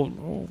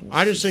 So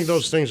I just think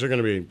those things are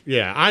going to be.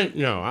 Yeah, I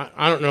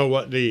don't know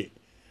what the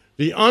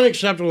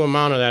unacceptable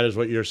amount of that is.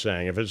 What you're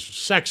saying, if it's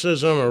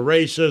sexism or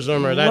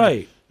racism or that,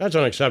 Right. that's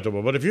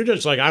unacceptable. But if you're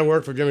just like, I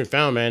work for Jimmy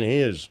Fallon, man,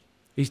 he's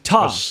a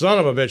tough. son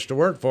of a bitch to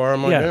work for.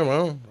 I'm like, Yeah. yeah,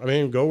 well, I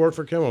mean, go work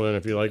for Kimmel then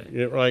if you like.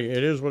 Like,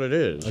 it is what it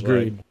is.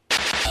 Agreed.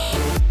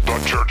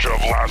 The Church of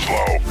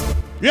Laszlo.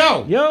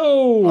 Yo.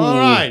 All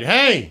right.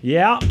 Hey.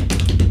 Yeah.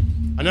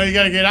 I know you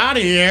got to get out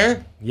of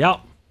here. Yep.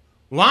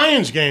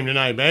 Lions game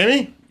tonight,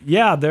 baby.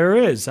 Yeah, there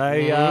is.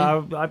 I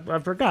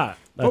forgot.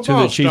 That's who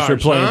Football the Chiefs are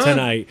starts, playing huh?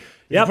 tonight.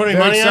 You Yep. put any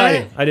very money on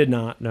exciting. it? I did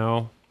not.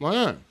 No. Why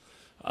not?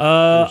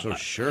 I'm so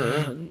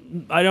sure.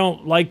 I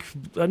don't like.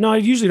 No, I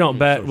usually don't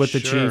bet so with the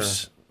sure.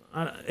 Chiefs,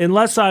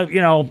 unless I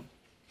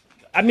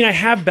I mean, I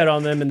have bet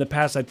on them in the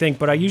past, I think,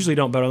 but I usually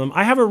don't bet on them.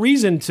 I have a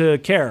reason to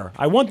care.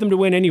 I want them to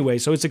win anyway,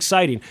 so it's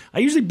exciting. I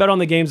usually bet on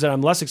the games that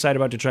I'm less excited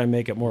about to try and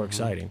make it more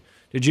exciting.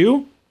 Did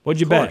you? What'd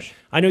you bet?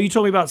 I know you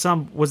told me about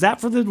some. Was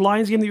that for the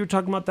Lions game that you were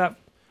talking about? That?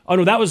 Oh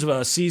no, that was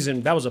a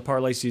season. That was a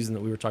parlay season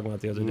that we were talking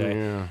about the other day.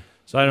 Yeah.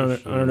 So I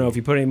don't know if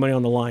you put any money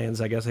on the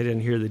Lions. I guess I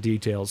didn't hear the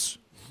details.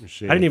 I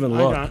didn't even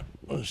look.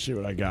 Let's see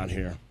what I got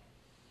here.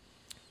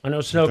 I know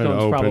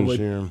Snowcombs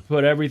probably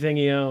put everything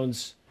he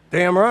owns.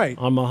 Damn right.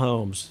 On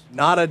Mahomes.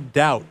 Not a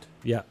doubt.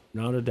 Yeah,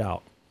 not a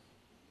doubt.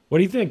 What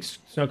do you think,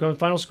 Snowcombs?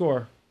 Final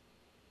score?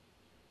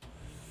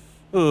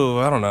 Ooh,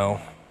 I don't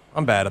know.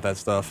 I'm bad at that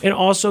stuff. And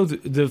also,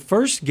 the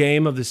first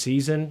game of the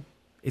season,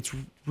 it's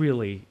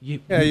really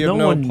no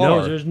one par.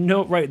 knows.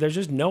 There's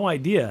just no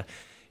idea.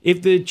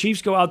 If the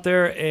Chiefs go out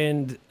there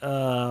and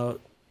I'm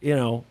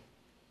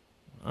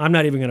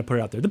not even going to put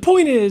it out there. The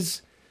point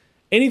is,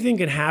 anything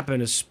can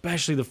happen,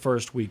 especially the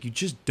first week. You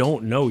just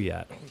don't know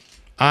yet.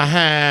 I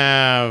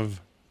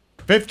have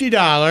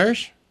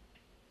 $50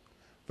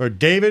 for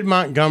David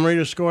Montgomery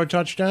to score a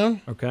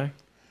touchdown. Okay.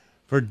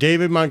 For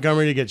David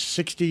Montgomery to get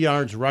 60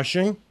 yards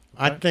rushing. Okay.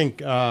 I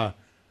think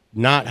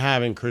not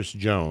having Chris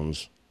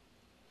Jones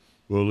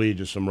will lead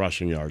to some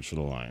rushing yards for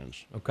the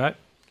Lions. Okay.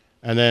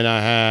 And then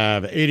I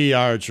have 80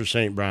 yards for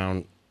St.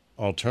 Brown,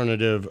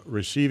 alternative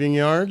receiving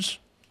yards.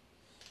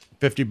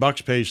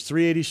 $50 pays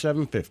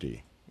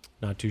 $387.50.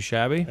 Not too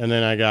shabby. And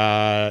then I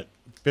got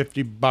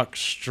 $50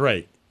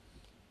 straight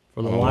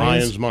for the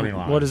Lions money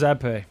line. What does that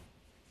pay?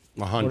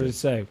 100. What did it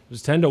say? It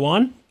was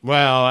 10-1?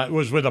 Well, it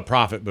was with a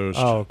profit boost.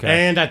 Oh,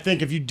 okay. And I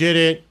think if you did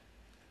it,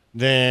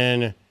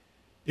 then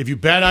if you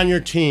bet on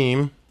your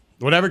team,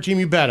 whatever team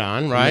you bet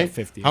on, right?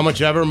 50. How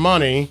much ever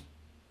money,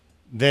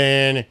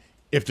 then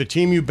if the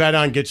team you bet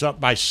on gets up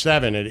by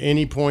 7 at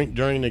any point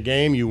during the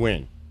game, you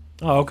win.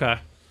 Oh, okay.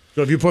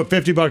 So if you put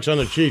 $50 on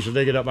the Chiefs, if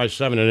they get up by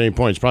 7 at any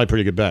point, it's probably a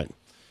pretty good bet.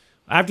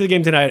 After the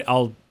game tonight,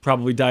 I'll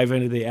probably dive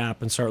into the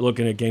app and start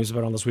looking at games to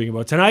bet on this weekend.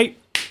 But tonight,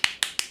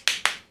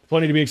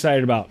 plenty to be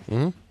excited about.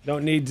 Mm-hmm.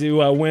 Don't need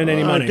to win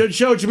any money. Good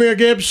show, Jahmyr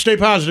Gibbs. Stay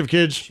positive,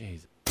 kids.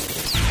 Jeez.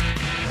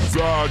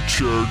 The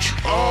Church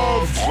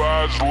of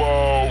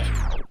Laszlo.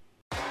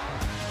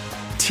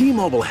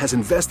 T-Mobile has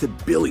invested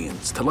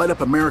billions to light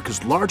up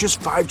America's largest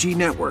 5G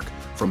network,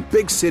 from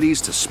big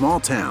cities to small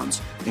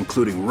towns,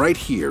 including right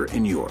here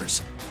in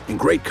yours. And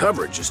great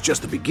coverage is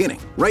just the beginning.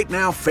 Right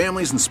now,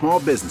 families and small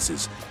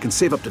businesses can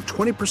save up to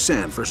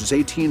 20% versus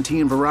AT&T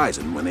and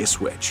Verizon when they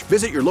switch.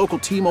 Visit your local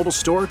T-Mobile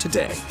store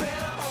today.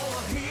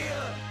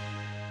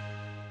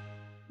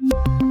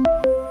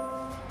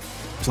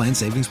 Plan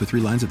savings with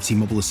 3 lines of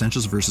T-Mobile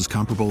Essentials versus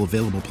comparable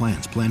available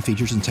plans. Plan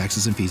features and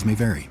taxes and fees may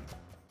vary.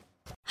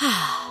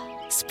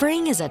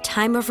 Spring is a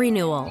time of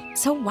renewal,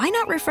 so why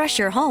not refresh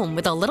your home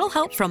with a little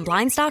help from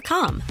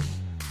Blinds.com?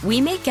 We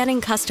make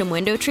getting custom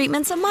window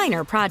treatments a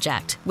minor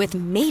project with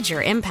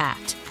major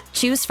impact.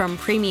 Choose from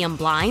premium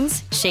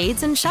blinds,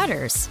 shades, and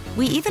shutters.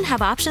 We even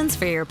have options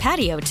for your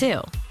patio, too.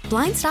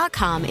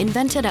 Blinds.com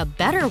invented a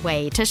better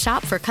way to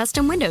shop for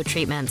custom window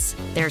treatments.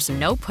 There's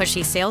no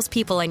pushy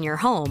salespeople in your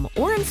home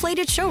or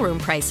inflated showroom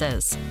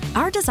prices.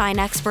 Our design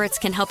experts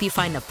can help you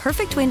find the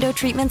perfect window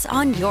treatments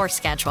on your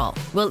schedule.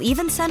 We'll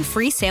even send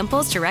free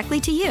samples directly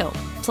to you.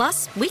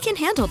 Plus, we can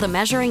handle the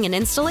measuring and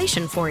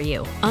installation for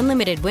you.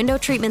 Unlimited window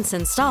treatments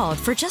installed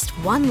for just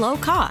one low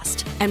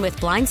cost. And with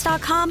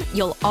Blinds.com,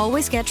 you'll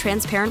always get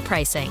transparent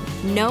pricing.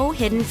 No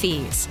hidden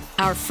fees.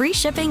 Our free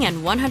shipping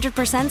and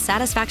 100%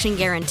 satisfaction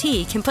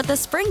guarantee can put the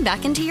spring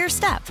back into your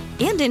step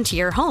and into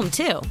your home,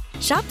 too.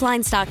 Shop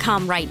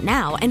Blinds.com right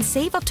now and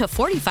save up to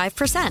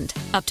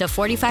 45%. Up to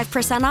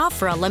 45% off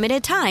for a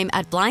limited time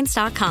at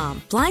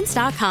Blinds.com.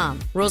 Blinds.com.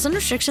 Rules and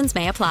restrictions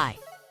may apply.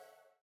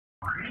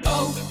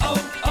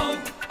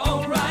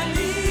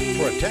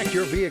 Protect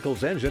your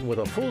vehicle's engine with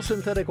a full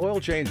synthetic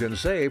oil change and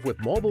save with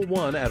Mobil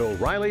 1 at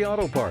O'Reilly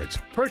Auto Parts.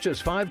 Purchase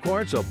 5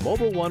 quarts of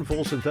Mobil 1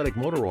 full synthetic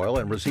motor oil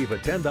and receive a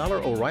 $10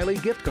 O'Reilly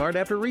gift card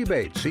after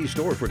rebate. See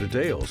store for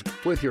details.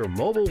 With your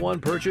Mobil 1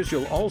 purchase,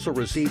 you'll also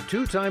receive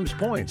 2 times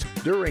points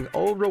during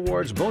O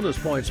Rewards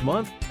Bonus Points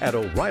Month at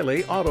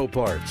O'Reilly Auto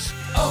Parts.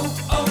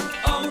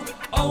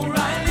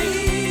 O'Reilly.